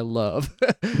shit I love.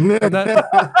 and that's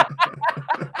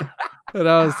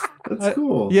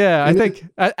cool. Yeah, I think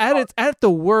at the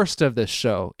worst of this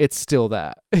show, it's still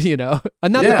that, and not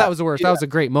that was the worst. That was a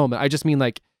great moment. I just mean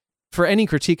like for any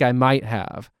critique I might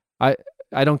have, I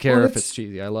don't care if it's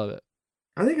cheesy. I love it.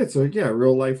 I think it's a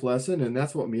real life lesson, and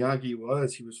that's what Miyagi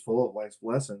was. He was full of life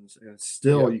lessons, and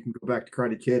still you can go back to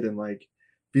Karate Kid and like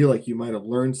feel like you might have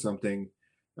learned something,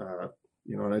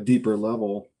 on a deeper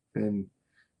level. And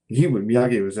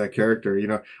Miyagi was that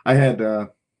character. I had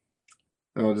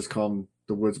I'll just call them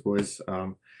the Woods Boys.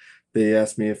 They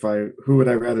asked me who would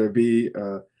I rather be.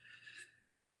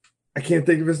 I can't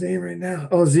think of his name right now.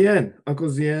 Oh, Zien, Uncle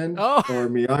Zien, or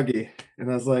Miyagi, and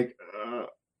I was like.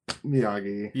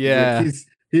 Miyagi. Yeah. Like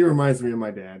he reminds me of my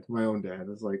dad, my own dad.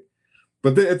 It's like,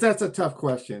 but that's a tough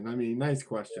question. I mean, nice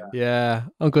question. Yeah.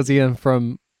 Uncle Zien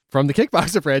from the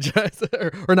Kickboxer franchise.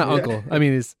 or not uncle. I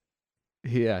mean,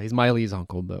 he's Miley's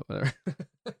uncle, but whatever.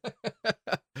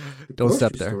 Don't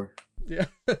step there. Store. Yeah.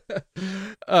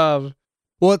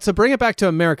 Well, to bring it back to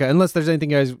America, unless there's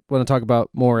anything you guys want to talk about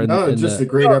more. A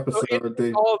great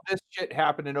episode. All of this shit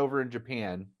happening over in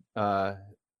Japan.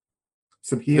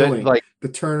 Some healing, like the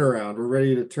turnaround. We're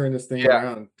ready to turn this thing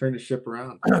around, turn the ship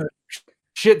around.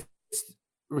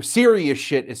 Serious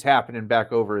shit is happening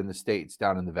back over in the States,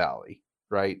 down in the Valley,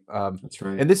 right? That's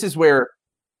right. And this is where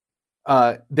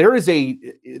there is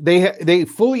they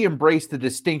fully embrace the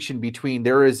distinction between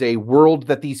there is a world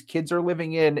that these kids are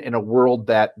living in and a world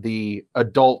that the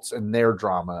adults and their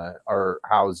drama are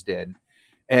housed in,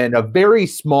 and a very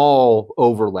small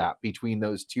overlap between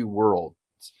those two worlds.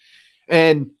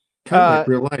 And kind of like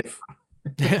real life.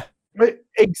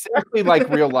 Exactly like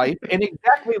real life, and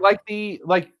exactly like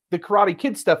the Karate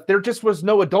Kid stuff, there just was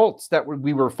no adults that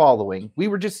we were following. We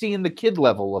were just seeing the kid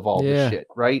level of all the shit,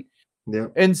 right? Yeah.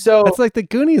 And so it's like the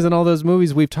Goonies and all those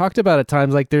movies we've talked about at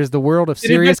times. Like there's the world of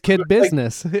serious kid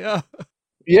business. Yeah.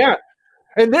 Yeah.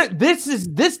 And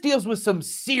this deals with some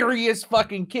serious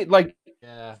fucking kid. Like,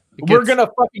 we're gonna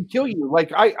fucking kill you.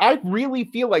 Like, I really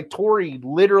feel like Tori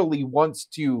literally wants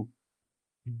to.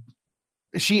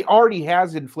 She already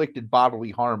has inflicted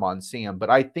bodily harm on Sam, but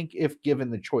I think if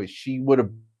given the choice, she would have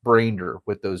brained her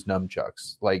with those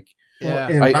nunchucks. Like, I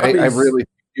really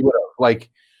would have. Like,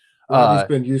 Robbie's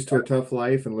been used to a tough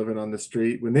life and living on the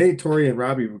street. When Tori and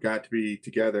Robbie got to be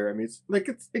together, I mean,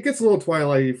 it gets a little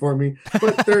Twilight-y for me,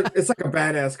 but it's like a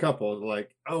badass couple.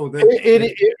 Like,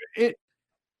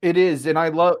 it is, and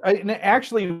and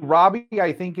actually, Robbie,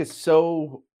 I think, is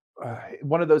so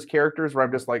one of those characters where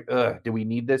I'm just like, do we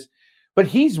need this? But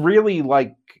he's really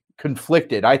like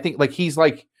conflicted. I think like he's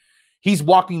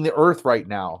walking the earth right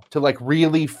now to like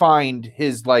really find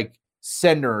his like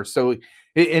center. So.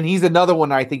 And he's another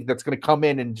one I think that's going to come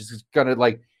in and just going to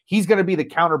like he's going to be the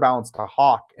counterbalance to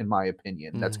Hawk, in my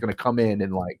opinion. That's going to come in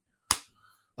and like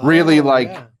really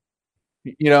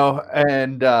you know.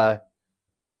 And I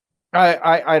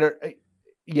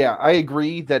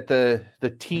agree that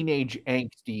the teenage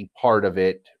angsty part of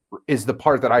it is the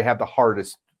part that I have the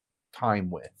hardest time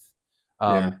with.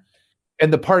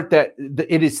 And the part that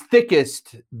it is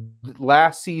thickest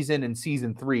last season and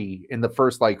season 3 in the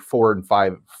first like 4 to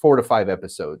 5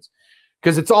 episodes,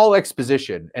 because it's all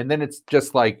exposition, and then it's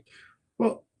just like,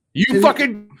 well,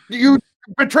 you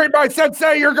betrayed my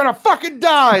sensei, you're gonna fucking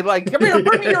die. Like, come here,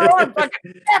 bring me your arm, fucking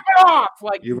snap it off.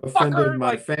 Like, you've offended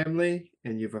my family,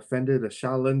 and you've offended a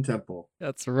Shaolin temple.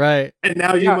 That's right. And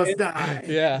now you must die.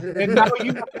 Yeah. And now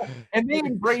and they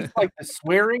embrace like the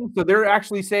swearing. So they're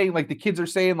actually saying like the kids are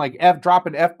saying like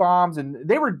dropping F-bombs, and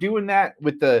they were doing that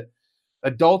with the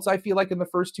adults, I feel like, in the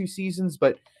first 2 seasons,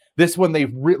 but this one they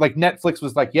like Netflix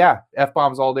was like, yeah,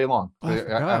 F-bombs all day long. I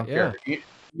don't care. You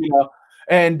know,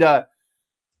 and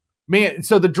man,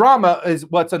 so the drama is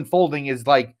what's unfolding is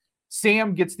like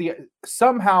Sam gets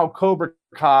somehow Cobra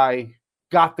Kai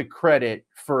got the credit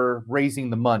for raising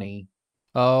the money.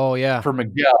 Oh yeah, for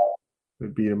Miguel. They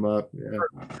beat him up. Yeah.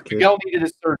 Miguel needed a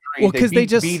surgery. Well, because they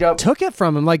just took it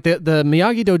from him. Like the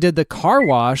Miyagi-Do did the car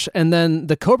wash, and then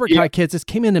the Cobra Kai kids just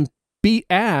came in and beat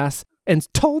ass and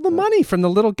stole the money from the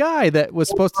little guy that was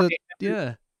supposed to.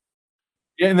 Yeah.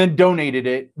 And then donated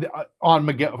it on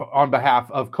behalf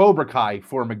of Cobra Kai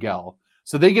for Miguel.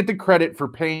 So they get the credit for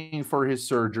paying for his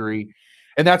surgery.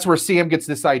 And that's where Sam gets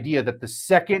this idea that the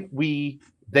second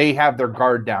they have their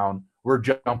guard down, we're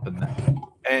jumping them.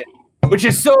 And which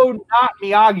is so not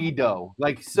Miyagi-Do.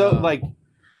 Like, so like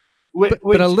but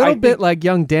a little bit like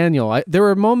young Daniel. There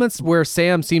were moments where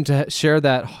Sam seemed to share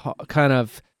that kind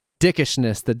of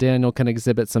dickishness that Daniel can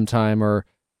exhibit sometime, or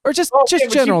just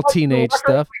general teenage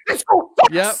stuff.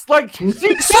 Yeah, like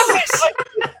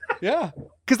yeah,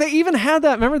 because they even had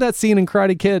that. Remember that scene in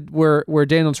Karate Kid where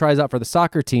Daniel tries out for the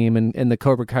soccer team, and the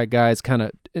Cobra Kai guys kind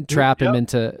of trap him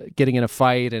into getting in a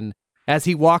fight, and as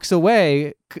he walks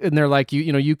away, and they're like,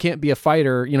 you can't be a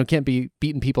fighter, can't be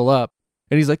beating people up,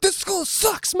 and he's like, this school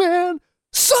sucks, man.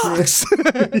 Sucks.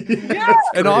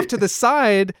 And off to the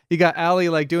side, you got Allie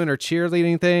like doing her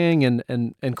cheerleading thing,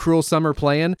 and Cruel Summer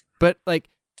playing, but like.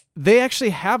 They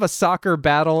actually have a soccer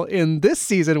battle in this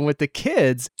season with the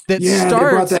kids that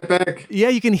starts. They brought that back. Yeah,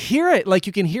 you can hear it. Like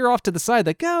you can hear off to the side,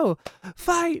 like go,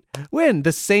 fight, win.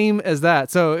 The same as that.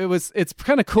 So it's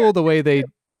kind of cool the way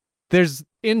there's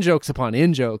in-jokes upon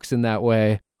in-jokes in that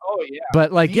way. Oh yeah.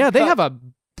 But like, they have a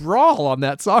brawl on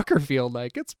that soccer field.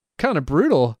 Like it's kind of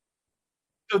brutal.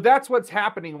 So that's what's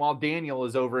happening while Daniel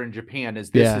is over in Japan.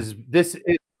 This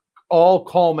is all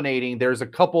culminating. There's a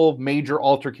couple of major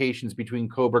altercations between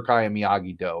Cobra Kai and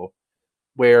Miyagi-Do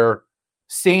where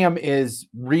Sam is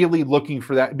really looking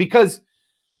for that, because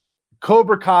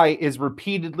Cobra Kai is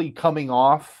repeatedly coming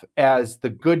off as the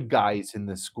good guys in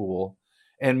this school,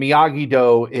 and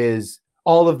Miyagi-Do is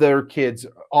all of those kids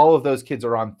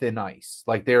are on thin ice.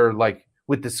 Like they're like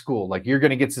with the school, like you're going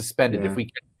to get suspended if we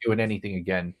keep doing anything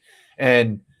again.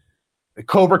 And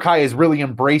Cobra Kai is really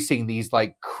embracing these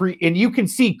like and you can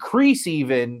see Kreese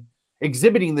even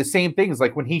exhibiting the same things,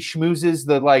 like when he schmoozes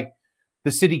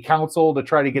the city council to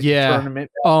try to get the tournament.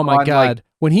 Oh my god! Like,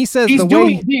 when he says he's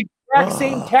doing the exact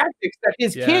same tactics that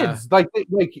his kids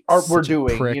we're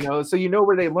doing, prick. So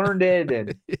where they learned it,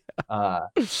 and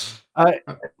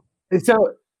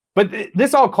but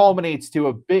this all culminates to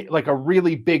a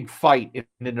really big fight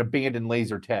in an abandoned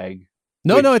laser tag.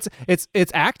 No, it's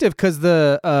active because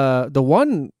the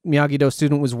one Miyagi-Do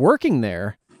student was working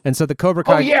there, and so the Cobra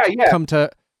Kai come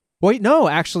to Wait, no,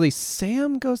 actually,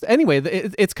 Sam goes. Anyway,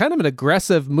 it's kind of an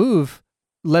aggressive move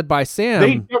led by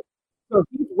Sam. So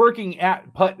he's working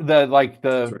at putt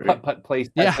place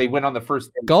that they went on the first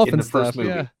golf in and the first stuff, movie,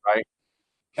 yeah. right?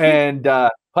 And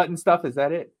putt and stuff, is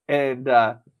that it? And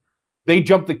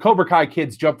the Cobra Kai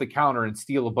kids jump the counter and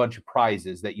steal a bunch of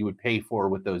prizes that you would pay for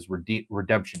with those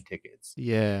redemption tickets.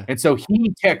 Yeah. And so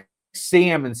he texts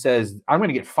Sam and says, I'm going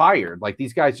to get fired. Like,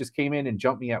 these guys just came in and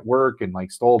jumped me at work and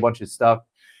like stole a bunch of stuff.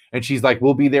 And she's like,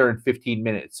 we'll be there in 15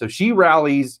 minutes. So she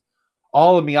rallies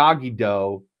all of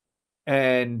Miyagi-Do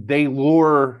and they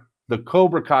lure the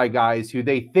Cobra Kai guys, who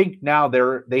they think now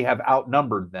they have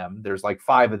outnumbered them. There's like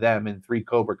 5 of them and 3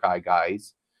 Cobra Kai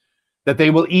guys, that they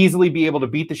will easily be able to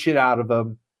beat the shit out of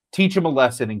them, teach them a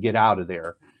lesson, and get out of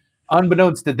there.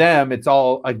 Unbeknownst to them, it's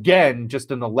all, again,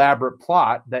 just an elaborate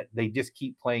plot that they just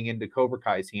keep playing into Cobra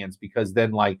Kai's hands, because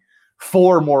then like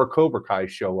 4 more Cobra Kai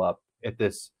show up at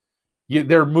this.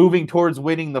 They're moving towards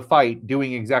winning the fight,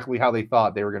 doing exactly how they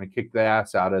thought they were going to kick the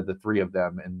ass out of the 3 of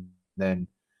them. And then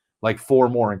like 4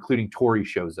 more, including Tori,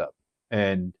 shows up.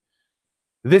 And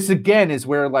this again is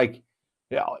where like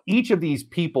each of these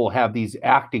people have these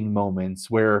acting moments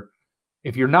where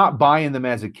if you're not buying them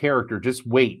as a character, just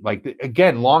wait. Like,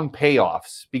 again, long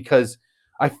payoffs, because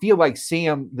I feel like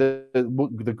Sam,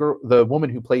 the girl, the woman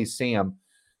who plays Sam,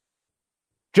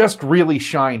 just really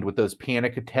shined with those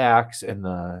panic attacks and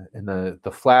the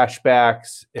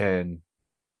flashbacks and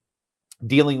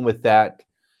dealing with that,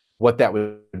 what that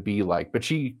would be like. But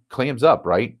she clams up,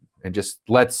 right? And just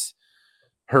lets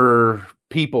her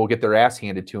people get their ass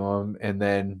handed to them. And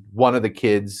then one of the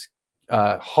kids,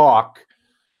 Hawk,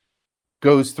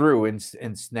 goes through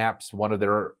and snaps one of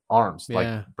their arms,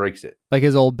 like breaks it. Like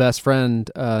his old best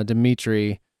friend,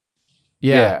 Dimitri.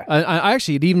 Yeah. I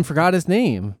actually even forgot his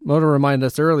name. Moto reminded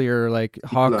us earlier, like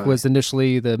Hawk Eli. was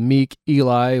initially the meek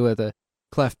Eli with a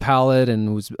cleft palate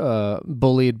and was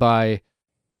bullied by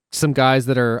some guys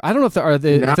that are, I don't know if they're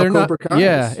not, if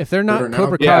they're not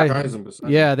Cobra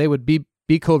Kai, they would be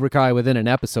Cobra Kai within an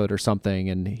episode or something,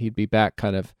 and he'd be back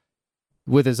kind of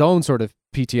with his own sort of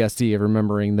PTSD of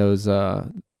remembering those,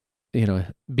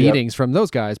 beatings from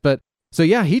those guys. But so,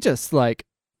 yeah, he just like,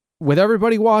 with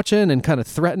everybody watching and kind of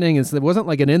threatening, and so it wasn't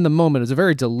like an in the moment. It was a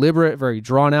very deliberate, very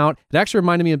drawn out. It actually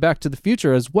reminded me of Back to the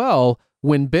Future as well,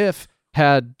 when Biff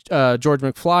had George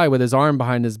McFly with his arm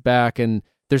behind his back, and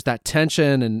there's that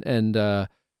tension,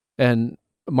 and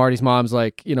Marty's mom's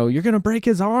like, you're gonna break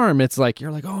his arm. It's like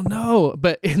you're like, oh no,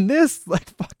 but in this,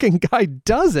 like, fucking guy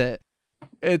does it.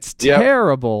 It's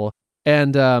terrible,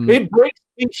 and it breaks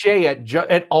cliche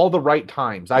at all the right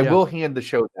times. I will hand the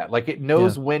show that. Like, it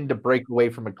knows when to break away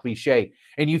from a cliche,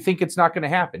 and you think it's not going to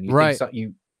happen. You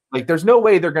think like, there's no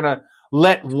way they're going to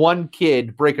let one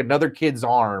kid break another kid's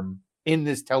arm in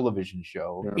this television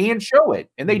show and show it,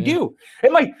 and they do.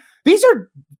 And like, these are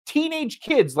teenage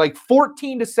kids, like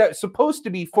supposed to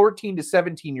be 14 to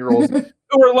 17-year-olds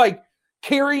who are like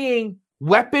carrying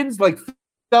weapons, like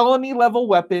felony level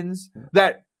weapons,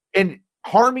 and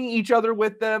harming each other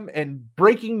with them, and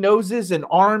breaking noses and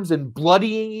arms and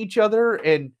bloodying each other.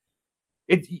 And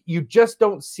you just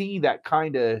don't see that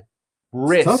kind of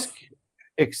risk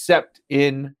except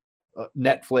in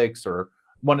Netflix or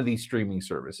one of these streaming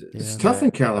services. It's tough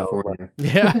in California.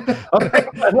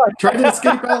 Try to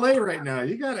escape LA right now.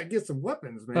 You gotta get some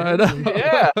weapons, man.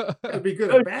 Gotta be good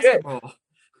at basketball.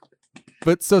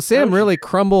 But so Sam really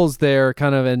crumbles there,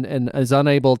 kind of, and is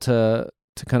unable to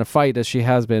kind of fight as she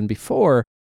has been before.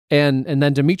 And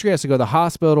then Dimitri has to go to the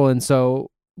hospital. And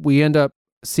so we end up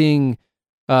seeing,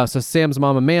 so Sam's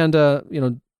mom, Amanda,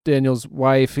 Daniel's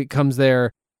wife, he comes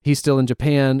there. He's still in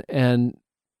Japan. And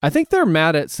I think they're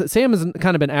mad at, Sam has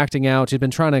kind of been acting out. She's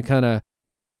been trying to kind of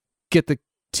get to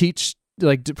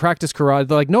practice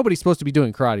karate. Like, nobody's supposed to be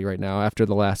doing karate right now after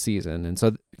the last season. And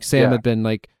so Sam had been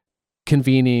like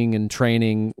convening and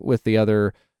training with the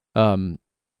other,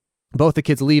 both the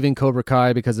kids leaving Cobra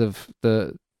Kai because of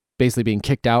the basically being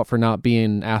kicked out for not being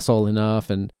an asshole enough.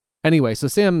 And anyway, so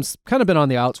Sam's kind of been on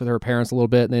the outs with her parents a little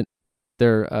bit, and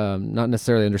they're not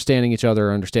necessarily understanding each other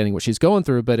or understanding what she's going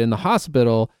through. But in the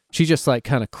hospital, she just like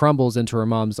kind of crumbles into her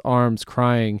mom's arms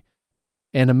crying.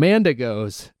 And Amanda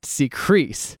goes to see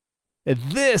Kreese. And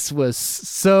this was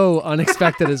so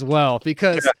unexpected as well,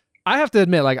 because I have to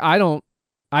admit, like,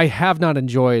 I have not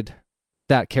enjoyed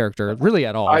that character really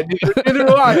at all. Neither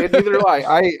do I.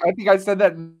 I think I said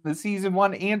that in the season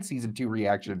 1 and season 2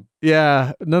 reaction.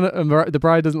 Yeah, the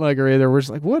bride doesn't like her either. We're just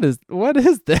like, what is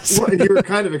this? Well, you were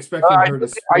kind of expecting her to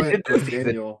split with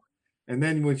Daniel, and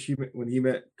then when he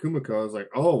met Kumiko, I was like,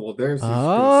 oh well, there's this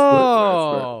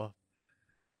split.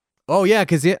 Oh yeah,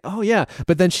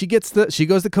 but then she goes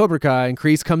to Cobra Kai, and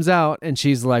Kreese comes out, and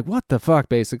she's like, "What the fuck?"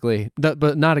 Basically,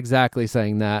 but not exactly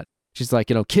saying that. She's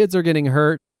like, kids are getting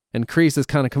hurt, and Kreese is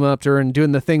kind of coming up to her and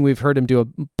doing the thing we've heard him do a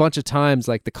bunch of times,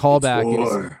 like the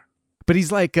callback. But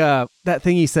he's like that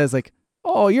thing he says, like,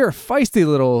 "Oh, you're a feisty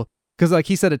little," because like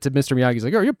he said it to Mr. Miyagi. He's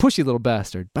like, "Oh, you're a pushy little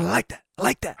bastard." But I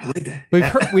like that.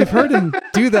 We've heard him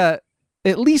do that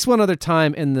at least one other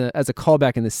time as a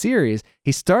callback in the series.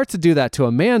 He starts to do that to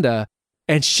Amanda,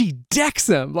 and she decks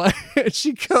him. Like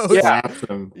she goes, slaps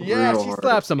him. She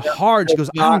slaps him hard. She goes,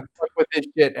 "I don't fuck with this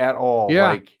shit at all."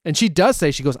 Yeah, and she does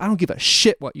say, she goes, "I don't give a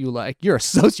shit what you like. You're a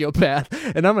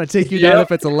sociopath, and I'm gonna take you down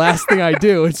if it's the last thing I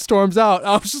do." And storms out.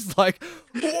 I was just like,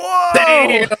 "Whoa,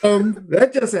 damn,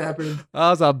 that just happened."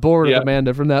 I was on board with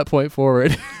Amanda from that point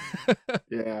forward.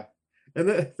 Yeah, and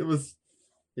then it was,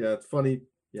 it's funny.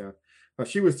 Yeah.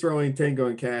 She was throwing Tango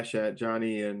and Cash at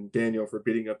Johnny and Daniel for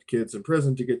beating up the kids in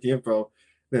prison to get the info.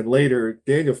 Then later,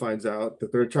 Daniel finds out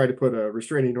that they're trying to put a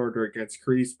restraining order against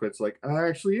Kreese, but it's like, I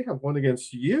actually have one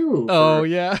against you. Oh,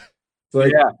 yeah. It's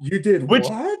like, you did what?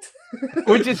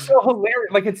 Which is so hilarious.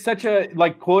 Like, it's such a,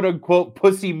 like, quote unquote,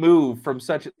 pussy move from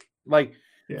such, like,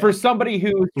 for somebody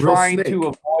who's trying to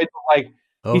avoid, like,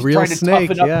 he's trying to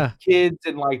toughen up kids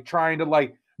and, like, trying to,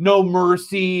 like, no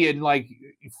mercy and, like,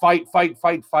 fight,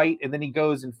 and then he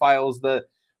goes and files but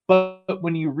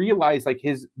when you realize like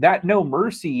that no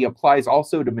mercy applies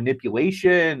also to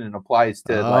manipulation and applies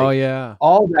to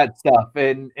all that stuff,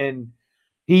 and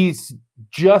he's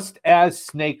just as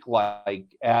snake-like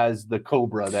as the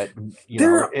Cobra that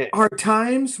there are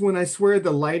times when I swear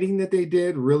the lighting that they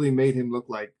did really made him look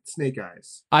like Snake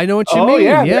Eyes. I know what you mean.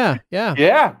 Yeah.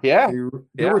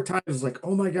 There were times like,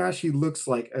 oh my gosh, he looks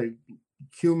like a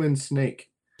human snake.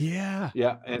 Yeah,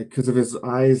 and because of his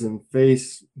eyes and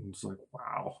face, it's like,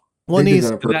 wow. Well,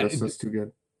 that's too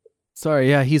good.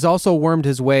 Sorry, he's also wormed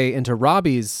his way into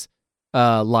Robbie's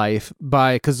life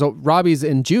because Robbie's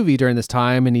in juvie during this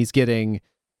time, and he's getting.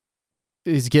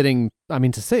 I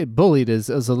mean, to say bullied is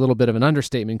a little bit of an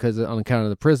understatement because on account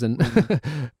of the prison,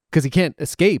 because he can't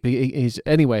escape. He's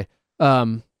anyway.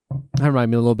 That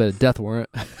reminded me a little bit of Death Warrant.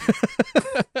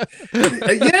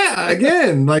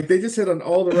 Again, like they just hit on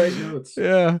all the right notes.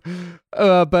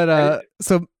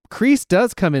 So Kreese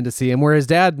does come in to see him where his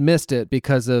dad missed it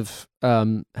because of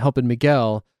helping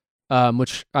Miguel,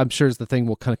 which I'm sure is the thing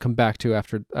we'll kind of come back to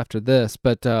after this.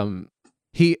 But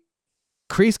Kreese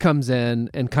comes in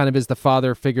and kind of is the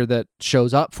father figure that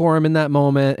shows up for him in that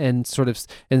moment and sort of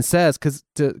says because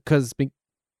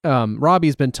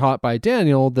Robbie's been taught by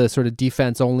Daniel the sort of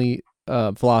defense only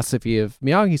philosophy of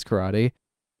Miyagi's karate,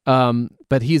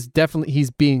 but he's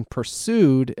being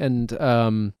pursued, and I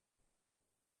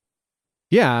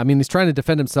mean he's trying to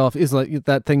defend himself. Is like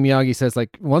that thing Miyagi says,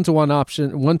 like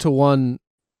 1-to-1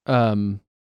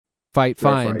 fight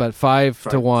fine, but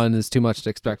 5-to-1 is too much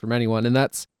to expect from anyone, and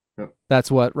that's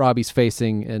what Robbie's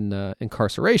facing in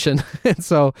incarceration, and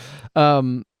so.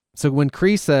 So when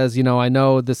Kreese says, I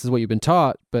know this is what you've been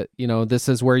taught, but, this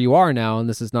is where you are now, and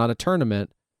this is not a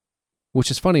tournament, which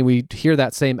is funny. We hear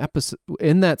that same episode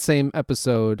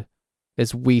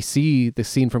as we see the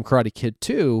scene from Karate Kid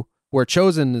 2, where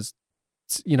Chozen is,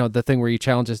 the thing where he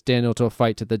challenges Daniel to a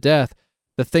fight to the death.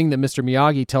 The thing that Mr.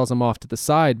 Miyagi tells him off to the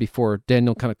side before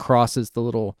Daniel kind of crosses the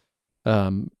little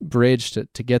bridge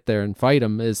to get there and fight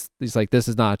him is, he's like, this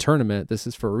is not a tournament. This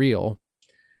is for real.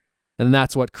 And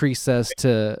that's what Kreese says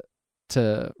to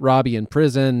Robbie in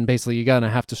prison. Basically, you're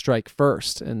gonna have to strike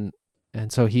first, and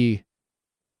so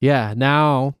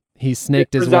now he's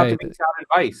snaked his way.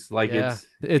 Advice, like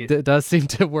it does seem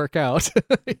to work out.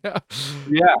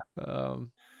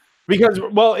 Because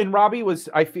and Robbie was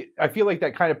I feel like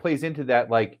that kind of plays into that,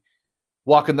 like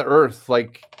walking the earth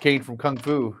like Kane from Kung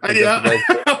Fu. He's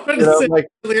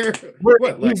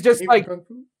just like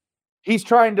he's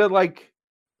trying to like.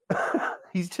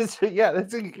 He's just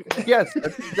that's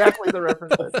exactly the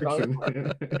reference.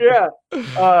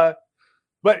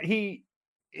 But he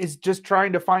is just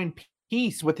trying to find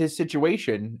peace with his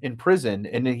situation in prison,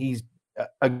 and he's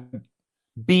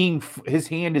his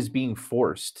hand is being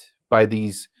forced by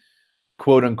these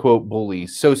quote unquote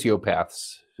bullies,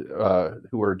 sociopaths,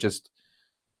 who are just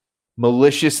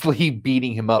maliciously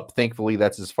beating him up. Thankfully,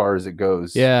 that's as far as it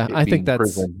goes. Yeah, I think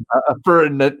that's for a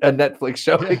Netflix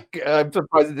show. I'm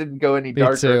surprised it didn't go any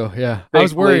darker. Me too. Yeah, thankfully, I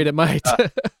was worried it might.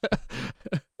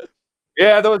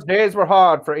 Those days were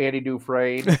hard for Andy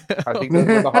Dufresne. I think those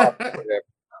were the hard for him.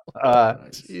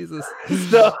 Jesus.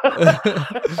 So,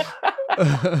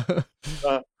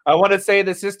 I want to say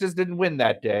the sisters didn't win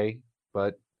that day,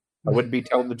 but I wouldn't be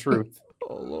telling the truth.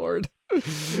 Oh Lord.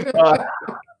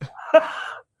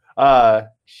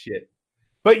 shit.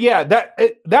 But yeah,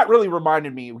 that really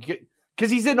reminded me, because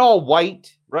he's in all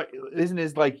white, right? Isn't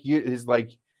his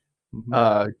juvie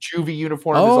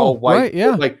uniform is all white? Right,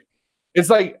 yeah. Like,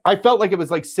 it's like, I felt like it was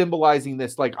like symbolizing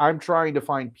this, like, I'm trying to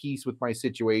find peace with my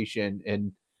situation,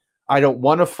 and I don't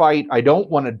want to fight. I don't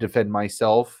want to defend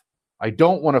myself. I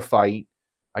don't want to fight.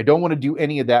 I don't want to do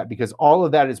any of that, because all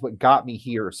of that is what got me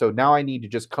here. So now I need to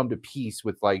just come to peace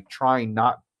with, like, trying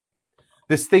not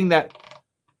this thing that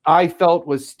I felt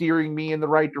was steering me in the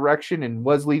right direction and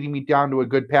was leading me down to a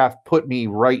good path, put me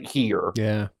right here.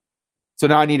 Yeah. So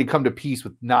now I need to come to peace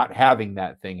with not having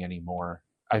that thing anymore.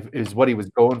 Is what he was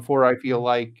going for, I feel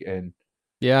like. And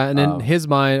yeah, and in his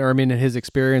mind, or I mean, in his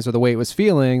experience or the way it was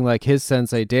feeling, like his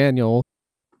sensei Daniel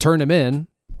turned him in.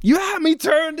 You had me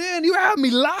turned in. You had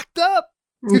me locked up.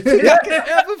 You think I can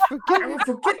ever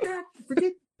forget that?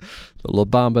 Forget. A little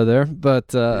Bamba there,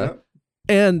 but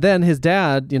and then his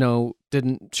dad,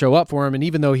 didn't show up for him, and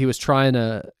even though he was trying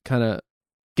to kind of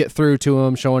get through to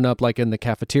him, showing up like in the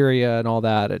cafeteria and all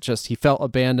that, he felt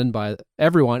abandoned by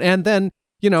everyone. And then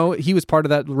he was part of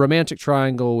that romantic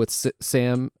triangle with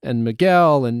Sam and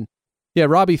Miguel, and yeah,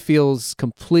 Robbie feels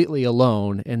completely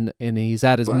alone, and he's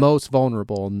at his most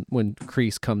vulnerable when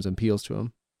Kreese comes and peels to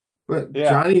him. But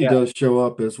Johnny does show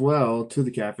up as well to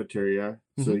the cafeteria,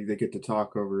 so they get to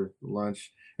talk over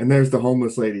lunch. And there's the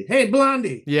homeless lady. Hey,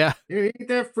 Blondie. Yeah. You eat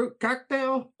that fruit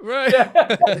cocktail? Right.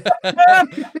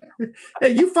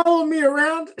 Hey, you following me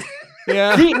around?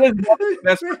 Yeah.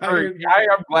 I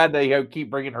am glad they keep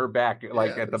bringing her back,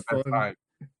 like, at the best time.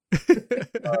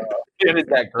 It is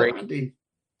that great.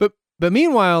 But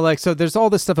meanwhile, like, so there's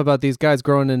all this stuff about these guys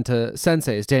growing into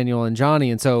senseis, Daniel and Johnny.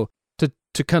 And so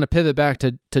to kind of pivot back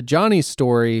to Johnny's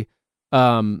story,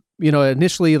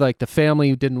 initially, like, the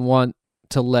family didn't want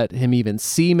to let him even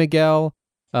see Miguel.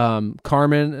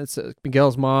 Carmen,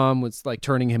 Miguel's mom, was like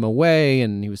turning him away,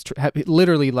 and he was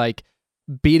literally like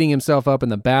beating himself up in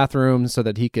the bathroom so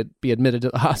that he could be admitted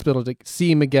to the hospital to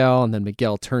see Miguel. And then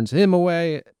Miguel turns him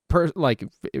away, like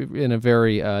in a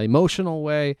very emotional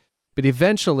way. But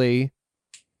eventually,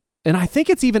 and I think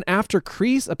it's even after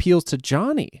Kreese appeals to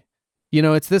Johnny,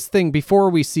 it's this thing before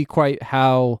we see quite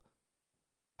how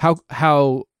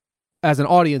as an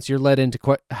audience, you're led into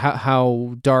quite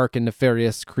how dark and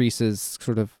nefarious Kreese's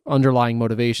sort of underlying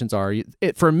motivations are.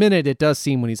 For a minute, it does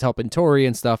seem when he's helping Tori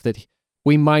and stuff that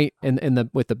we might,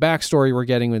 with the backstory we're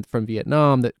getting from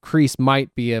Vietnam, that Kreese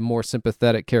might be a more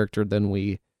sympathetic character than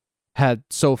we had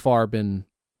so far been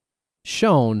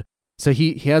shown. So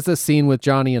he has this scene with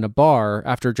Johnny in a bar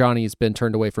after Johnny's been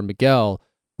turned away from Miguel,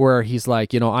 where he's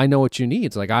like, I know what you need.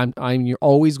 It's like, I'm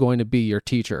always going to be your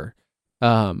teacher.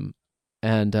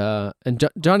 And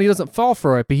Johnny doesn't fall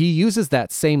for it, but he uses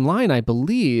that same line, I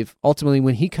believe, ultimately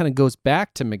when he kind of goes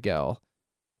back to Miguel.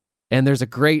 And there's a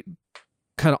great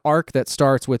kind of arc that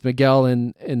starts with Miguel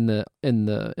in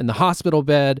the hospital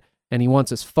bed, and he wants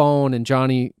his phone. And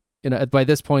Johnny, by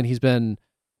this point, he's been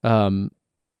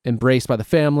embraced by the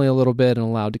family a little bit and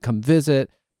allowed to come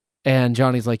visit. And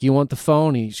Johnny's like, "You want the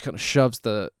phone?" He just kind of shoves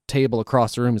the table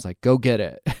across the room. He's like, "Go get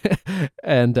it."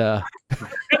 And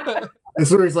and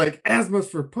so he's like, "Asthma's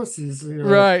for pussies."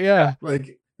 Right, yeah.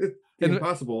 Like, it's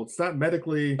impossible. It's not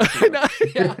medically.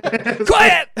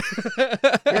 Quiet!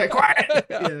 Yeah, quiet!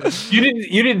 Yeah.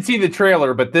 You didn't see the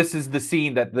trailer, but this is the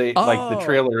scene that the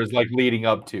trailer is like leading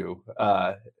up to,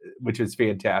 which is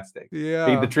fantastic.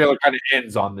 Yeah. The trailer kind of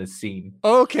ends on this scene.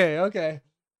 Okay.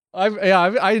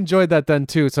 I enjoyed that then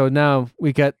too. So now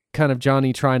we get kind of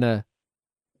Johnny trying to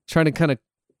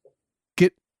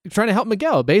help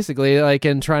Miguel, basically, like,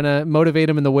 and trying to motivate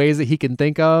him in the ways that he can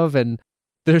think of. And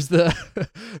there's a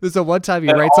one time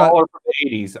he writes all are from the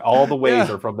 80s. All the ways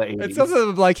are from the 80s. It's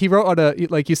something like he wrote on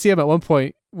like you see him at one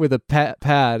point with a pad,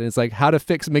 and it's like how to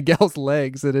fix Miguel's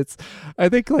legs, and it's, I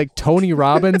think, like Tony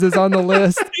Robbins is on the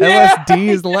list. LSD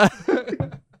is left.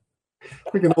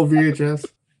 Like an old VHS.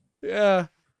 Yeah.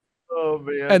 Oh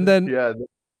man. And then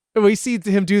we see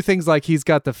him do things like he's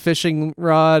got the fishing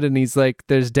rod, and he's like,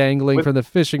 there's dangling from the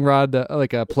fishing rod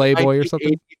like a Playboy or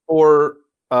something. 1984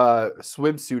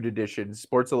 swimsuit edition,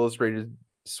 Sports Illustrated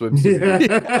swimsuit.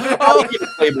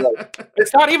 Playboy.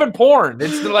 It's not even porn.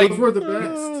 It's like, those were the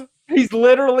best. He's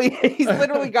literally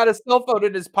got a cell phone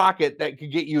in his pocket that could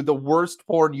get you the worst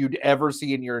porn you'd ever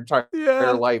see in your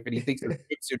entire life, and he thinks the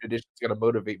swimsuit edition is going to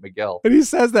motivate Miguel. And he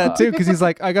says that too because he's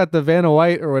like, I got the Vanna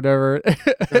White or whatever, and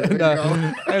he's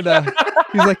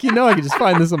like, I can just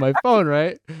find this on my phone,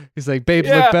 right? He's like, babes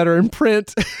look better in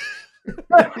print.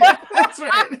 That's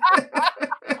right.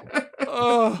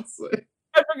 Oh,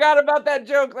 I forgot about that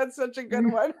joke. That's such a good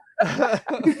one.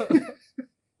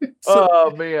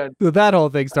 Oh man. So that whole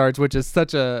thing starts, which is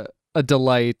such a a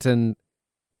delight. And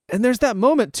there's that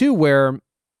moment too where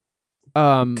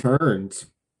turns.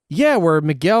 Yeah, where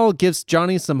Miguel gives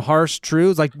Johnny some harsh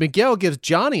truths. Like Miguel gives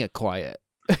Johnny a quiet.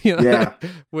 Yeah.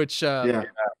 Which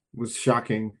was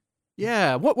shocking.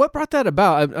 Yeah. What brought that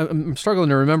about? I'm struggling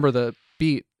to remember the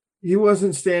beat. He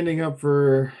wasn't standing up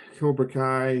for Cobra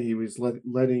Kai. He was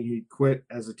he quit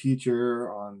as a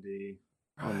teacher on the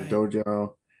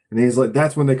dojo. And he's like,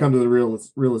 that's when they come to the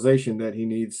realization that he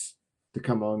needs to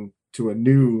come on to a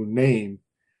new name,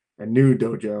 a new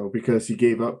dojo, because he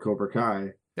gave up Cobra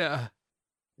Kai. Yeah.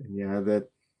 And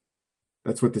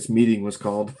that's what this meeting was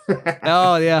called.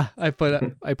 Oh yeah, I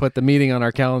put the meeting on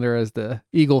our calendar as the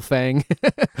Eagle Fang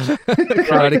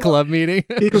Karate Club meeting.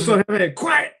 Eagles don't have any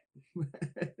quiet.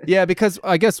 Yeah, because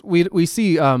I guess we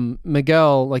see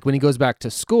Miguel, like when he goes back to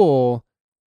school,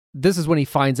 this is when he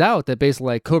finds out that basically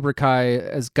like Cobra Kai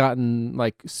has gotten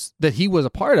like that he was a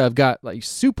part of got like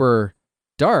super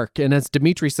dark, and as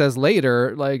Dimitri says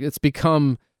later, like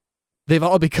they've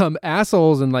all become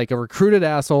assholes and like recruited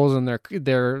assholes, and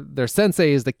their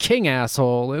sensei is the king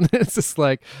asshole, and it's just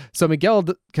like, so Miguel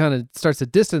kind of starts to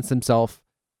distance himself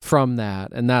from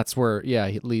that, and that's where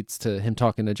it leads to him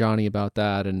talking to Johnny about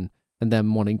that, and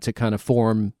them wanting to kind of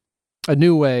form a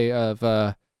new way of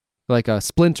like a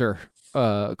splinter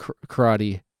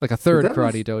karate, like a third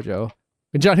karate dojo.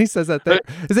 And Johnny says that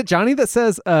is it Johnny that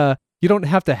says you don't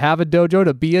have to have a dojo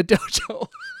to be a dojo?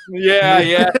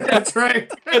 Yeah. That's right.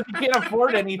 Because he can't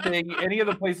afford anything. Any of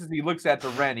the places he looks at to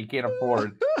rent, he can't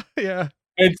afford. Yeah.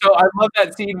 And so I love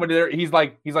that scene when he's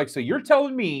like, so you're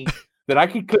telling me that I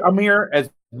could come here as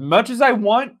much as I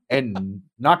want and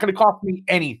not going to cost me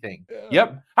anything? Yeah.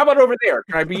 Yep. How about over there?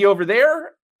 Can I be over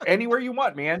there? Anywhere you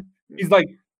want, man. He's like,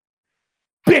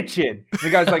 bitching. The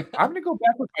guy's like, I'm gonna go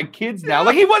back with my kids now.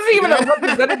 Like he wasn't even a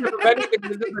representative of anything.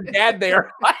 There's just a dad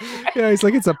there. Yeah, he's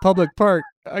like, it's a public park.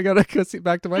 I gotta go see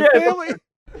back to my family.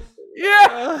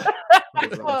 Yeah.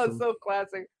 Awesome. So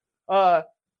classic.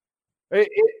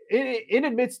 It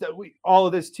admits that all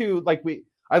of this too. Like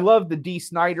I love the Dee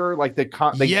Snider. Like they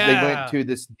went to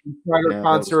this Dee Snider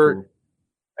concert. Cool.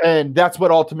 And that's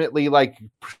what ultimately like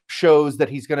shows that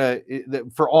he's gonna.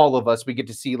 For all of us, we get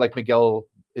to see like Miguel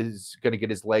is going to get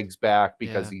his legs back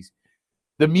because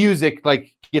the music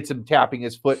like gets him tapping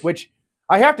his foot, which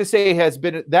I have to say has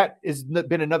been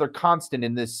another constant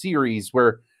in this series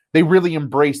where they really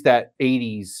embrace that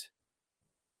 80s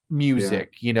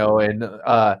music, and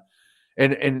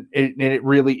it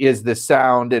really is the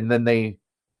sound. And then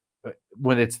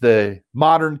when it's the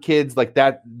modern kids like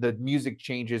that, the music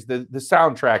changes. The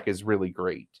soundtrack is really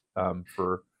great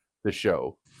for the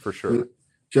show for sure.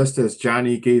 Just as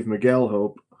Johnny gave Miguel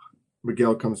hope,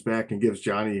 Miguel comes back and gives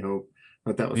Johnny hope. I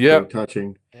thought that was pretty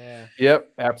touching. Yeah. Yep.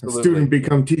 Absolutely. A student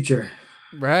become teacher.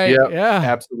 Right. Yep, yeah.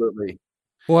 Absolutely.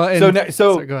 Well,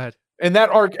 so go ahead. And that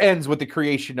arc ends with the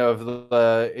creation of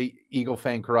the Eagle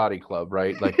Fang Karate Club,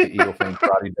 right? Like the Eagle Fang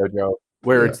Karate Dojo,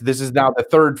 where this is now the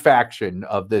third faction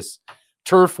of this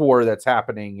turf war that's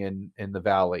happening in the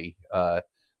valley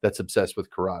that's obsessed with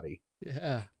karate.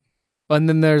 Yeah. And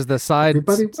then there's the side.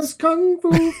 Everybody was kung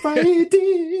fu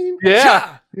fighting.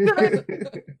 Yeah.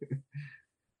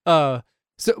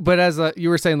 But as you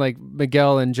were saying, like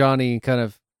Miguel and Johnny kind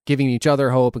of giving each other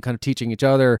hope and kind of teaching each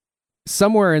other,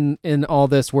 somewhere in all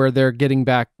this where they're getting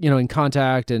back, in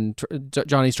contact, and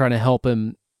Johnny's trying to help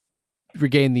him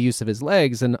regain the use of his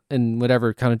legs and in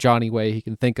whatever kind of Johnny way he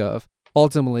can think of.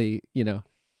 Ultimately,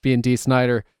 being Dee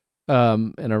Snider,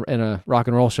 in a rock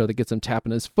and roll show that gets him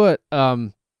tapping his foot.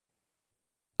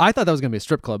 I thought that was going to be a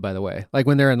strip club, by the way. Like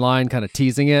when they're in line kind of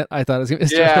teasing it, I thought it was going to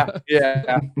be a strip club.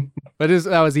 Yeah. But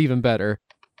that was even better.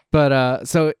 But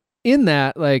so in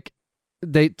that, like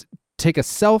they take a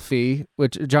selfie,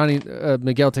 which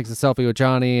Miguel takes a selfie with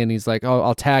Johnny, and he's like, "Oh,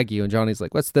 I'll tag you." And Johnny's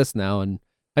like, "What's this now?" And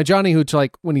Johnny, who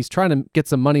like when he's trying to get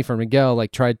some money from Miguel,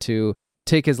 like tried to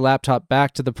take his laptop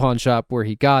back to the pawn shop where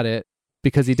he got it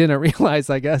because he didn't realize,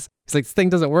 I guess. He's like, "This thing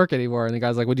doesn't work anymore." And the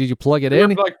guy's like, "Well, did you plug it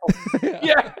in?" Like,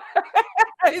 yeah.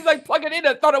 He's like, plug it in.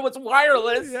 I thought it was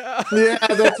wireless. Yeah,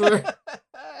 that's right.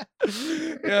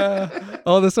 Yeah.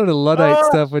 All this sort of Luddite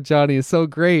stuff with Johnny is so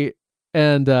great.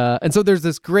 And so there's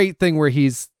this great thing where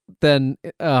he's then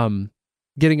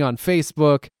getting on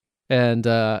Facebook and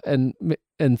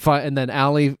then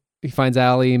Allie, he finds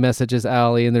Allie, messages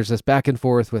Allie, and there's this back and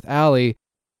forth with Allie.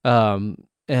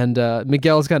 And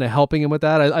Miguel's kind of helping him with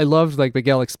that. I loved like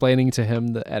Miguel explaining to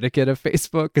him the etiquette of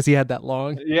Facebook because he had that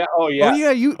long. Yeah. Oh yeah. Oh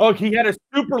yeah. He had a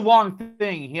super long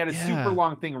thing. He had a super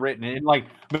long thing written, and like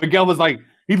Miguel was like,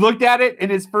 He looked at it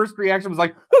and his first reaction was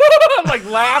like, like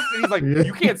laughed, and he's like,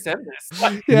 "You can't send this."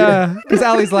 Like, yeah, because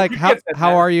Allie's like,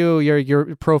 "How are you?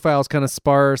 Your profile's kind of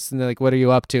sparse," and they're like, "What are you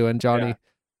up to?" And Johnny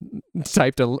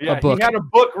typed a book. He had a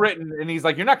book written, and he's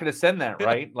like, "You're not going to send that,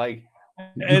 right?" Like,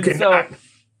 and so,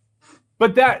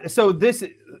 but this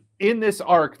in this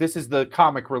arc, this is the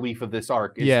comic relief of this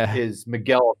arc. Is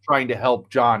Miguel trying to help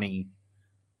Johnny,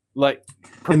 like,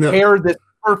 prepare this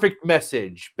perfect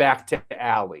message back to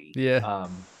Allie. Yeah.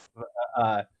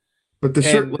 But the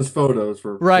shirtless photos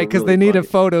were right, because really they needed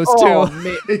photos too.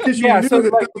 Because you knew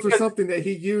that those were something that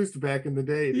he used back in the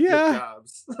day to get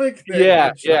jobs. Like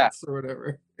headshots or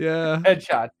whatever. Yeah.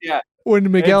 Headshots, yeah.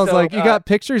 When Miguel's like, "You got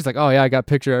pictures?" He's like, "Oh yeah, I got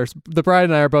pictures." The bride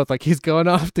and I are both like, he's going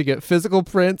off to get physical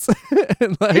prints.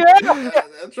 And like,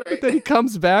 that's right. Then he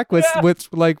comes back with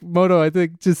like Moto, I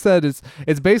think, just said it's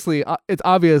basically it's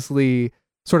obviously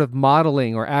sort of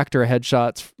modeling or actor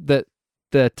headshots that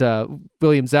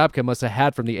William Zabka must have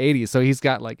had from the 80s. So he's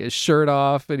got like his shirt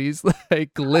off and he's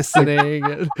like glistening.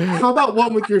 How about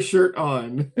one with your shirt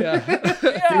on? Yeah.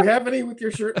 Do you have any with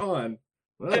your shirt on?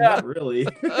 Well, not really.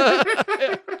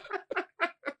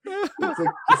 It's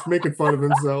like just making fun of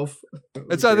himself.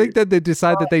 And so I think that they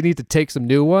decide that they need to take some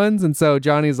new ones. And so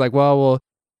Johnny's like, well,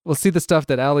 we'll see the stuff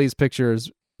that Allie's pictures,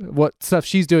 what stuff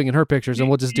she's doing in her pictures, and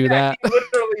we'll just do that.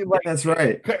 Literally, like, that's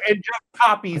right. And just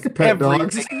copies like pet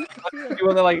everything.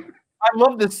 They're like, I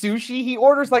love the sushi. He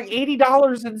orders like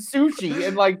 $80 in sushi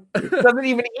and like doesn't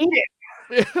even eat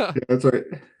it. Yeah, that's right.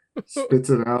 Spits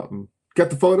it out and got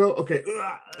the photo. Okay.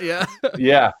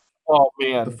 Yeah. Oh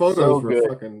man, the photos were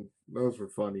fucking. Those were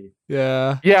funny.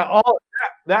 Yeah. Yeah. All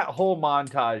that whole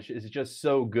montage is just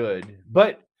so good.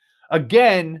 But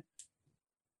again,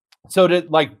 so to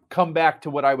like come back to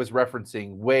what I was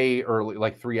referencing way early,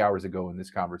 like 3 hours ago in this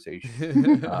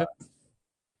conversation,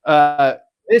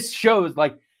 this shows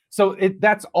like, so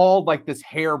that's all like this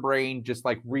harebrained, just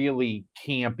like really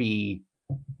campy.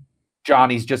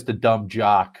 Johnny's just a dumb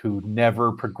jock who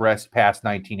never progressed past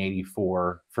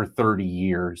 1984 for 30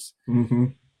 years. Mm-hmm.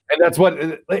 And that's what,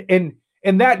 and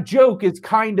that joke is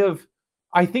kind of,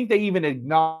 I think they even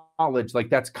acknowledge like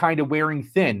that's kind of wearing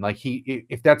thin. Like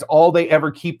if that's all they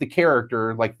ever keep the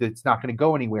character, like it's not going to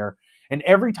go anywhere. And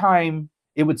every time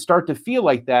it would start to feel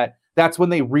like that, that's when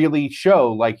they really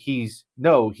show like this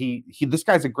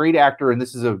guy's a great actor and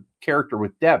this is a character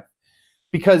with depth,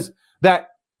 because that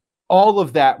all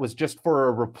of that was just for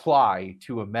a reply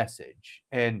to a message.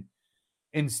 And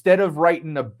instead of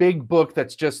writing a big book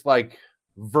that's just like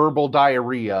verbal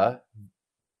diarrhea,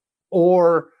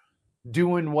 or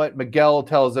doing what Miguel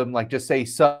tells him, like just say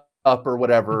sup or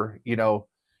whatever,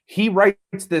 he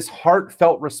writes this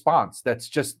heartfelt response that's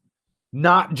just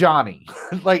not Johnny.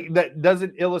 Like that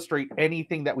doesn't illustrate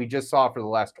anything that we just saw for the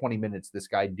last 20 minutes this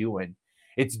guy doing.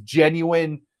 It's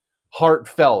genuine,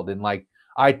 heartfelt, and like,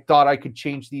 I thought I could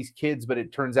change these kids, but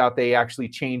it turns out they actually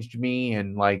changed me.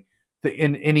 And like,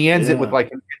 and he ends it with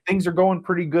like, things are going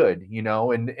pretty good,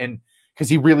 and because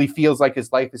he really feels like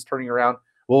his life is turning around.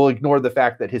 We'll ignore the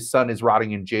fact that his son is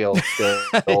rotting in jail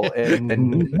still,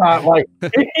 and not like,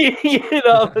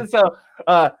 so,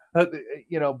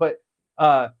 but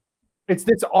it's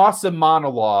this awesome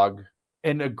monologue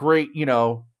and a great,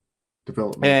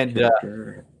 development. And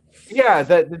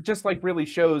that just like really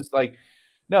shows like,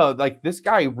 no, like this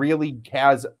guy really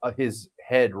has his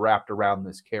head wrapped around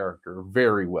this character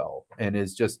very well and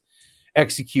is just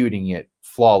executing it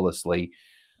flawlessly.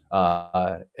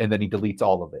 And then he deletes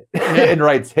all of it and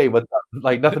writes, "Hey, what's up?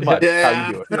 Like nothing much. How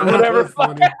you doing? Whatever."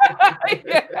 Funny. I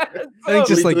think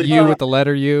just like you with the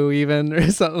letter U, even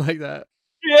or something like that.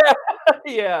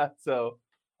 Yeah. So,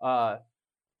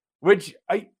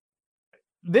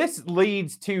 this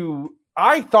leads to.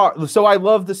 I thought so. I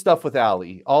love the stuff with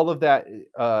Allie. All of that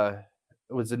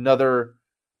was another.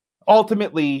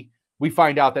 Ultimately, we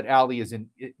find out that Allie is in.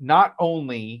 Not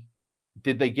only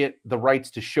did they get the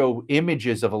rights to show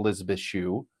images of Elizabeth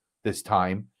Shue this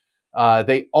time,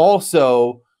 they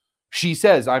also. She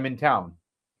says, "I'm in town.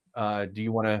 Do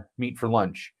you want to meet for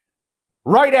lunch?"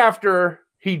 Right after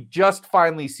he just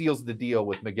finally seals the deal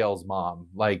with Miguel's mom,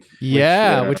 like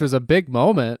which was a big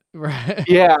moment, right?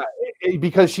 Yeah.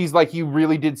 Because she's like, you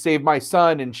really did save my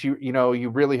son, and she, you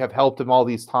really have helped him all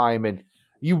these time, and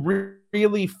you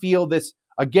really feel this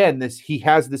again. He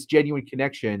has this genuine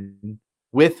connection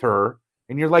with her,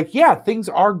 and you're like, yeah, things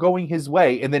are going his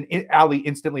way. And then Allie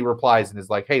instantly replies and is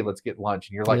like, "Hey, let's get lunch."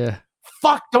 And you're like,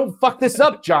 "Fuck, don't fuck this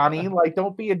up, Johnny! Like,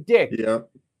 don't be a dick." Yeah.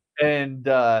 And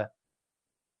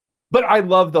but I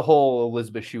love the whole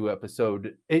Elizabeth Shue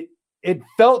episode. It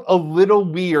felt a little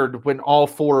weird when all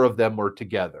four of them were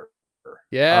together.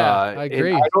 Yeah, I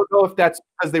agree. I don't know if that's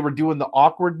because they were doing the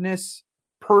awkwardness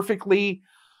perfectly,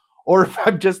 or if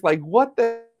I'm just like, what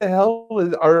the hell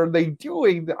are they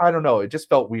doing? I don't know. It just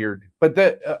felt weird,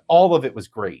 but all of it was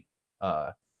great.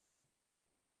 It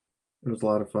was a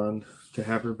lot of fun to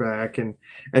have her back, and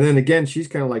then again, she's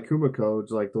kind of like Kumiko,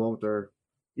 like the one with her,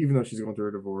 even though she's going through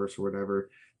a divorce or whatever,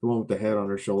 the one with the head on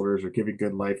her shoulders, or giving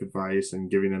good life advice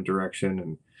and giving them direction.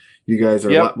 And you guys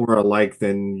are a lot more alike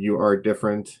than you are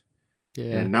different.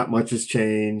 Yeah. And not much has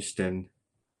changed.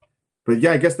 But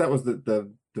yeah, I guess that was the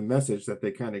message that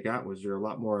they kind of got, was you're a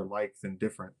lot more alike than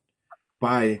different.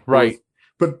 Right.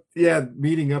 But yeah,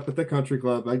 meeting up at the country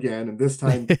club again, and this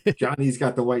time Johnny's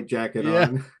got the white jacket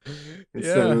on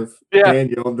instead of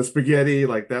Daniel and the spaghetti.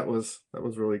 Like that was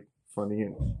really funny.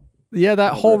 And yeah,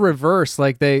 that whole reverse,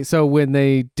 like so when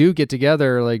they do get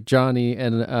together, like Johnny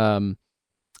and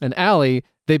Allie,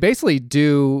 they basically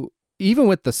do, even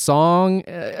with the song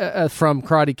from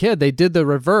Karate Kid, they did the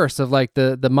reverse of like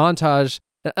the montage.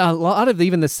 A lot of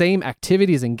even the same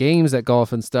activities and games at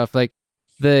golf and stuff. Like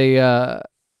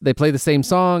they play the same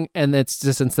song, and it's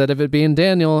just, instead of it being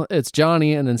Daniel, it's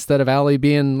Johnny, and instead of Allie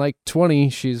being like 20,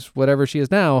 she's whatever she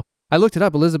is now. I looked it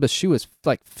up. Elizabeth Shue was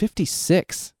like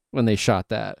 56 when they shot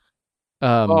that.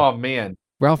 Oh man,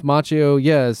 Ralph Macchio,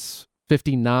 is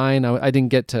 59. I didn't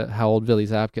get to how old Billy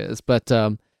Zabka is, but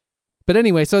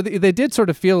anyway, so they did sort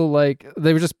of feel like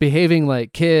they were just behaving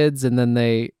like kids, and then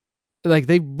they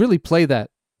really play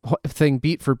that thing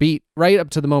beat for beat right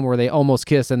up to the moment where they almost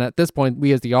kiss. And at this point,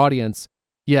 we as the audience,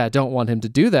 don't want him to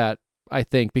do that, I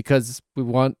think, because we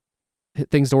want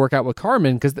things to work out with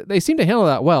Carmen, because they seem to handle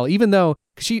that well, even though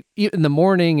she, in the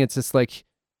morning, it's just like,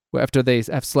 after they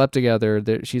have slept together,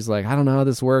 she's like, I don't know how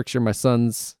this works. You're my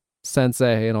son's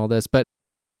sensei and all this, but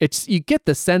you get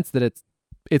the sense that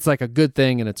it's like a good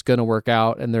thing and it's going to work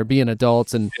out, and they're being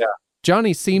adults. And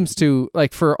Johnny seems to,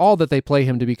 like, for all that they play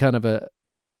him to be kind of a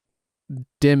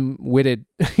dim-witted,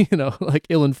 like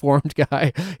ill-informed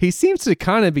guy, he seems to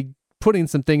kind of be putting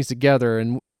some things together,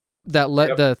 and that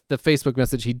the Facebook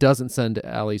message he doesn't send to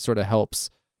Allie sort of helps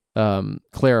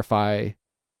clarify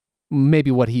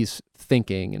maybe what he's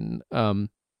thinking. And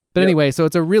but anyway, so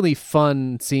it's a really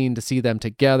fun scene to see them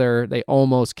together. They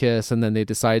almost kiss, and then they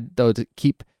decide, though, to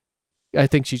keep, I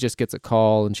think she just gets a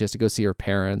call and she has to go see her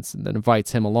parents, and then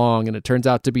invites him along, and it turns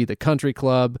out to be the country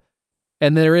club.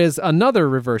 And there is another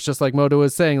reverse, just like Moto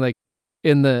was saying, like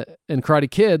in Karate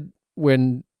Kid,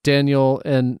 when Daniel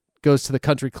goes to the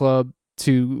country club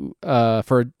to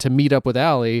meet up with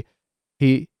Allie,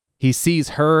 he sees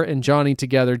her and Johnny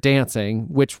together dancing,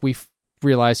 which we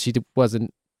realized she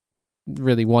wasn't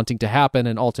really wanting to happen,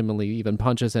 and ultimately even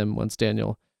punches him once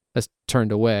Daniel has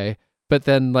turned away. But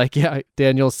then,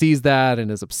 Daniel sees that and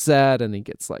is upset, and he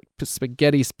gets like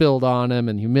spaghetti spilled on him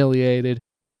and humiliated.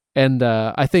 And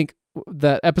I think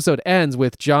that episode ends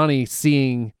with Johnny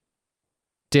seeing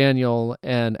Daniel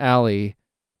and Allie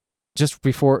just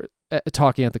before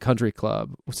talking at the country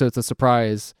club. So it's a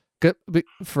surprise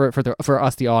for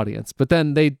us, the audience. But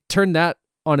then they turn that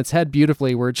on its head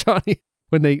beautifully, where Johnny,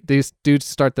 when they do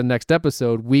start the next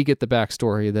episode, we get the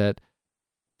backstory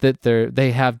that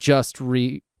they have just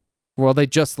they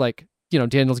just, like,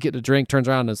 Daniel's getting a drink, turns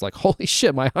around and is like, holy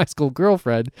shit, my high school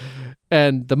girlfriend.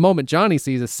 And the moment Johnny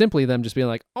sees is simply them just being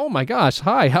like, oh my gosh,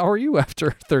 hi, how are you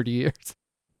after 30 years?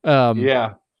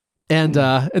 And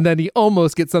then he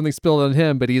almost gets something spilled on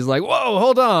him, but he's like, whoa,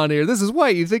 hold on here. This is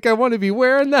white. You think I want to be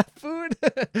wearing that food?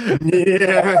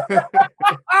 Yeah.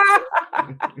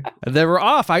 And they were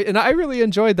off. I really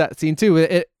enjoyed that scene too.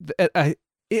 It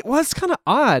was kind of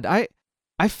odd. I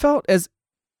felt as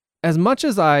much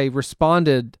as I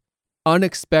responded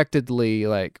unexpectedly,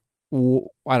 like,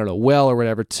 I don't know, well or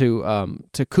whatever, to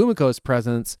Kumiko's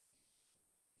presence,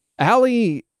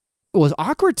 Allie was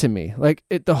awkward to me. Like,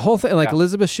 the whole thing, like,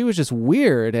 Elizabeth Shue was just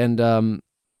weird. And and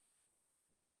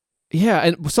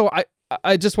so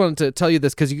I just wanted to tell you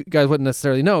this because you guys wouldn't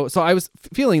necessarily know. So I was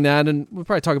feeling that, and we'll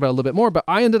probably talk about it a little bit more, but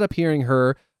I ended up hearing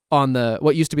her on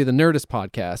what used to be the Nerdist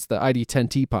podcast, the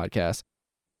ID10T podcast,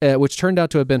 which turned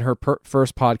out to have been her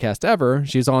first podcast ever.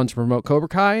 She was on to promote Cobra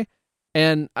Kai,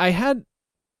 and I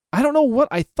don't know what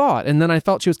I thought, and then I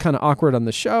felt she was kind of awkward on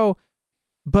the show,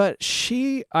 but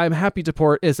I'm happy to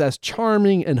report, is as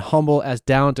charming and humble, as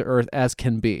down to earth as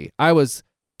can be. I was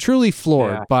truly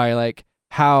floored by, like,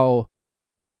 how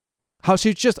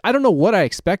she's just, I don't know what I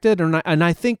expected, and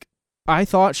I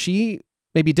thought she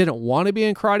maybe didn't want to be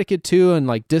in Karate Kid 2 and,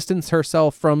 like, distance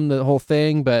herself from the whole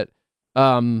thing, but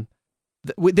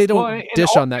they don't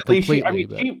dish on that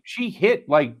completely. She hit,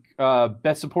 like,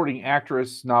 Best Supporting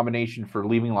Actress nomination for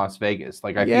Leaving Las Vegas.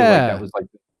 Like, I feel like that was like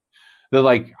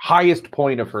the highest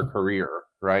point of her career.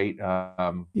 right?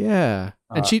 Yeah,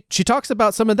 and she talks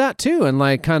about some of that too, and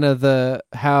like kind of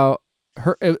how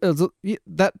her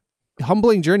that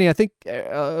humbling journey. I think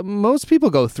most people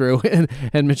go through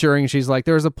and maturing. She's like,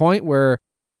 there was a point where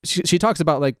she talks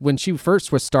about like when she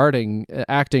first was starting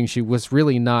acting, she was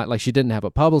really not like, she didn't have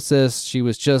a publicist. She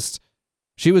was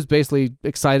basically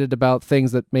excited about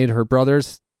things that made her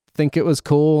brothers think it was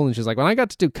cool. And she's like, when I got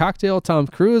to do Cocktail Tom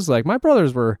Cruise, like my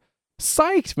brothers were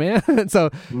psyched, man. So,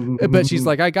 but she's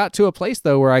like, I got to a place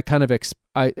though where I kind of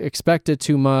I expected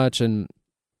too much, and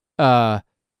but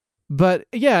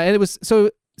yeah, and it was, so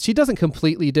she doesn't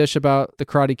completely dish about the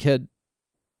Karate Kid,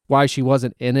 why she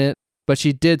wasn't in it, but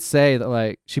she did say that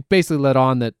like she basically let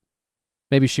on that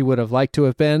maybe she would have liked to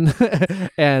have been.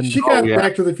 And she got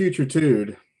Back to the Future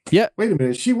too. Yeah. Wait a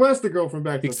minute. She was the girl from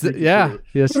Back to the Future. Yeah.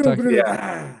 Yes.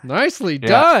 Nicely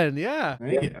done. Yeah.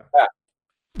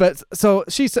 But so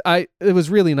it was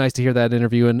really nice to hear that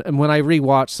interview. And when I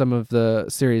rewatched some of the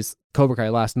series Cobra Kai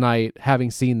last night, having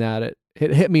seen that, it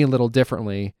hit me a little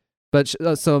differently. But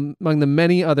so among the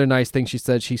many other nice things she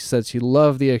said she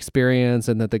loved the experience,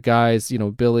 and that the guys,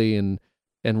 Billy and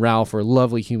Ralph were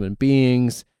lovely human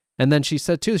beings. And then she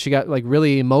said too, she got like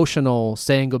really emotional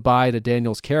saying goodbye to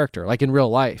Daniel's character, like in real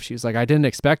life. She was like, I didn't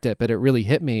expect it, but it really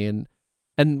hit me.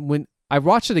 And when I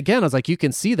watched it again, I was like, you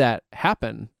can see that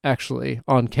happen actually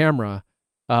on camera.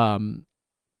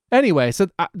 Anyway, so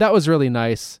that was really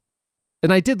nice.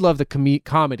 And I did love the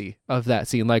comedy of that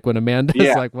scene, like when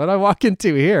Amanda's like, what I walk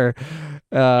into here?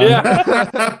 And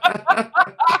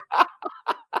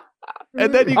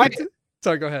then you get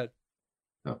sorry, go ahead.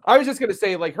 I was just going to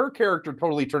say, like, her character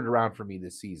totally turned around for me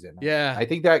this season. Yeah. I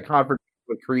think that conversation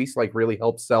with Kreese, like, really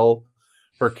helped sell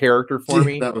her character for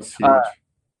me. That was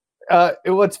huge.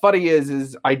 What's funny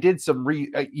is I did some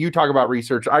you talk about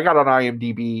research. I got on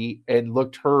IMDb and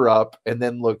looked her up, and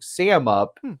then looked Sam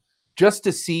up just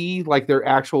to see like their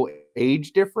actual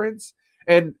age difference.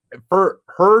 And for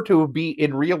her to be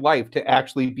in real life to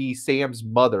actually be Sam's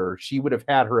mother, she would have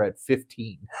had her at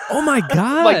 15. Oh my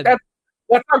God. Like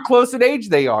that's how close in age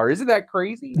they are. Isn't that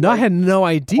crazy? No, I had no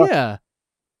idea.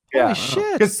 Yeah. Holy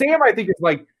shit. Because Sam, I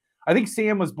think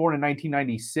Sam was born in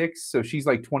 1996, so she's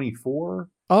like 24.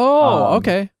 Oh,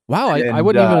 okay. Wow, I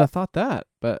wouldn't even have thought that,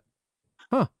 but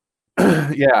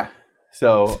yeah.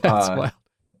 So that's wild.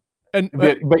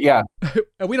 But yeah,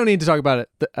 we don't need to talk about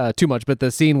it too much. But the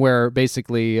scene where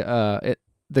basically the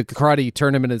karate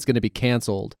tournament is going to be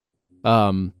canceled.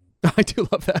 I do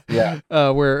love that. Yeah.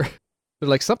 Where they're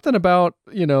like something about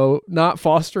not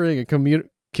fostering a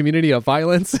community of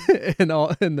violence in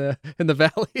the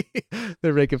valley.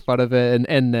 They're making fun of it,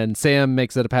 and then Sam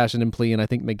makes it a passion and plea, and I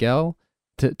think Miguel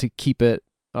to keep it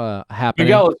happening.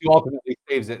 Miguel is who ultimately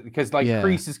saves it, because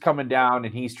Kreese is coming down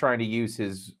and he's trying to use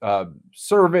his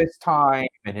service time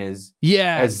and his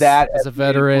as a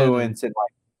veteran influence, and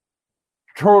like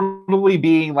totally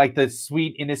being like the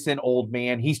sweet innocent old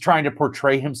man. He's trying to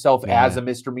portray himself as a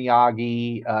Mr.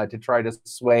 Miyagi to try to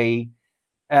sway.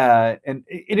 And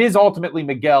it is ultimately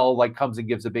Miguel like comes and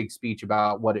gives a big speech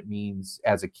about what it means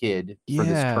as a kid for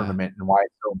this tournament and why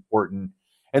it's so important.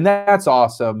 And that's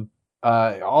awesome.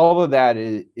 All of that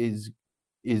is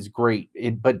great.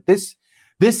 But this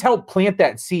helped plant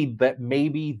that seed that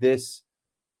maybe this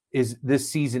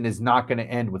season is not going to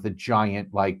end with a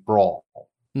giant like brawl.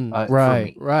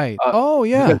 Right. Oh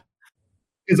yeah.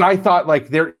 Because I thought like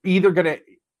they're either going to.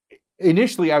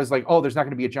 Initially, I was like, "Oh, there's not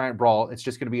going to be a giant brawl. It's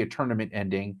just going to be a tournament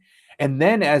ending." And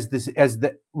then, as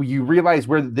you realize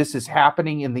where this is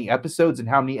happening in the episodes and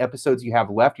how many episodes you have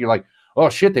left, you're like, "Oh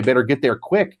shit, they better get there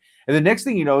quick." And the next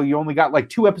thing you know, you only got like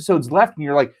 2 episodes left, and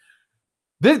you're like,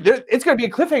 "It's going to be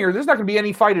a cliffhanger. There's not going to be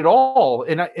any fight at all."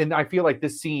 And I feel like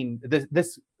this scene,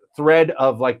 this thread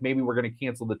of like maybe we're going to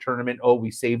cancel the tournament. Oh, we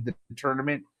saved the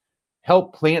tournament.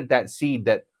 Help plant that seed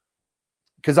that.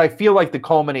 Because I feel like the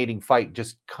culminating fight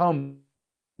just comes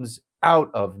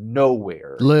out of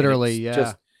nowhere. Literally,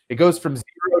 It goes from 0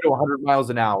 to 100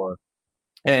 miles an hour.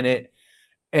 And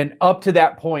up to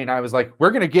that point, I was like,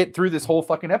 we're going to get through this whole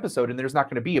fucking episode, and there's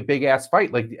not going to be a big-ass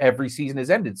fight like every season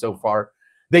has ended so far.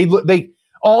 They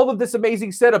all of this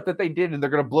amazing setup that they did, and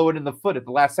they're going to blow it in the foot at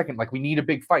the last second. Like, we need a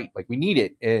big fight. Like, we need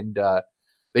it. And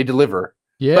they deliver.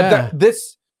 Yeah.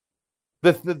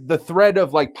 But the thread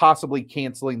of like possibly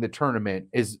canceling the tournament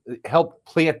is help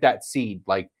plant that seed.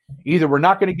 Like either we're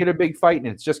not going to get a big fight and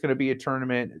it's just going to be a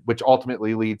tournament, which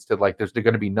ultimately leads to like there's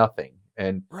going to be nothing.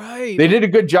 And they did a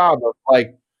good job of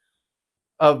like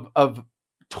of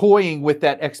toying with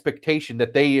that expectation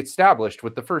that they established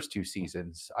with the first 2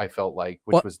 seasons, I felt like,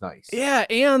 which was nice. Yeah,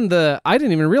 and I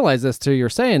didn't even realize this till you're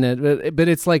saying it, but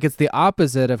it's like it's the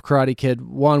opposite of Karate Kid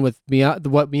 1 with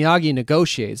what Miyagi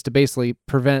negotiates to basically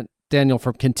prevent Daniel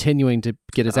from continuing to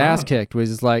get his ass kicked, which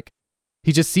is like,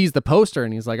 he just sees the poster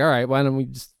and he's like, all right, why don't we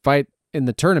just fight in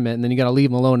the tournament, and then you got to leave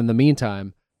him alone in the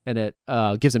meantime, and it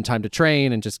gives him time to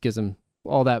train and just gives him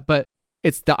all that. But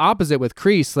it's the opposite with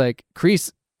Kreese. Like,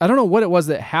 Kreese, I don't know what it was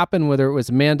that happened, whether it was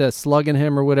Amanda slugging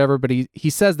him or whatever, but he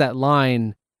says that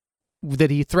line that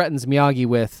he threatens Miyagi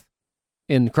with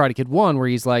in Karate Kid 1, where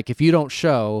he's like, if you don't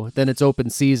show, then it's open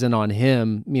season on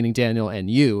him, meaning Daniel, and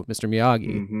you, Mr.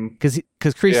 Miyagi. Because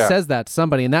Kreese says that to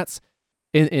somebody, and that's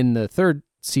in the 3rd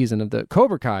season of the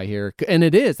Cobra Kai here. And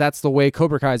that's the way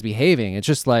Cobra Kai is behaving. It's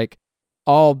just like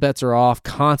all bets are off,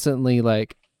 constantly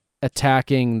like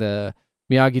attacking the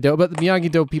Miyagi-Do, but the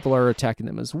Miyagi-Do people are attacking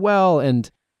them as well.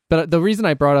 But the reason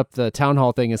I brought up the town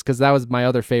hall thing is because that was my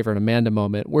other favorite Amanda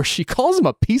moment, where she calls him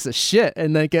a piece of shit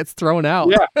and then gets thrown out.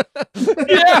 Yeah.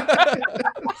 Yeah.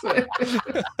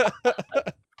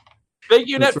 Thank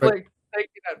you, That's Netflix. right. Thank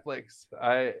you, Netflix.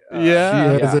 She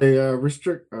has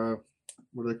a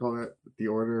what do they call that? The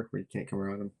order where you can't come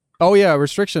around them. Oh yeah,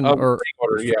 restriction or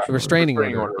order, yeah. restraining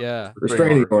order. Yeah,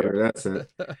 restraining order. That's it.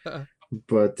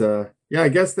 But yeah, I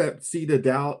guess that seed of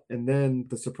doubt, and then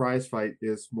the surprise fight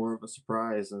is more of a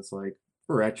surprise, and it's like,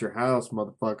 we're at your house,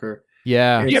 motherfucker.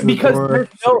 Yeah, yeah, because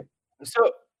there's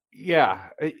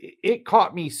it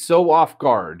caught me so off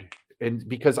guard, and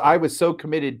because I was so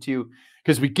committed to,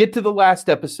 because we get to the last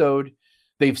episode,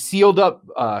 they've sealed up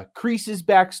Kreese's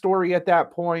backstory at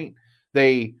that point.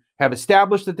 They have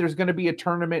established that there's going to be a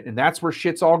tournament, and that's where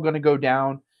shit's all going to go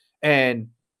down, and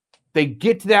they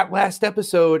get to that last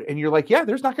episode and you're like, yeah,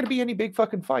 there's not going to be any big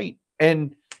fucking fight.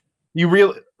 And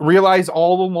you realize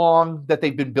all along that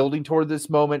they've been building toward this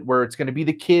moment where it's going to be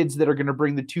the kids that are going to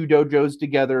bring the 2 dojos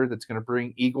together. That's going to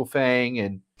bring Eagle Fang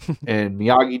and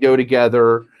Miyagi-Do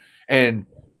together. And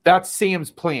that's Sam's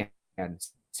plan.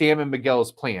 Sam and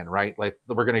Miguel's plan, right? Like,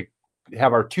 we're going to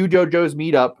have our 2 dojos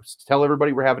meet up, tell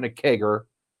everybody we're having a kegger.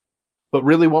 But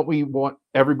really what we want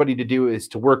everybody to do is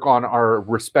to work on our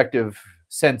respective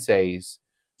senseis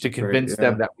to convince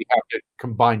them that we have to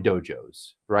combine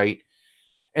dojos, right?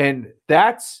 And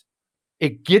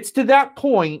it gets to that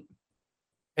point,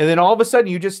 and then all of a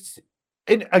sudden you just,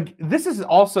 and this is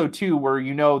also too where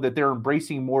you know that they're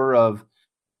embracing more of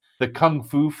the kung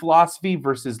fu philosophy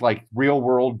versus like real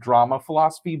world drama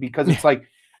philosophy, because it's like,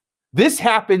 this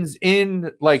happens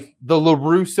in like the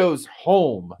LaRusso's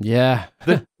home. Yeah.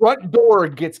 The front door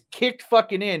gets kicked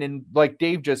fucking in, and like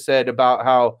Dave just said about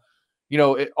how, you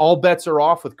know, all bets are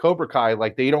off with Cobra Kai.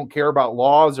 Like, they don't care about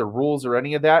laws or rules or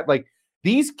any of that. Like,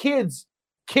 these kids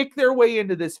kick their way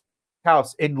into this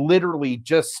house and literally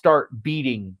just start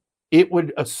beating. It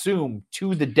would assume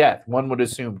to the death. One would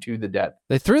assume to the death.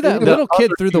 They threw that little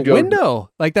kid through the window.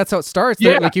 Like, that's how it starts.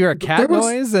 Yeah. Like, you hear a cat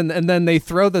noise, and then they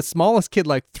throw the smallest kid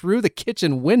like through the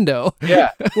kitchen window.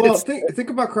 Yeah. Well, think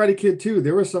about Karate Kid 2.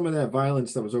 There was some of that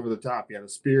violence that was over the top. You had a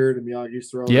spear in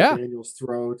Miyagi's throat, Daniel's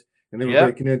throat, and they were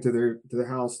breaking into the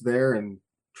house there and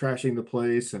trashing the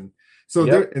place. And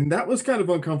so and that was kind of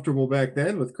uncomfortable back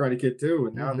then with Karate Kid 2.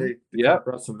 And now they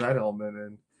brought some of that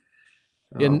element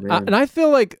in. And I feel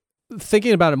like,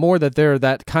 thinking about it more, that they're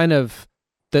that kind of,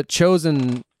 that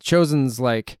Chosen's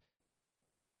like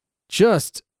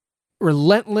just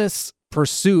relentless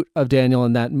pursuit of Daniel,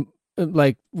 and that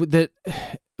like that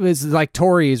is like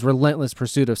Tori's relentless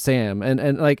pursuit of Sam,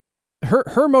 and like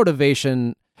her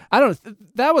motivation, I don't,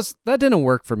 that didn't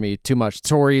work for me too much.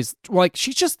 Tori's like,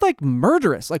 she's just like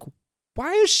murderous. Like,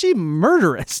 why is she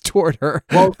murderous toward her?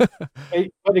 Well,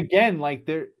 but again, like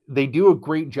they do a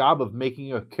great job of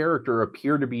making a character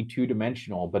appear to be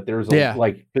 2-dimensional, but there's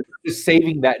like just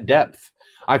saving that depth.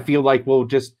 I feel like we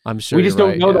just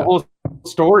don't know the whole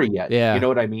story yet. Yeah. You know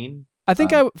what I mean? I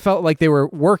think I felt like they were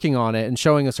working on it and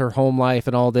showing us her home life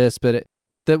and all this, but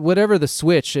that whatever the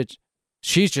switch,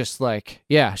 she's just like,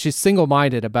 she's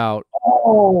single-minded about.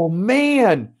 Oh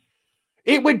man,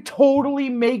 it would totally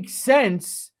make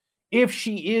sense if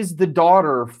she is the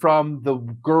daughter from the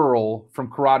girl from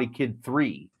Karate Kid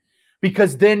 3,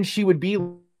 because then she would be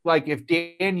like, if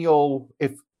Daniel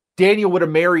would have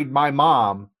married my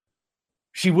mom,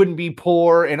 she wouldn't be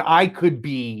poor and I could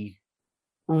be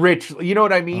rich. You know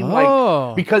what I mean?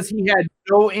 Like, because he had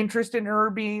no interest in her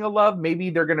being a love. Maybe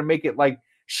they're going to make it like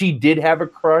she did have a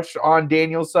crush on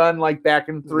Daniel's son, like back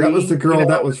in 3. That was the girl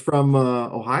that was from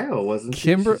Ohio, wasn't she?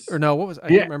 Kimber, or no, what was, I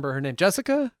don't remember her name.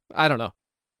 Jessica? I don't know.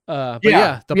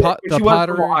 The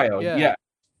Potter. Ohio. Yeah.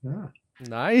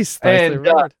 Nice. And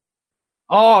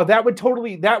Oh, that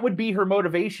would be her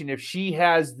motivation if she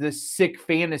has this sick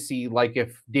fantasy, like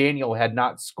if Daniel had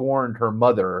not scorned her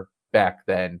mother back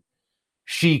then,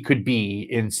 she could be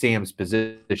in Sam's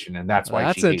position, and that's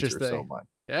why she hates her so much.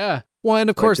 Yeah. Well, and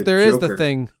of course there is the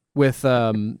thing with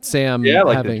Sam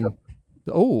having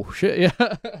oh shit,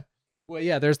 yeah. Well,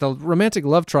 yeah, there's the romantic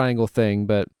love triangle thing,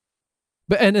 but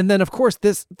and then of course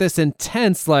this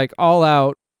intense, like, all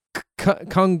out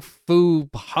kung fu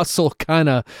hustle kind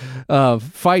of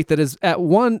fight that is at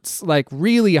once like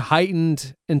really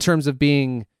heightened in terms of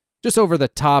being just over the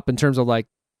top in terms of like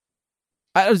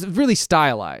it was really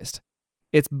stylized.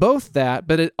 It's both that,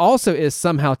 but it also is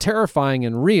somehow terrifying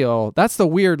and real. That's the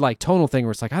weird like tonal thing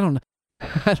where it's like I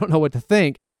don't know what to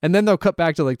think. And then they'll cut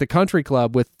back to like the country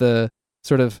club with the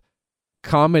sort of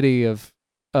comedy of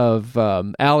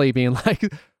Allie being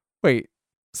like, wait,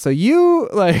 so you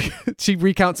like she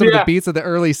recounts some of the beats of the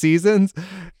early seasons,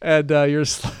 and you're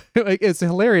just, like, it's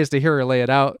hilarious to hear her lay it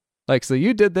out. Like, so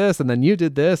you did this, and then you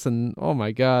did this, and oh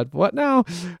my God, what now?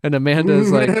 And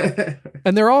Amanda's like,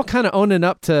 and they're all kind of owning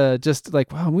up to just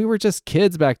like, wow, we were just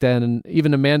kids back then. And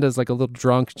even Amanda's like a little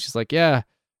drunk. She's like, yeah,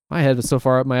 my head was so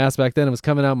far up my ass back then, it was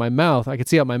coming out my mouth. I could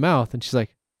see out my mouth. And she's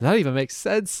like, that even makes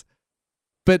sense.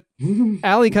 But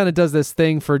Allie kind of does this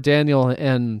thing for Daniel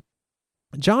and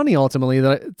Johnny ultimately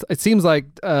that it seems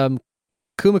like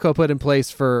Kumiko put in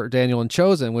place for Daniel and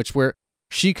Chosen, which where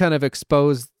she kind of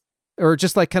exposed or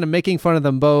just like kind of making fun of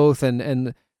them both.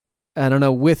 And I don't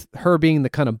know, with her being the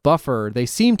kind of buffer, they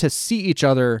seem to see each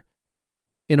other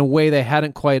in a way they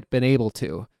hadn't quite been able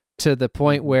to the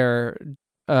point where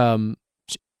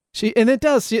she and it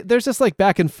does, there's just like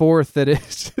back and forth that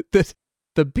is that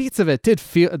the beats of it did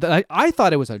feel that I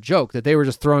thought it was a joke that they were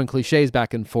just throwing cliches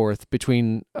back and forth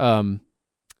between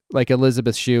like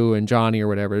Elizabeth Shue and Johnny or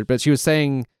whatever. But she was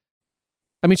saying,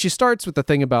 I mean, she starts with the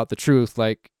thing about the truth,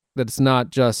 like that it's not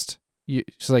just you.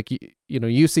 She's like, you know,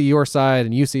 you see your side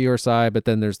and you see your side, but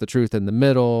then there's the truth in the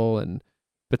middle,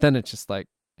 but then it's just like,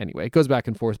 anyway, it goes back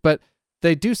and forth. But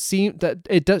they do seem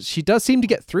that she does seem to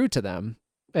get through to them,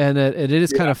 and it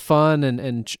is kind of fun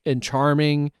and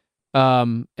charming.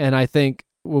 And I think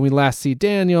when we last see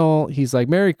Daniel, he's like,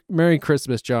 Merry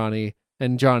Christmas, Johnny.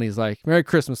 And Johnny's like, Merry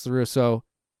Christmas, LaRusso,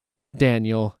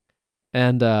 Daniel.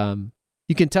 And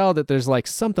you can tell that there's like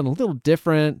something a little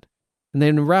different. And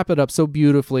then wrap it up so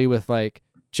beautifully with like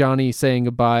Johnny saying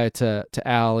goodbye to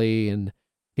Allie, and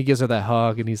he gives her that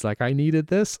hug and he's like, I needed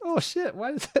this. Oh shit.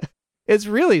 Why is that? It's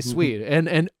really sweet.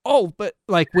 And but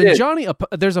like when Johnny,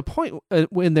 there's a point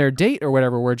in their date or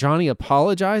whatever, where Johnny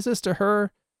apologizes to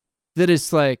her that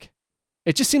is like,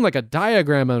 it just seemed like a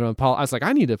diagram of an apology. I was like,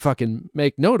 I need to fucking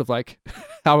make note of like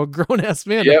how a grown-ass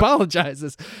man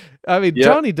apologizes. I mean,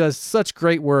 Johnny does such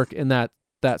great work in that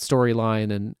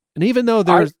storyline, and even though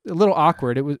there's a little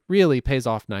awkward, it really pays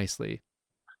off nicely.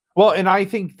 Well, and I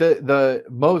think the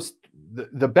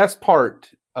best part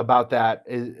about that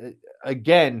is,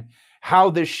 again,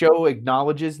 how this show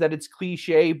acknowledges that it's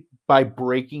cliche by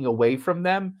breaking away from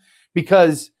them,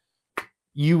 because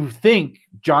you think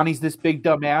Johnny's this big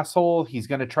dumb asshole. He's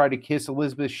going to try to kiss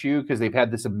Elizabeth Shue because they've had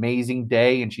this amazing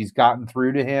day and she's gotten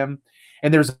through to him.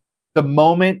 And there's the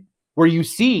moment where you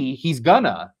see he's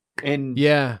gonna. And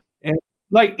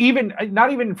like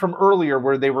not even from earlier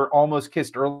where they were almost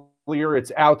kissed earlier.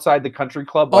 It's outside the country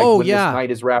club. Like when this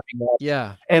night is wrapping up.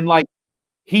 Yeah. And like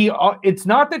it's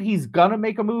not that he's gonna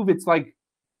make a move. It's like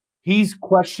he's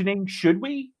questioning, should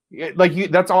we? Like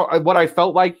that's all what I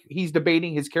felt like he's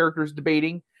debating, his character's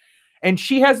debating. And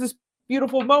she has this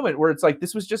beautiful moment where it's like,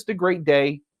 this was just a great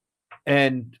day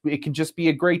and it can just be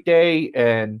a great day.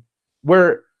 And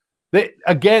where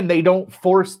they don't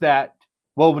force that.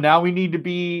 Well, now we need to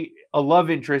be a love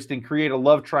interest and create a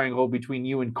love triangle between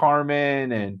you and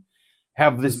Carmen and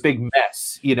have this big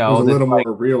mess, you know, a little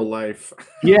more real life.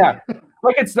 Yeah.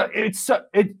 Like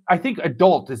I think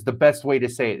adult is the best way to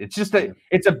say it. It's just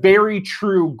it's a very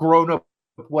true grown-up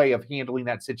way of handling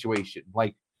that situation.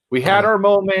 Like we had our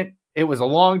moment. It was a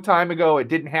long time ago. It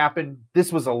didn't happen.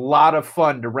 This was a lot of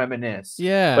fun to reminisce.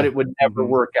 Yeah. But it would never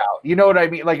work out. You know what I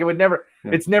mean? Like it would never,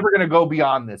 it's never going to go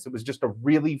beyond this. It was just a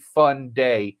really fun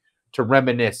day to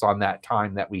reminisce on that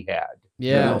time that we had.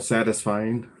 Yeah.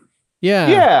 Satisfying. Yeah.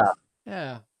 Yeah.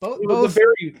 Yeah. It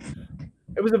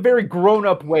was a very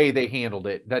grown-up way they handled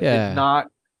it that did not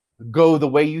go the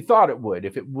way you thought it would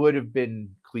if it would have been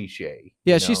cliche.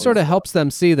 Yeah, she sort of helps them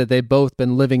see that they've both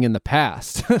been living in the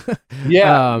past.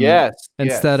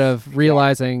 Instead of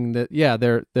realizing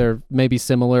that, they're maybe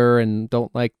similar and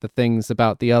don't like the things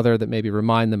about the other that maybe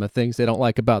remind them of things they don't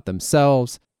like about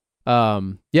themselves.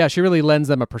 She really lends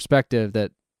them a perspective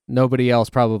that nobody else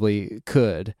probably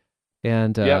could.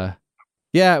 And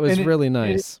Yeah, it was really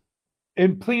nice.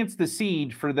 It plants the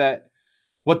seed for that.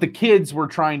 What the kids were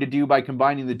trying to do by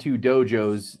combining the two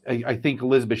dojos, I think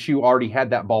Elizabeth Shue already had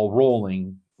that ball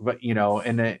rolling, but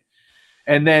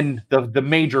and then the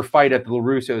major fight at the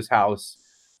LaRusso's house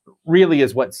really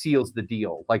is what seals the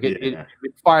deal. Like it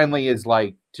finally is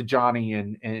like to Johnny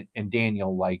and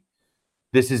Daniel, like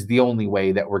this is the only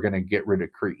way that we're gonna get rid of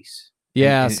Kreese.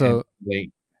 Yeah, and so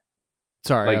they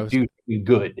sorry, like do something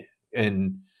good,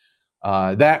 and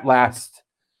that last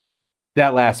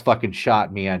fucking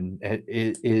shot, man,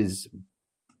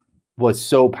 was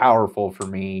so powerful for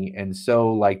me, and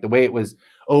so like the way it was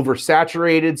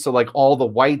oversaturated, so like all the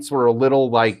whites were a little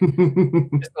like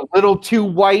just a little too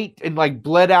white and like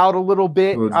bled out a little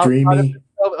bit. Dreamy.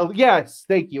 Yes,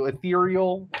 thank you.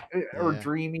 Ethereal or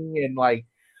dreamy, and like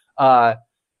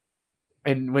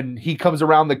and when he comes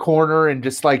around the corner and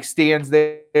just like stands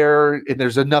there and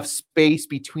there's enough space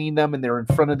between them and they're in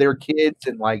front of their kids,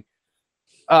 and like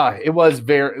it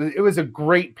was a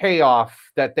great payoff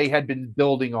that they had been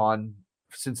building on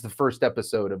since the first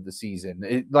episode of the season.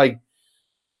 It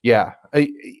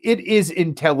is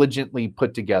intelligently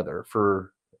put together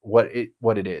for what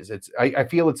it is. I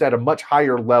feel it's at a much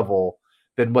higher level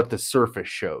than what the surface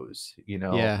shows,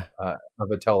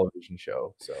 of a television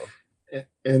show. So,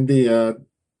 and of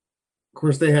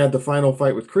course, they had the final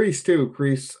fight with Kreese too.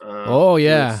 Kreese. I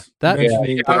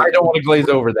don't want to glaze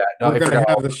over that. No, we're going to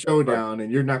have the showdown,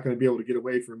 and you're not going to be able to get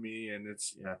away from me. And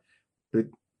it's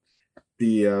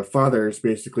the fathers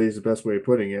basically is the best way of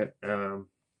putting it,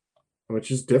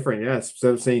 which is different. Yes,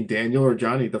 instead of saying Daniel or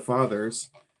Johnny, the fathers.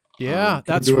 Yeah,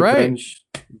 that's right.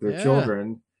 Their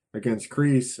children against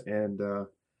Kreese, and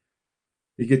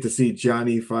you get to see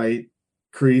Johnny fight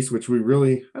Kreese, which we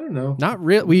really, I don't know. Not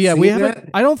really. We haven't.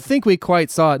 I don't think we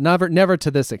quite saw it. Never to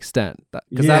this extent.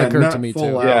 Because that occurred to me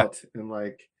full too. Out and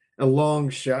like a long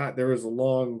shot. There was a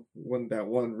long one. That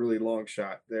one really long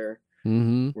shot there,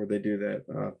 where they do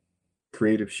that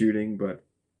creative shooting.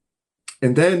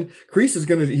 And then Kreese is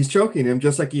he's choking him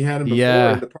just like he had him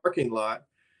before in the parking lot,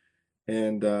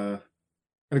 and of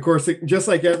course, just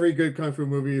like every good kung fu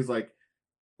movie is like,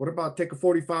 what about take a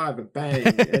 45 and bang?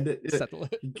 And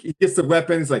he gets the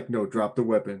weapon. He's like, no, drop the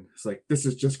weapon. It's like, this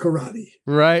is just karate.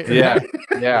 Right. Yeah.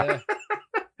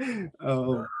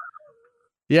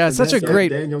 It's such a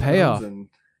great payoff.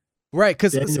 Right.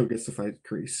 Because Daniel gets to fight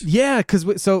Kreese. Yeah. Because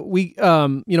we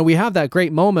have that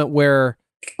great moment where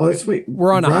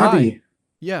we're on a high.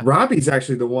 Yeah. Robbie's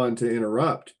actually the one to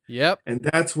interrupt. Yep. And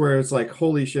that's where it's like,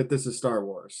 holy shit, this is Star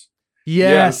Wars.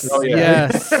 Yes.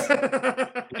 Yes.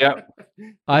 Yep.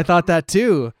 I thought that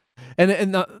too.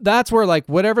 And that's where like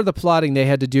whatever the plotting they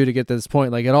had to do to get to this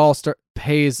point, like it all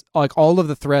pays, like all of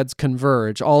the threads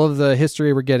converge, all of the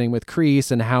history we're getting with Kreese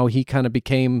and how he kind of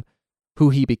became who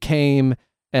he became,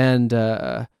 and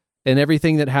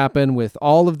everything that happened with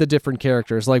all of the different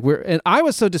characters. Like I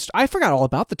was so I forgot all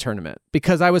about the tournament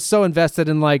because I was so invested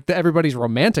in like everybody's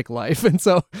romantic life. And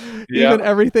so even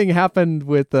everything happened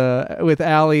with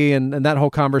Allie and that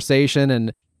whole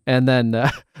conversation. And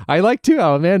then I like too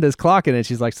how Amanda's clocking it.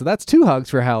 She's like, so that's 2 hugs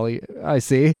for Hallie. I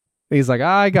see. And he's like,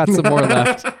 I got some more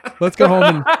left. Let's go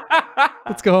home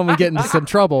and get into some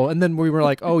trouble. And then we were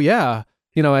like, oh yeah,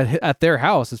 at their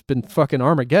house, it's been fucking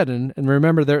Armageddon. And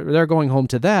remember, they're going home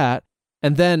to that.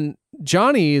 And then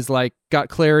Johnny's like got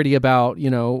clarity about,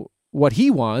 what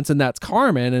he wants, and that's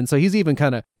Carmen. And so he's even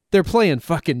they're playing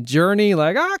fucking Journey,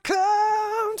 like, I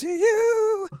come to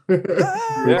you.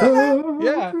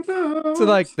 Yeah. So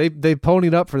like they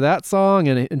ponied up for that song,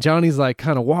 and Johnny's like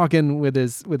kind of walking with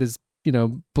his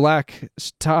black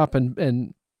top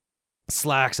and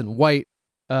slacks and white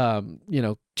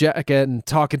jacket, and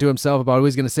talking to himself about what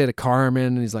he's going to say to Carmen.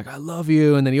 And he's like, I love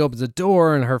you. And then he opens the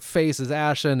door and her face is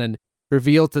ashen, and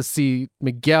revealed to see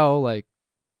Miguel like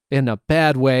in a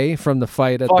bad way from the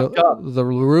fight at the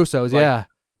LaRusso's. Yeah.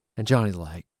 And Johnny's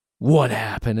like, what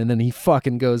happened? And then he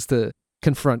fucking goes to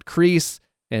confront Kreese,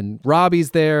 and Robbie's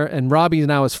there, and Robbie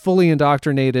now is fully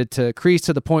indoctrinated to Kreese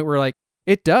to the point where like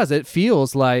it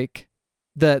feels like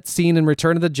that scene in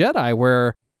Return of the Jedi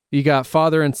where you got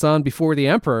father and son before the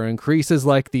Emperor, and Kreese is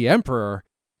like the Emperor,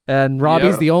 and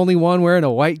Robbie's the only one wearing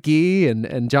a white gi,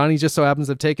 and Johnny just so happens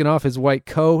to have taken off his white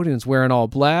coat and is wearing all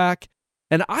black.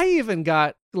 And I even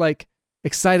got like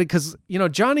excited because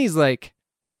Johnny's like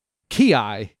Ki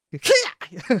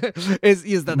is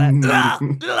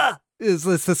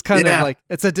this kind of like,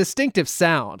 it's a distinctive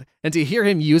sound, and to hear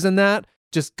him using that,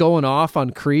 just going off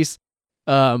on Kreese,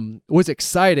 was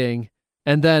exciting.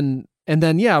 And then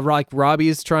like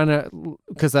Robbie's trying to,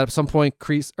 because at some point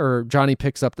Kreese or Johnny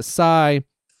picks up the sai,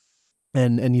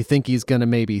 and you think he's gonna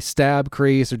maybe stab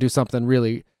Kreese or do something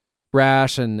really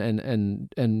Rash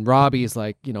and Robbie's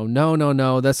like,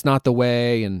 no, that's not the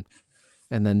way. And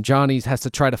then Johnny has to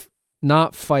try to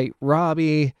not fight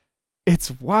Robbie.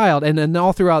 It's wild. And then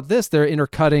all throughout this, they're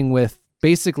intercutting with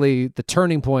basically the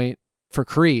turning point for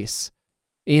Kreese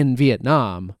in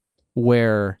Vietnam,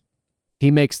 where he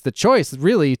makes the choice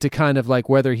really to kind of like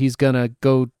whether he's going to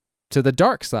go to the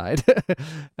dark side.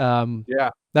 That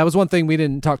was one thing we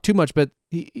didn't talk too much, but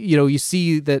you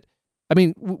see that, I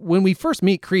mean, when we first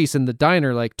meet Kreese in the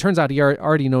diner, like turns out he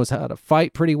already knows how to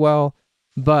fight pretty well,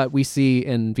 but we see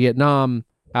in Vietnam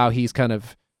how he's kind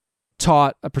of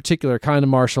taught a particular kind of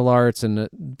martial arts and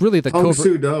really the Tong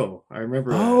Soo Do. I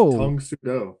remember Tong Soo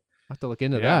Do. I have to look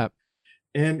into that.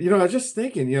 And I was just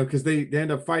thinking, because they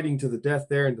end up fighting to the death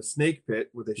there in the snake pit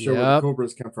where they show where the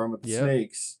cobras come from with the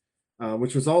snakes,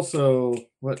 which was also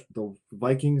the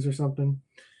Vikings or something.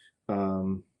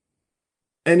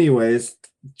 Anyways,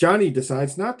 Johnny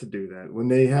decides not to do that when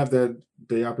they have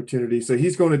the opportunity. So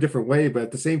he's going a different way, but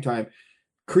at the same time,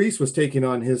 Kreese was taking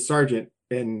on his sergeant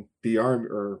in the army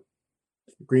or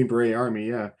Green Beret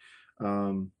Army,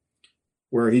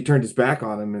 where he turned his back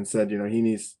on him and said, he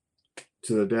needs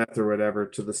to the death or whatever,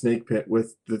 to the snake pit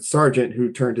with the sergeant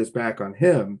who turned his back on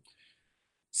him.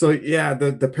 So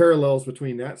the parallels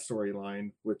between that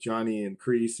storyline with Johnny and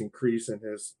Kreese and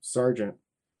his sergeant.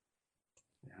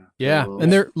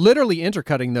 And they're literally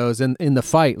intercutting those in the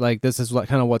fight. Like this is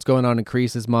kind of what's going on in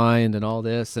Kreese's mind and all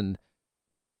this, and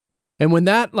when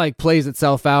that like plays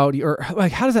itself out, or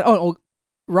like how does that? Oh,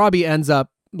 Robbie ends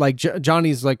up like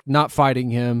Johnny's like not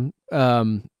fighting him,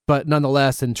 but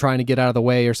nonetheless, and trying to get out of the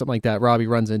way or something like that. Robbie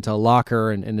runs into a locker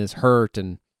and is hurt,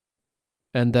 and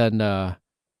then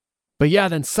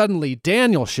then suddenly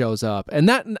Daniel shows up, and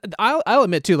that I'll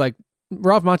admit too, like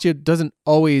Ralph Macchio doesn't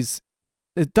always.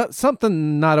 It does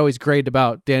something not always great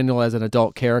about Daniel as an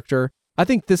adult character. I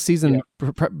think this season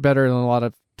better than a lot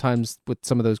of times with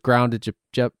some of those grounded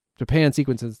Japan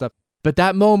sequences and stuff. But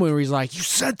that moment where he's like, "You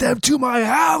sent them to my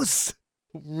house,"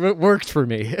 worked for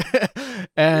me.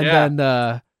 And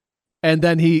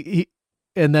then he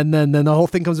the whole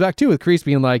thing comes back too with Kreese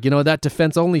being like, that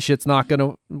defense only shit's not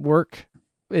gonna work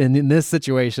in this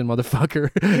situation,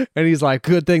 motherfucker. And he's like,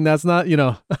 good thing that's not,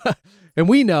 And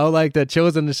we know, like, that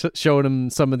Chozen showed him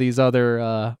some of these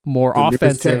other more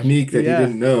offensive technique that he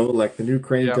didn't know, like the new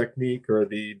crane technique or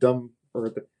the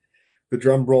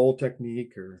drum roll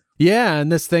technique, or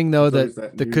and this thing though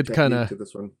that could kind of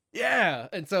this one.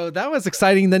 And so that was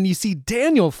exciting. Then you see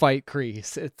Daniel fight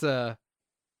Kreese. It's it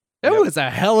was a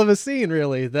hell of a scene,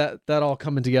 really. That all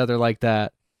coming together like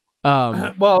that.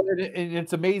 Well,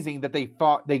 it's amazing that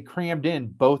they crammed in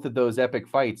both of those epic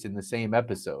fights in the same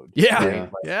episode.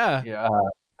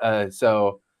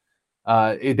 So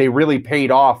they really paid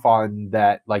off on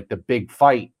that. Like the big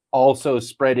fight also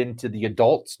spread into the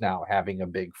adults now having a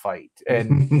big fight,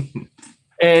 and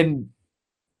and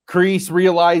Kreese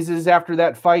realizes after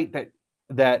that fight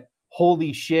that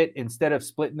holy shit, instead of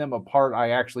splitting them apart, I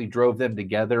actually drove them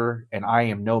together, and I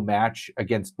am no match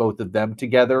against both of them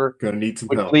together. Gonna need some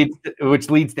help. Which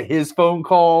leads to his phone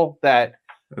call that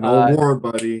an old war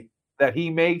buddy that he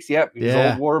makes. Yep, his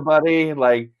old war buddy.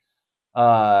 Like,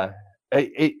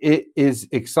 it is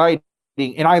exciting,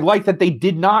 and I like that they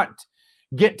did not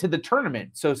get to the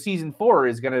tournament. So season 4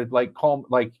 is gonna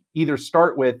either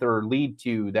start with or lead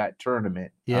to that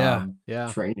tournament.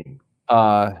 Training.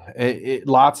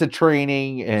 Lots of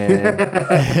training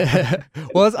and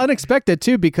well, it's unexpected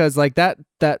too, because like the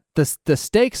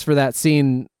stakes for that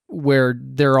scene where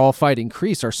they're all fighting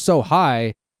Kreese are so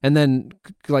high, and then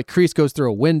like Kreese goes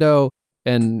through a window,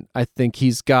 and I think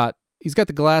he's got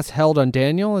the glass held on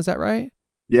Daniel. Is that right?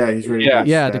 Yeah, he's ready.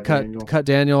 To cut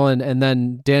Daniel, and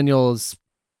then Daniel's,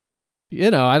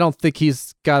 I don't think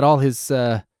he's got all his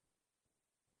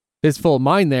full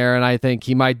mind there, and I think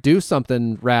he might do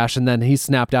something rash, and then he's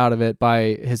snapped out of it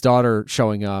by his daughter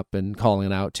showing up and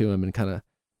calling out to him, and kind of,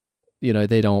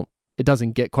 it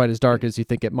doesn't get quite as dark as you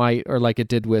think it might, or like it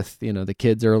did with, the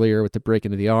kids earlier with the break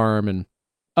into the arm, and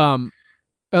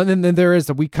then there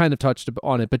is, we kind of touched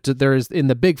on it, but there is, in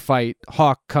the big fight,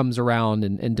 Hawk comes around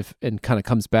and kind of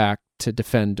comes back to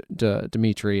defend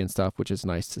Dimitri and stuff, which is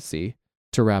nice to see,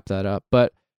 to wrap that up.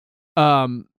 But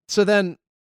so then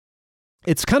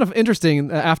it's kind of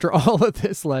interesting after all of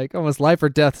this, like almost life or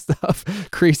death stuff.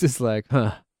 Kreese is like,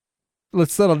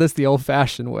 let's settle this the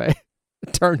old-fashioned way.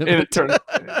 Tournament.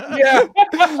 Yeah.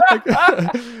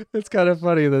 It's kind of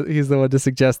funny that he's the one to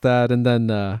suggest that. And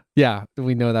then,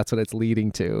 we know that's what it's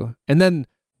leading to. And then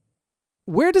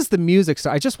where does the music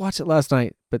start? I just watched it last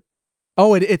night, but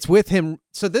it's with him.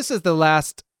 So this is the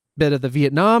last bit of the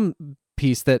Vietnam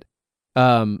piece that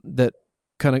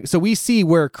kind of, so we see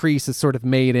where Kreese is sort of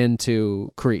made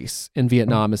into Kreese in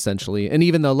Vietnam, essentially. And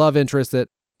even the love interest that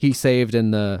he saved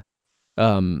in the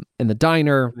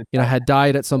diner, had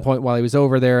died at some point while he was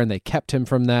over there, and they kept him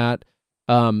from that.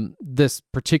 This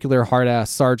particular hard-ass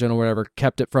sergeant or whatever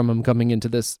kept it from him coming into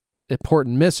this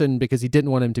important mission because he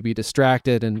didn't want him to be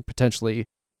distracted and potentially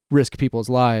risk people's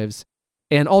lives.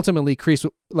 And ultimately, Kreese,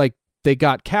 like, they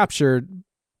got captured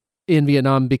in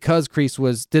Vietnam because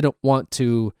Kreese didn't want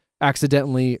to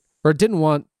accidentally, or didn't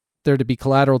want there to be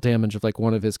collateral damage of like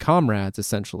one of his comrades,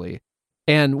 essentially.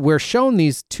 And we're shown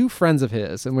these two friends of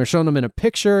his, and we're shown them in a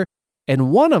picture,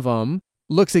 and one of them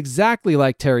looks exactly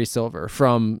like Terry Silver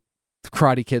from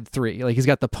Karate Kid 3. Like, he's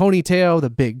got the ponytail, the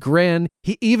big grin.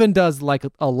 He even does like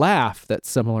a laugh that's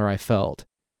similar, I felt.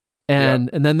 And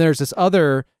then there's this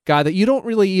other guy that you don't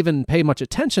really even pay much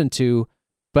attention to,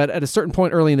 but at a certain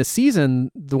point early in the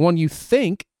season, the one you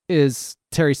think is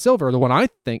Terry Silver, the one I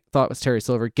thought was Terry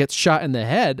Silver, gets shot in the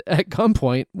head at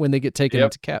gunpoint when they get taken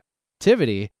into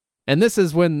captivity. And this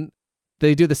is when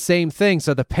they do the same thing.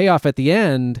 So the payoff at the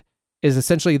end is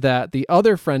essentially that the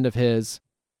other friend of his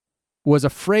was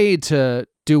afraid to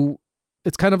do,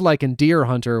 it's kind of like in Deer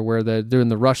Hunter where they're doing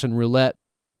the Russian roulette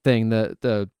thing,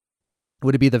 the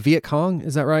would it be the Viet Cong?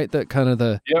 Is that right? That kind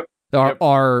of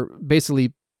are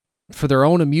basically for their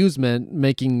own amusement,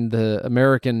 making their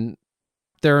American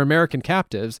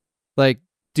captives like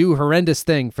do horrendous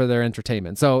thing for their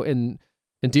entertainment. So in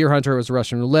Deer Hunter, it was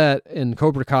Russian roulette. In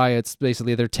Cobra Kai, it's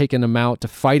basically they're taking them out to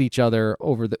fight each other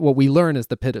over what we learn is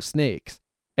the pit of snakes.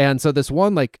 And so this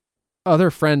one like other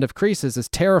friend of Kreese's is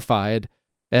terrified,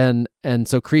 and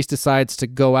so Kreese decides to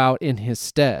go out in his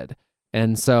stead.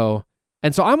 And so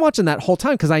I'm watching that whole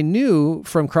time because I knew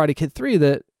from Karate Kid 3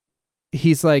 that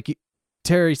he's like,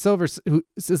 Terry Silver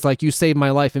is like, you saved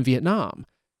my life in Vietnam.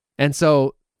 And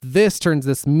so this turns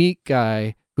this meek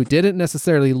guy who didn't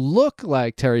necessarily look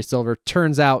like Terry Silver,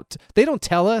 turns out, they don't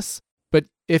tell us, but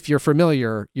if you're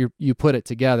familiar, you put it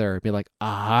together and be like,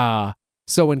 aha.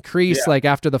 So when Kreese, like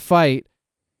after the fight,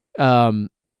 they've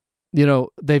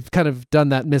kind of done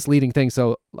that misleading thing.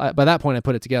 So by that point I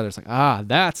put it together. It's like,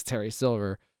 that's Terry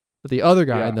Silver, the other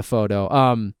guy in the photo.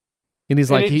 And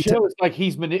he's like, he's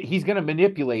going to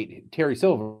manipulate Terry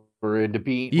Silver into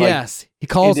being. Yes, he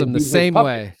calls him the same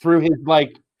way through his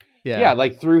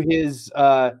through his.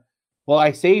 Well,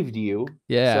 I saved you.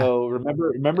 Yeah. So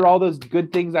remember all those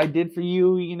good things I did for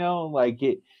you.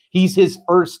 He's his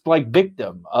first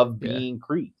victim of being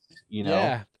Kreese.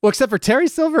 Yeah. Well, except for Terry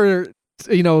Silver,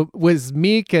 was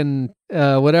meek and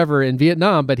whatever in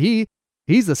Vietnam, but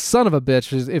he's a son of a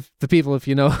bitch. If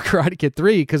you know Karate Kid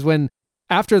 3, because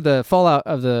after the fallout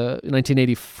of the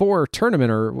 1984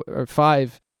 tournament or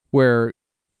 5, where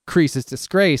Kreese is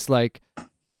disgraced, we'll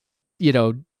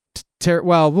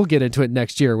get into it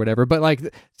next year or whatever, but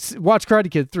watch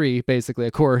Karate Kid 3, basically,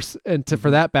 of course, and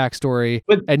for that backstory,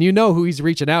 and who he's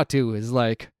reaching out to is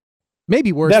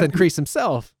maybe worse than Kreese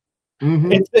himself.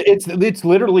 Mm-hmm. It's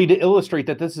literally to illustrate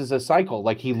that this is a cycle.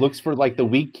 He looks for the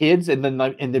weak kids and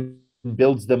then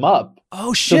builds them up.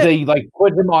 Oh shit! So they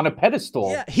put him on a pedestal.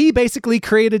 Yeah, he basically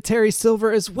created Terry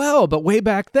Silver as well, but way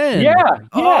back then. Yeah.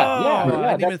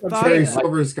 I didn't even thought Terry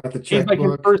Silver's got the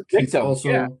checkbook. He's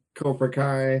also Cobra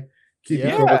Kai, keeping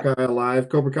Cobra Kai alive.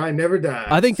 Cobra Kai never dies.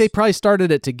 I think they probably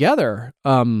started it together.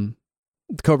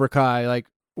 Cobra Kai,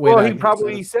 he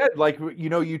probably said,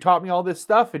 you taught me all this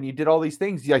stuff and you did all these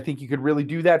things. I think you could really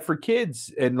do that for kids.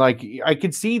 And I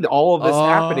could see all of this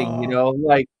happening,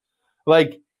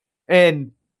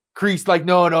 and Kreese,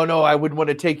 no, I wouldn't want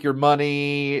to take your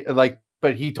money.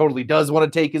 But he totally does want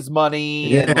to take his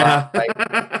money. Yeah.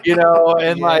 And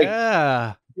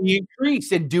being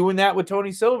Kreese and doing that with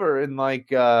Tony Silver and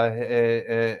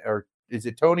or is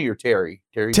it Tony or Terry?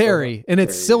 Terry, and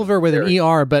it's Silver with an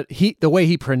ER, but the way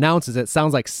he pronounces it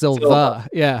sounds like Silva.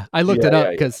 Yeah, I looked it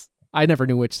up because I never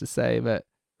knew which to say. But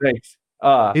thanks.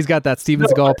 He's got that Steven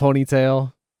Seagal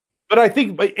ponytail. But I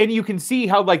think, and you can see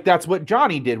how that's what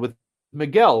Johnny did with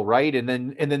Miguel, right? And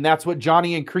then that's what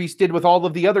Johnny and Kreese did with all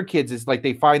of the other kids. Is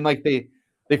they find they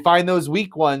find those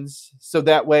weak ones, so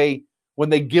that way when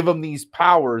they give them these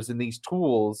powers and these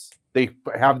tools, they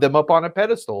have them up on a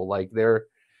pedestal,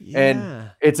 and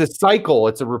it's a cycle.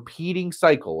 It's a repeating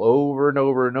cycle over and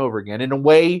over and over again. In a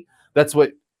way, that's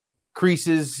what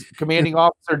Kreese's commanding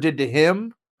officer did to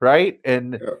him, right?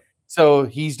 And so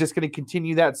he's just going to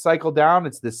continue that cycle down.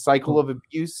 It's this cycle of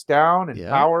abuse down and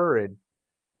power.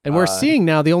 And we're seeing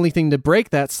now the only thing to break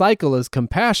that cycle is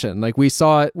compassion. We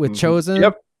saw it with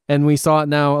Chosen, and we saw it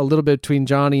now a little bit between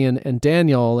Johnny and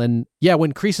Daniel. And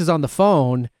when Kreese is on the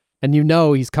phone and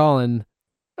he's calling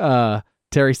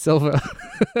Terry Silva.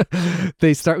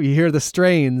 You hear the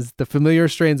strains, the familiar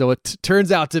strains of what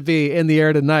turns out to be In the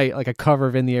Air Tonight, like a cover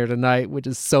of In the Air Tonight, which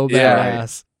is so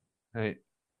badass. Right.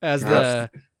 As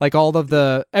all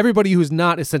of everybody who's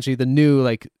not essentially the new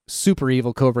like super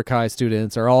evil Cobra Kai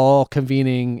students are all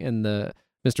convening in the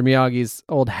Mr. Miyagi's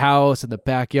old house in the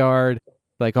backyard,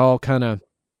 like all kind of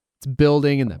it's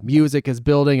building and the music is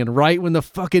building, and right when the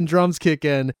fucking drums kick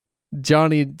in,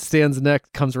 Johnny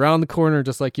comes around the corner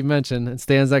just like you mentioned and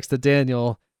stands next to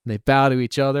Daniel, and they bow to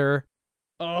each other.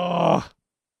 Oh,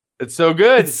 it's so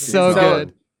good. It's so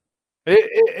good.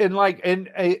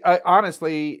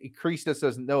 Honestly, Kreese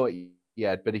doesn't know it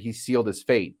yet, but he sealed his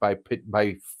fate by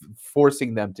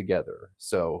forcing them together.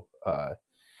 So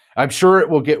I'm sure it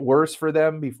will get worse for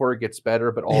them before it gets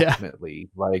better, but ultimately,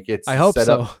 I hope set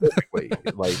so. up perfectly.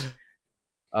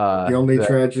 The only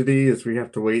tragedy is we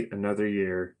have to wait another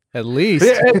year. At least,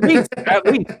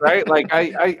 right? Like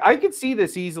I could see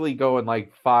this easily going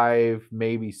like 5,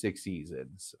 maybe 6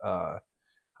 seasons.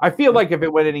 I feel like if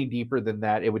it went any deeper than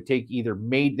that, it would take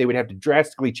they would have to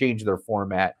drastically change their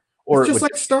format, or it's just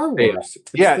like Star Wars.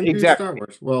 Exactly. Star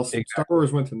Wars. Well, exactly. Star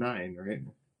Wars went to 9, right?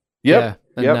 Yep.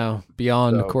 And now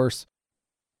Beyond, of course.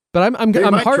 But I'm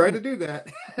might heartened. try to do that.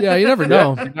 Yeah, you never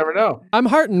know. You never know. I'm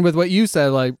heartened with what you said,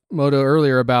 like Moto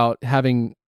earlier about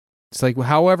having. It's like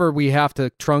however we have to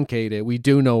truncate it, we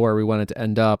do know where we want it to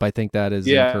end up. I think that is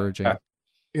encouraging. And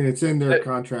it's in their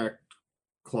contract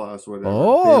clause, whatever.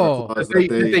 Oh,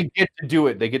 they get to do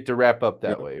it. They get to wrap up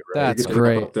that way. Right? That's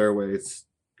great. Wrap up their way. That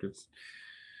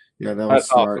was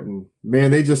smart. Awesome. And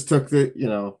man, they just took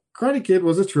Karate Kid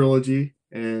was a trilogy,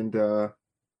 and a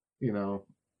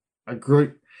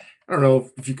great. I don't know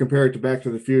if you compare it to Back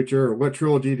to the Future or what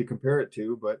trilogy to compare it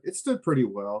to, but it stood pretty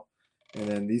well. And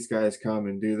then these guys come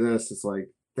and do this. It's like,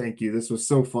 thank you. This was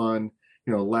so fun.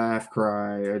 Laugh,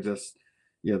 cry, or just,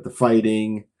 the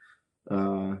fighting.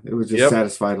 It was just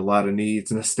satisfied a lot of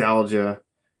needs, nostalgia,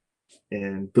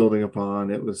 and building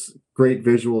upon. It was great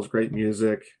visuals, great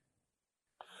music.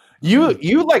 You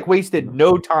wasted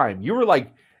no time. You were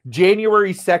like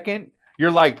January 2nd.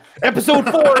 You're like episode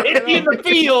 4 hit me in the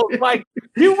field. Like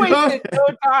you wasted no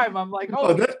time. I'm like,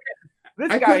 I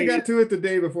could have got to it the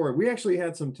day before. We actually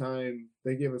had some time.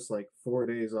 They gave us like 4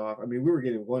 days off. I mean, we were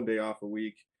getting 1 day off a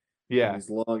week. Yeah.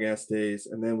 These long ass days.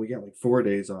 And then we got like 4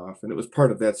 days off. And it was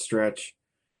part of that stretch.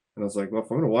 And I was like, well, if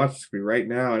I'm going to watch this right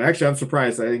now. And actually, I'm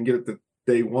surprised I didn't get it the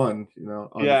day one,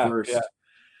 on the first. Yeah.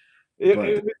 It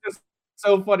was just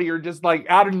so funny. You're just like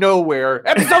out of nowhere.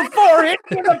 Episode 4 hit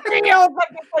me in the field.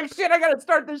 Like, shit, I got to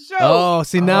start the show. Oh,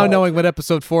 see, now knowing what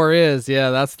episode 4 is.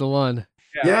 Yeah, that's the one.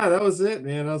 Yeah, that was it,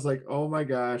 man. I was like, oh my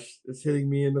gosh, it's hitting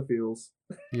me in the feels.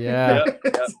 Yeah.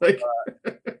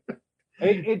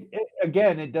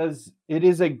 It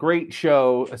is a great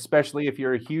show, especially if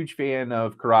you're a huge fan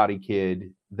of Karate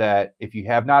Kid, that if you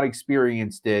have not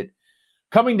experienced it,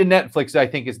 coming to Netflix, I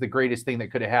think, is the greatest thing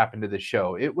that could have happened to the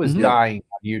show. It was dying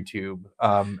on YouTube.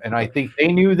 And I think they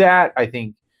knew that. I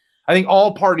think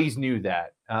all parties knew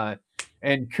that.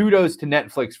 And kudos to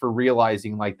Netflix for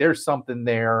realizing like there's something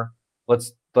there.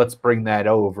 Let's bring that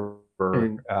over.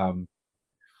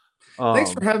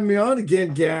 Thanks for having me on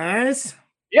again, guys.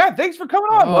 Yeah, thanks for coming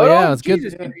on. Oh, yeah, it's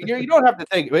Jesus. good. You don't have to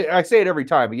thank. I say it every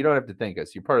time, but you don't have to thank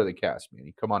us. You're part of the cast, man.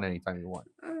 You come on anytime you want.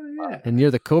 Yeah. And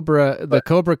you're the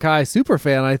Cobra Kai super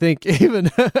fan. I think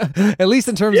even at least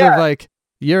in terms of like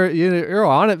you're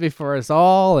on it before us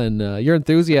all, and your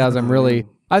enthusiasm really.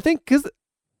 I think because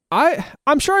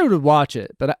I'm sure I would watch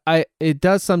it, but it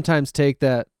does sometimes take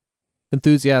that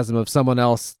enthusiasm of someone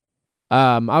else.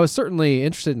 I was certainly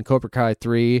interested in Cobra Kai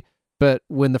 3, but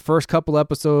when the first couple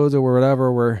episodes or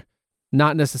whatever were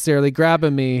not necessarily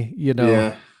grabbing me,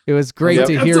 it was great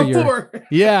to hear your.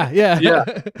 Yeah.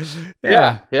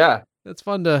 It's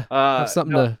fun to have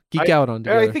something to geek out on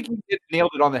together. I think you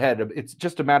nailed it on the head. It's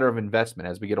just a matter of investment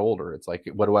as we get older. It's like,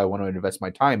 what do I want to invest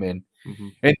my time in? Mm-hmm.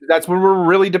 And that's when we're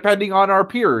really depending on our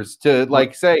peers to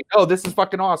like say, oh, this is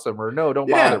fucking awesome, or no, don't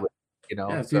bother with it.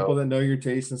 People that know your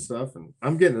taste and stuff. And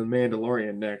I'm getting the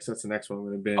Mandalorian next. That's the next one I'm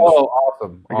going to binge. Oh,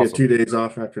 awesome! I get 2 days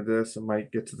off after this. I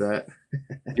might get to that.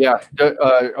 Yeah,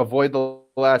 avoid the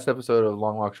last episode of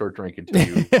Long Walk Short Drink until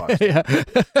you watch.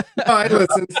 I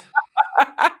listened.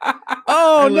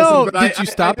 No! Did you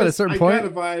stop at a certain point? I got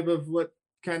a vibe of what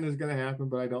kind of is going to happen,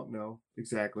 but I don't know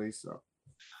exactly. So,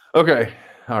 okay,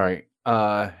 all right,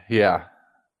 yeah.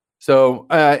 So,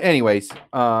 anyways,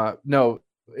 no.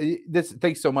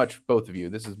 Thanks so much, both of you.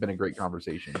 This has been a great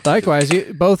conversation. Likewise,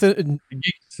 you both. Same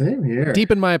here.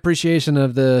 Deepen my appreciation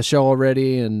of the show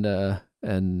already, and I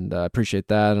appreciate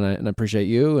that, and I appreciate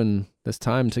you and this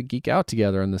time to geek out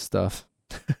together on this stuff.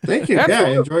 Thank you. Yeah, I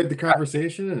Absolutely. enjoyed the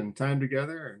conversation and time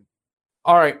together.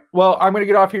 All right. Well, I'm going to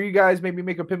get off here, you guys. Maybe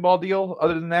make a pinball deal.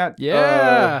 Other than that,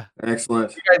 Yeah.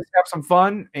 Excellent. You guys have some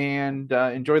fun and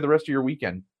enjoy the rest of your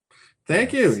weekend.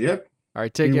 Thank you. Yep. All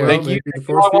right, take Be care. well. Thank you. Maybe the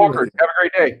force be with you. Have a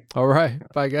great day. All right.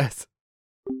 Bye, guys.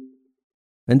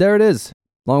 And there it is.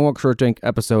 Long Walk Short Drink,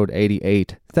 episode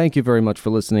 88. Thank you very much for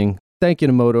listening. Thank you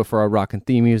to Moto for our rockin'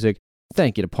 theme music.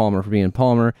 Thank you to Palmer for being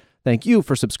Palmer. Thank you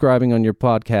for subscribing on your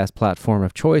podcast platform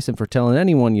of choice and for telling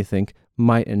anyone you think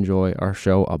might enjoy our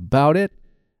show about it.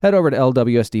 Head over to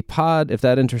LWSD Pod if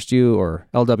that interests you, or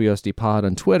LWSD Pod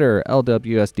on Twitter,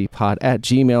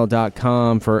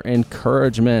 lwsdpod@gmail.com for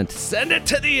encouragement. Send it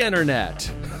to the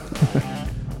internet.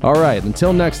 All right,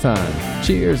 until next time,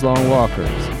 cheers, Long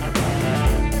Walkers.